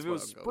 Yeah, Because that's if it what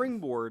was I'm going with.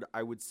 springboard,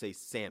 I would say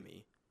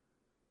Sammy.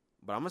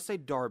 But I'm going to say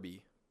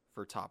Darby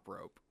for top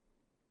rope.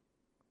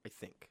 I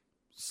think.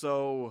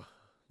 So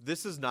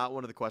this is not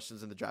one of the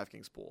questions in the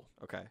DraftKings pool.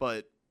 Okay.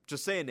 But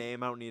just say a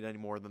name. I don't need any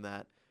more than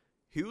that.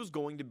 Who's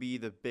going to be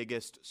the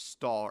biggest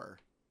star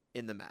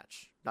in the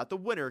match? Not the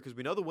winner, because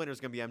we know the winner is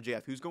going to be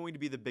MJF. Who's going to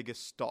be the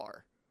biggest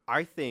star?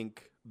 I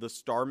think the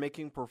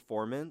star-making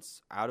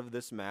performance out of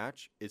this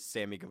match is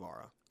Sammy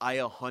Guevara. I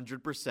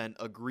 100%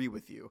 agree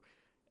with you.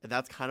 And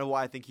that's kind of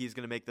why I think he's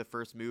going to make the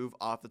first move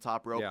off the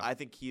top rope. Yeah. I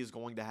think he is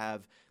going to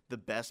have the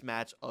best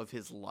match of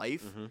his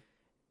life.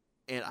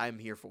 And I'm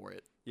here for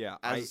it. Yeah.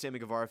 As a Sammy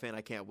Guevara fan,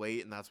 I can't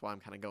wait. And that's why I'm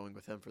kind of going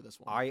with him for this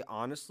one. I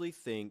honestly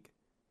think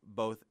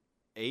both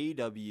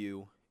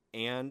AEW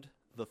and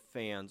the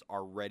fans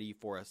are ready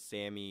for a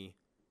Sammy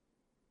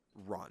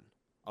run.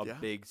 A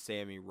big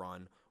Sammy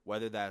run.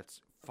 Whether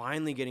that's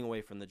finally getting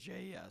away from the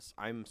JS.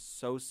 I'm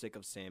so sick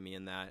of Sammy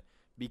in that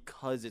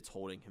because it's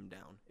holding him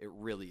down. It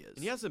really is.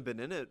 And he hasn't been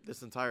in it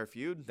this entire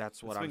feud.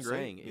 That's what It's I'm been great,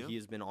 saying. yeah. He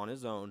has been on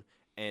his own,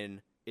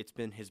 and it's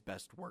been his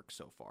best work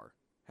so far,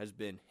 has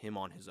been him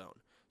on his own.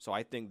 So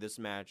I think this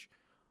match,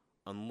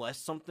 unless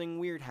something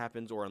weird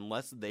happens or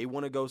unless they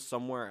want to go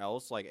somewhere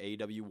else, like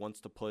AEW wants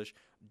to push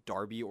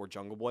Darby or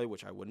Jungle Boy,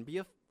 which I wouldn't be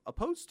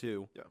opposed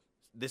to,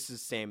 this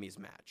is Sammy's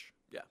match.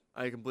 Yeah,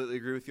 I completely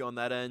agree with you on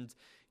that end.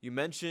 You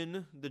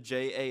mentioned the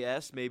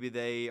JAS. Maybe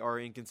they are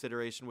in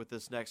consideration with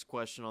this next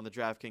question on the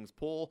DraftKings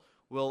poll.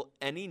 Will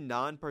any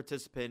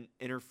non-participant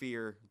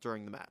interfere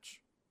during the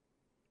match?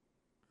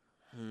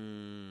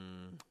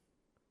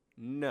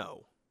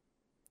 No.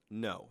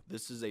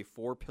 This is a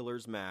 4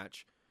 pillars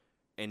match,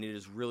 and it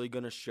is really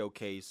going to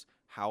showcase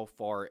how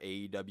far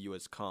AEW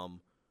has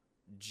come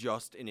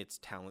just in its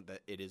talent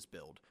that it is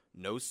built.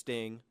 No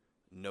Sting,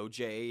 no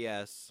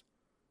JAS.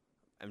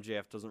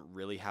 MJF doesn't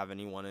really have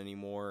anyone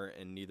anymore,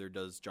 and neither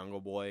does Jungle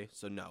Boy.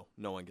 So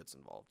no one gets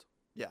involved.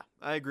 Yeah,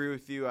 I agree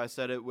with you. I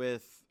said it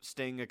with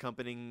Sting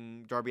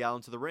accompanying Darby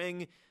Allin to the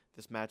ring.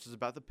 This match is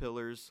about the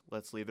pillars.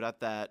 Let's leave it at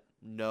that.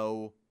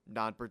 No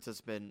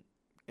non-participant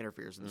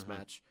interferes in this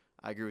match.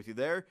 I agree with you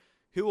there.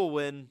 Who will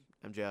win?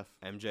 MJF.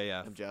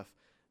 MJF.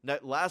 Now,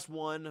 last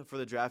one for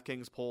the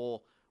DraftKings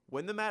poll.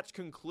 When the match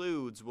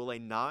concludes, will a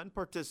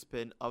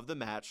non-participant of the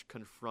match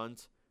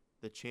confront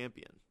the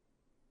champion?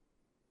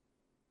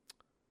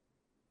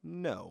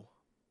 No.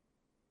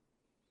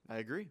 I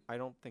agree. I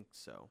don't think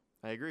so.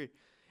 I agree.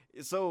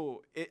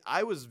 So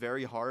I was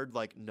very hard,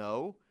 like,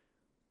 no.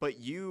 But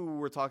you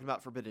were talking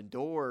about Forbidden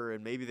Door,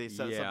 and maybe they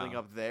set something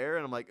up there,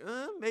 and I'm like,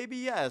 maybe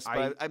yes,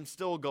 but I'm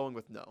still going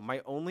with no.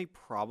 My only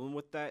problem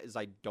with that is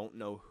I don't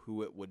know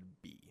who it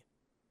would be.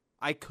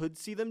 I could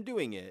see them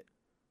doing it,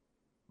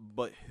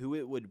 but who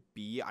it would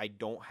be, I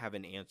don't have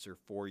an answer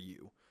for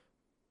you.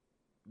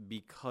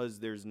 Because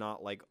there's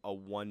not, like, a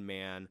one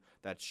man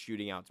that's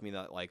shooting out to me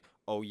that, like,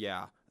 oh,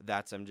 yeah,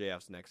 that's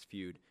MJF's next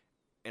feud.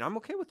 And I'm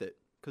okay with it,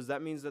 because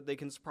that means that they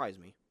can surprise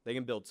me. They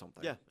can build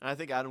something. Yeah, and I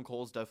think Adam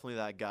Cole's definitely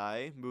that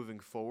guy moving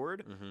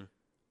forward.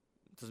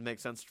 Does it make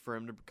sense for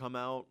him to come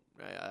out?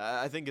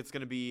 I think it's going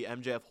to be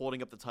MJF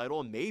holding up the title,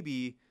 and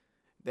maybe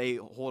they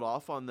hold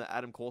off on the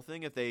Adam Cole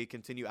thing if they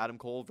continue Adam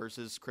Cole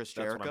versus Chris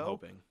Jericho. That's what I'm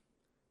hoping.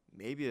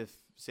 Maybe if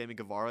Sammy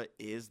Guevara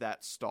is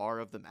that star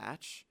of the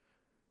match,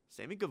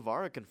 Sammy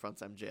Guevara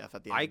confronts MJF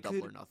at the end of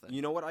Double or Nothing.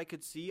 You know what I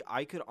could see?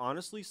 I could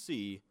honestly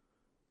see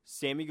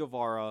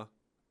Guevara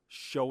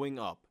showing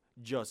up,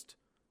 just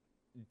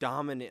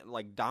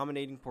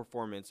dominating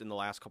performance in the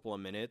last couple of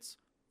minutes,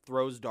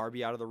 throws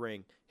Darby out of the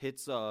ring,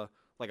 hits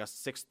like a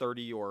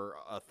 630 or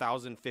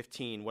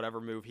 1015, whatever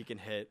move he can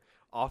hit,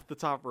 off the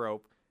top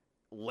rope,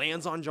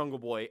 lands on Jungle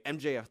Boy,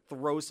 MJF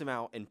throws him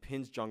out and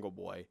pins Jungle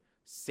Boy.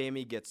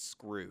 Sammy gets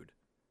screwed.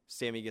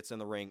 Sammy gets in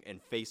the ring,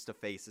 and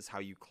face-to-face is how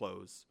you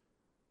close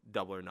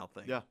Double or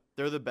Nothing. Yeah,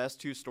 they're the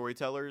best two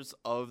storytellers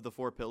of the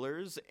 4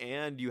 pillars,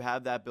 and you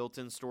have that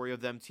built-in story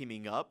of them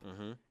teaming up.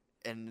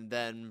 And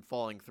then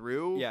falling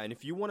through. Yeah, and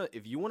if you want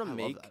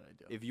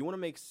to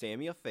make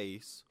Sammy a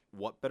face,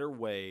 what better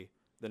way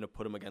than to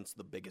put him against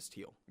the biggest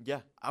heel? Yeah,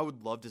 I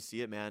would love to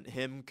see it, man.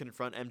 Him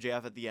confront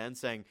MJF at the end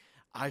saying,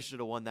 I should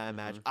have won that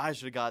match. I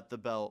should have got the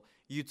belt.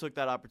 You took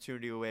that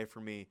opportunity away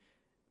from me.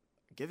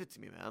 Give it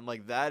to me, man.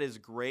 Like, that is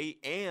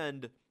great,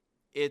 and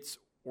it's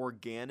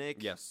organic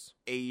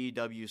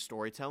AEW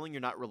storytelling.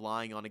 You're not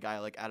relying on a guy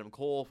like Adam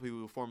Cole,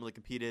 who formerly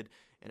competed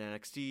in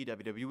NXT,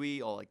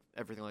 WWE, all like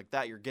everything like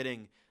that. You're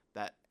getting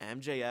that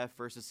MJF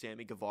versus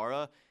Sammy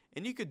Guevara,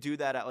 and you could do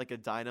that at like a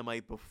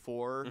Dynamite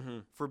before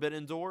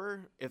Forbidden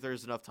Door if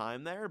there's enough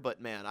time there.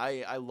 But man,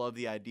 I love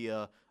the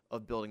idea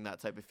of building that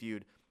type of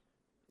feud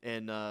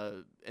at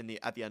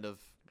the end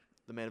of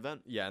the main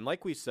event. Yeah, and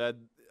like we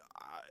said,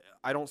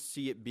 I don't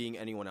see it being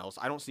anyone else.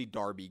 I don't see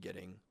Darby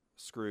getting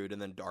screwed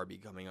and then Darby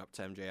coming up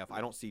to MJF.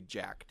 I don't see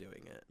Jack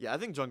doing it. Yeah, I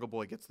think Jungle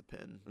Boy gets the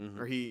pin,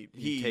 or he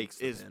takes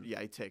the pin.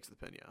 Yeah, he takes the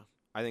pin. Yeah,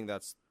 I think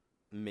that's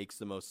makes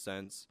the most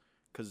sense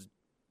because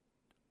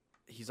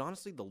he's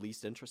honestly the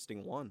least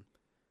interesting one,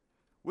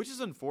 which is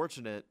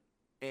unfortunate.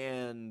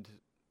 And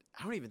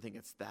I don't even think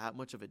it's that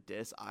much of a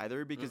diss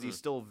either because he's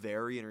still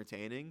very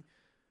entertaining.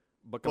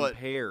 But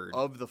compared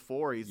of the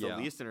 4, he's the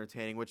least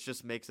entertaining, which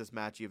just makes this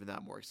match even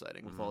that more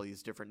exciting with all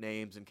these different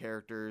names and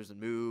characters and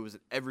moves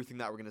and everything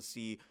that we're going to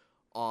see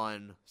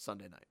on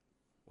Sunday night.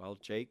 Well,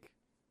 Jake,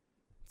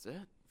 that's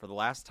it. For the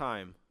last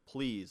time,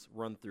 please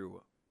run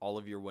through all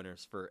of your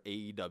winners for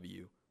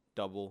AEW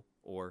Double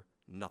or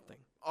Nothing.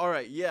 All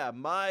right, yeah,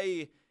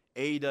 my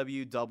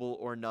AEW Double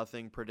or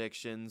Nothing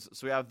predictions.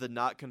 So we have the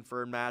not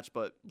confirmed match,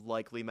 but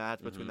likely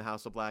match between the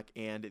House of Black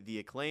and the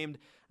Acclaimed.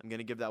 I'm going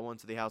to give that one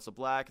to the House of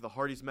Black. The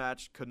Hardys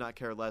match, could not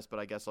care less, but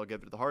I guess I'll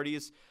give it to the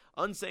Hardys.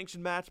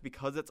 Unsanctioned match,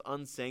 because it's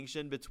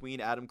unsanctioned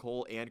between Adam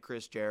Cole and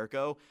Chris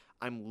Jericho,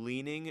 I'm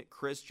leaning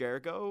Chris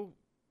Jericho.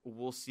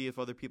 We'll see if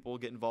other people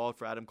get involved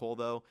for Adam Cole,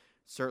 though.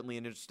 Certainly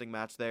an interesting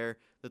match there.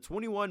 The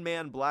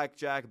 21-man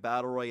Blackjack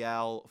Battle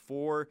Royale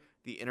for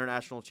the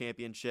International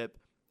Championship.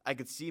 I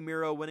could see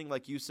Miro winning,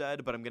 like you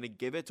said, but I'm going to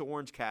give it to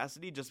Orange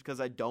Cassidy just because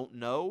I don't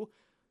know,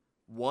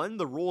 1,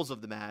 the rules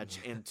of the match,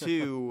 and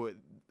 2,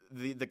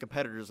 the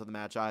competitors of the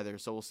match either.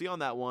 So we'll see on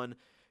that one.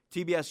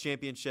 TBS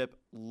Championship,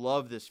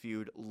 love this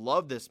feud,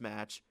 love this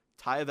match.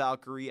 Taya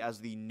Valkyrie as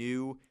the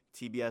new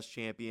TBS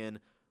champion,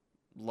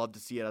 love to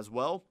see it as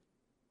well.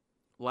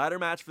 Ladder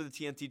match for the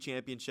TNT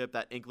Championship,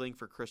 that inkling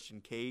for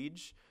Christian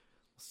Cage.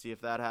 We'll see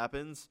if that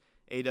happens.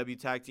 AEW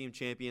Tag Team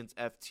Champions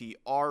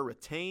FTR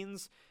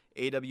retains.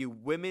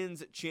 AEW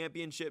Women's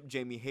Championship,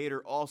 Jamie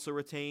Hayter also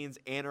retains.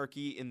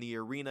 Anarchy in the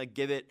arena.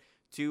 Give it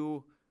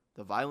to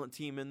the violent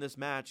team in this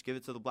match. Give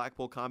it to the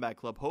Blackpool Combat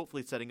Club,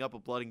 hopefully setting up a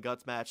blood and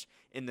guts match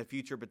in the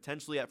future,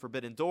 potentially at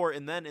Forbidden Door.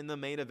 And then in the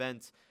main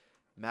event,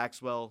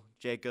 Maxwell,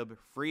 Jacob,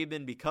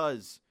 Friedman,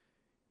 because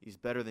he's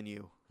better than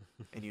you,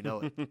 and you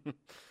know it.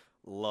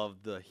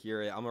 Love to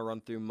hear it. I'm going to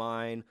run through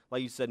mine.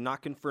 Like you said,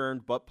 not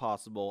confirmed, but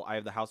possible. I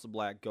have the House of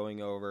Black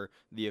going over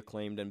the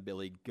Acclaimed and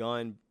Billy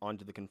Gunn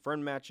onto the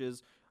confirmed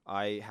matches.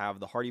 I have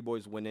the Hardy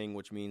Boys winning,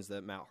 which means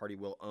that Matt Hardy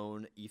will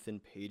own Ethan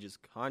Page's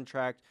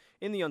contract.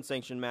 In the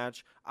unsanctioned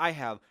match, I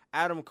have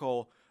Adam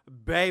Cole,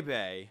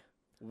 Bebe,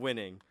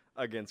 winning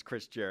against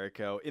Chris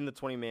Jericho. In the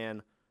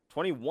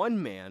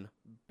 21-man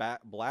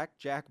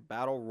Blackjack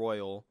Battle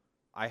Royal,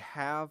 I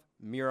have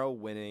Miro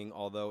winning,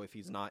 although if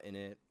he's not in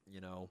it,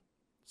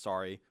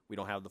 sorry, we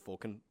don't have the full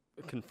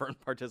confirmed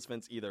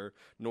participants either,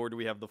 nor do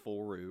we have the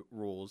full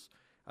rules.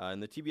 In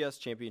the TBS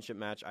Championship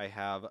match, I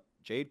have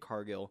Jade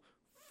Cargill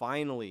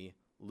finally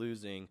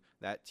losing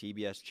that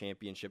TBS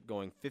Championship,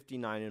 going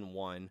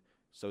 59-1,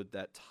 so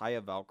that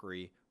Taya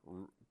Valkyrie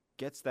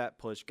gets that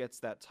push, gets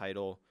that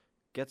title,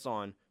 gets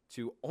on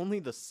to only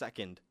the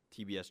second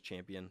TBS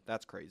champion.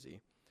 That's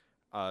crazy.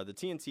 The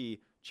TNT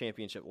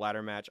Championship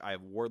ladder match, I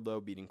have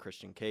Wardlow beating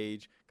Christian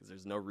Cage, because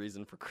there's no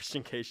reason for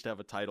Christian Cage to have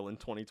a title in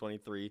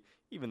 2023,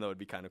 even though it'd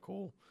be kind of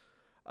cool.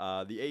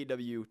 The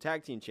AEW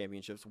Tag Team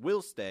Championships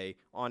will stay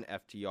on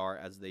FTR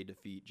as they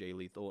defeat Jay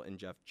Lethal and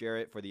Jeff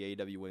Jarrett. For the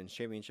AEW Women's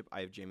Championship, I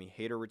have Jamie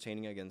Hayter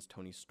retaining against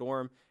Toni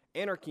Storm.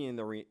 Anarchy in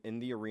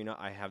the arena,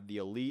 I have the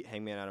Elite,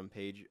 Hangman Adam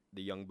Page,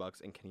 the Young Bucks,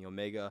 and Kenny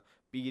Omega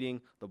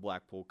beating the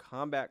Blackpool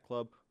Combat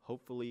Club,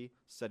 hopefully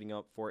setting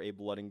up for a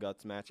blood and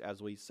guts match,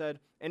 as we said.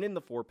 And in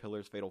the Four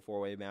Pillars Fatal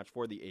 4-Way match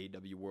for the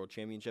AEW World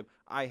Championship,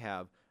 I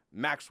have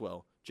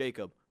Maxwell,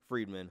 Jacob,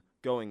 Friedman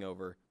going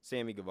over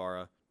Sammy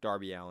Guevara,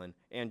 Darby Allin,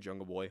 and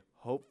Jungle Boy,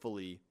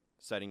 hopefully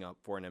setting up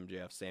for an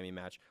MJF Sammy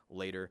match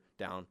later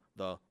down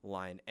the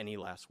line. Any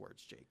last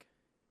words, Jake?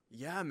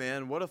 Yeah,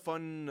 man, what a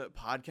fun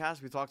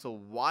podcast. We talked a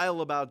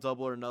while about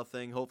Double or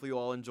Nothing. Hopefully you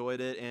all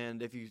enjoyed it,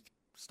 and if you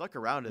stuck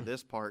around to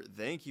this part,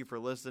 thank you for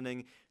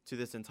listening to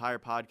this entire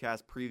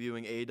podcast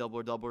previewing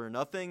AEW Double or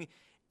Nothing.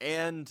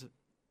 And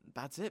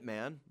that's it,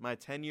 man. My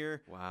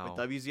tenure with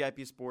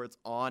WZIP Sports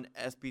on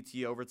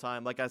SPT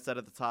Overtime. Like I said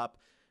at the top,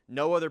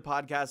 no other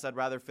podcast I'd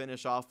rather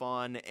finish off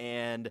on,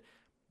 and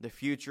the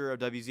future of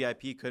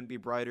WZIP couldn't be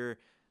brighter.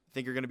 I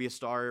think you're going to be a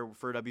star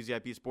for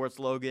WZIP Sports,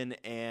 Logan,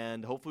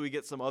 and hopefully we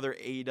get some other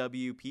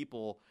AEW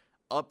people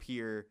up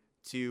here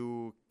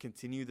to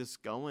continue this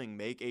going,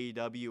 make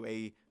AEW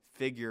a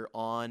figure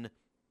on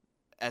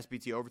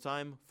SPT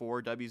Overtime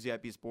for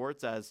WZIP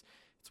Sports, as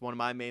it's one of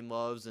my main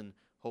loves, and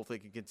hopefully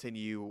it can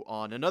continue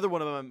on another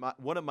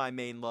one of my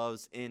main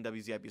loves in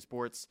WZIP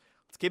Sports.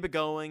 Let's keep it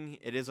going.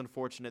 It is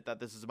unfortunate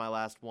that this is my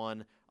last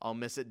one. I'll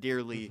miss it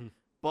dearly,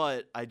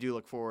 but I do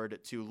look forward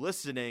to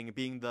listening,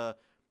 being the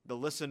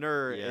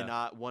listener and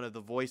not one of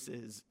the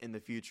voices in the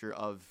future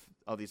of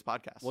these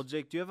podcasts. Well,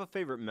 Jake, do you have a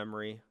favorite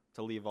memory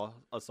to leave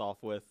us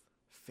off with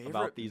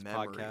about these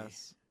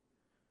podcasts?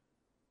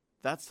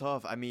 That's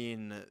tough. I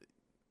mean,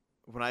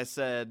 when I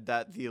said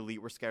that the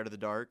Elite were scared of the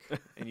dark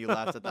and you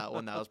laughed at that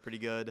one, that was pretty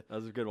good. That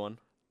was a good one.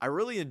 I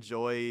really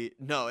enjoy...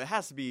 No, it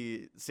has to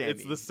be Sammy.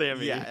 It's the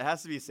Sammy. Yeah, it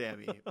has to be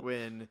Sammy.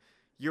 When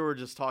you were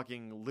just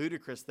talking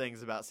ludicrous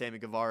things about Sammy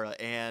Guevara,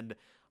 and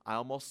I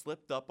almost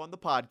slipped up on the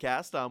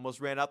podcast. I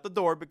almost ran out the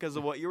door because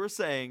of what you were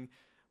saying,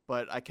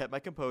 but I kept my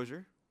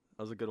composure.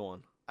 That was a good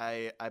one.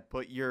 I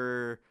put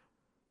your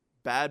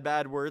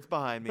bad words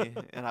behind me,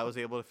 and I was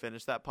able to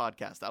finish that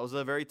podcast. That was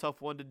a very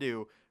tough one to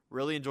do.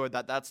 Really enjoyed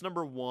that. That's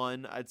number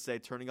one. I'd say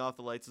Turning Off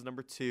the Lights is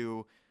number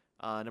two.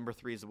 Number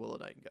three is The Willow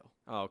Nightingale.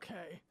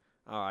 Okay.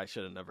 Oh, I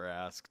should have never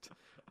asked.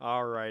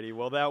 All righty.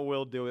 Well, that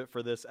will do it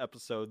for this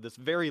episode, this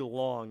very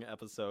long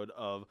episode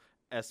of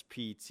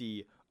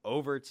SPT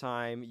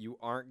Overtime. You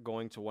aren't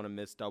going to want to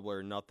miss Double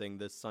or Nothing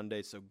this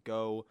Sunday, so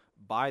go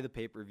buy the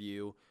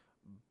pay-per-view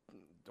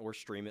or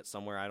stream it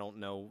somewhere. I don't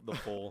know the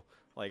full...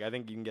 I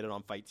think you can get it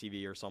on Fight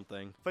TV or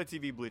something. Fight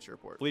TV, Bleacher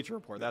Report. Bleacher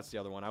Report, that's the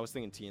other one. I was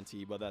thinking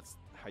TNT, but that's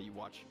how you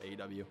watch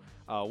AEW.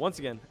 Once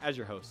again, as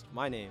your host,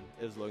 my name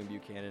is Logan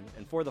Buchanan,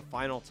 and for the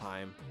final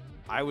time,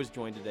 I was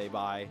joined today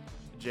by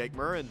Jake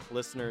Murren.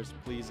 Listeners,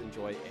 please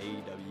enjoy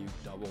AEW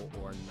Double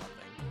or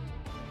Nothing.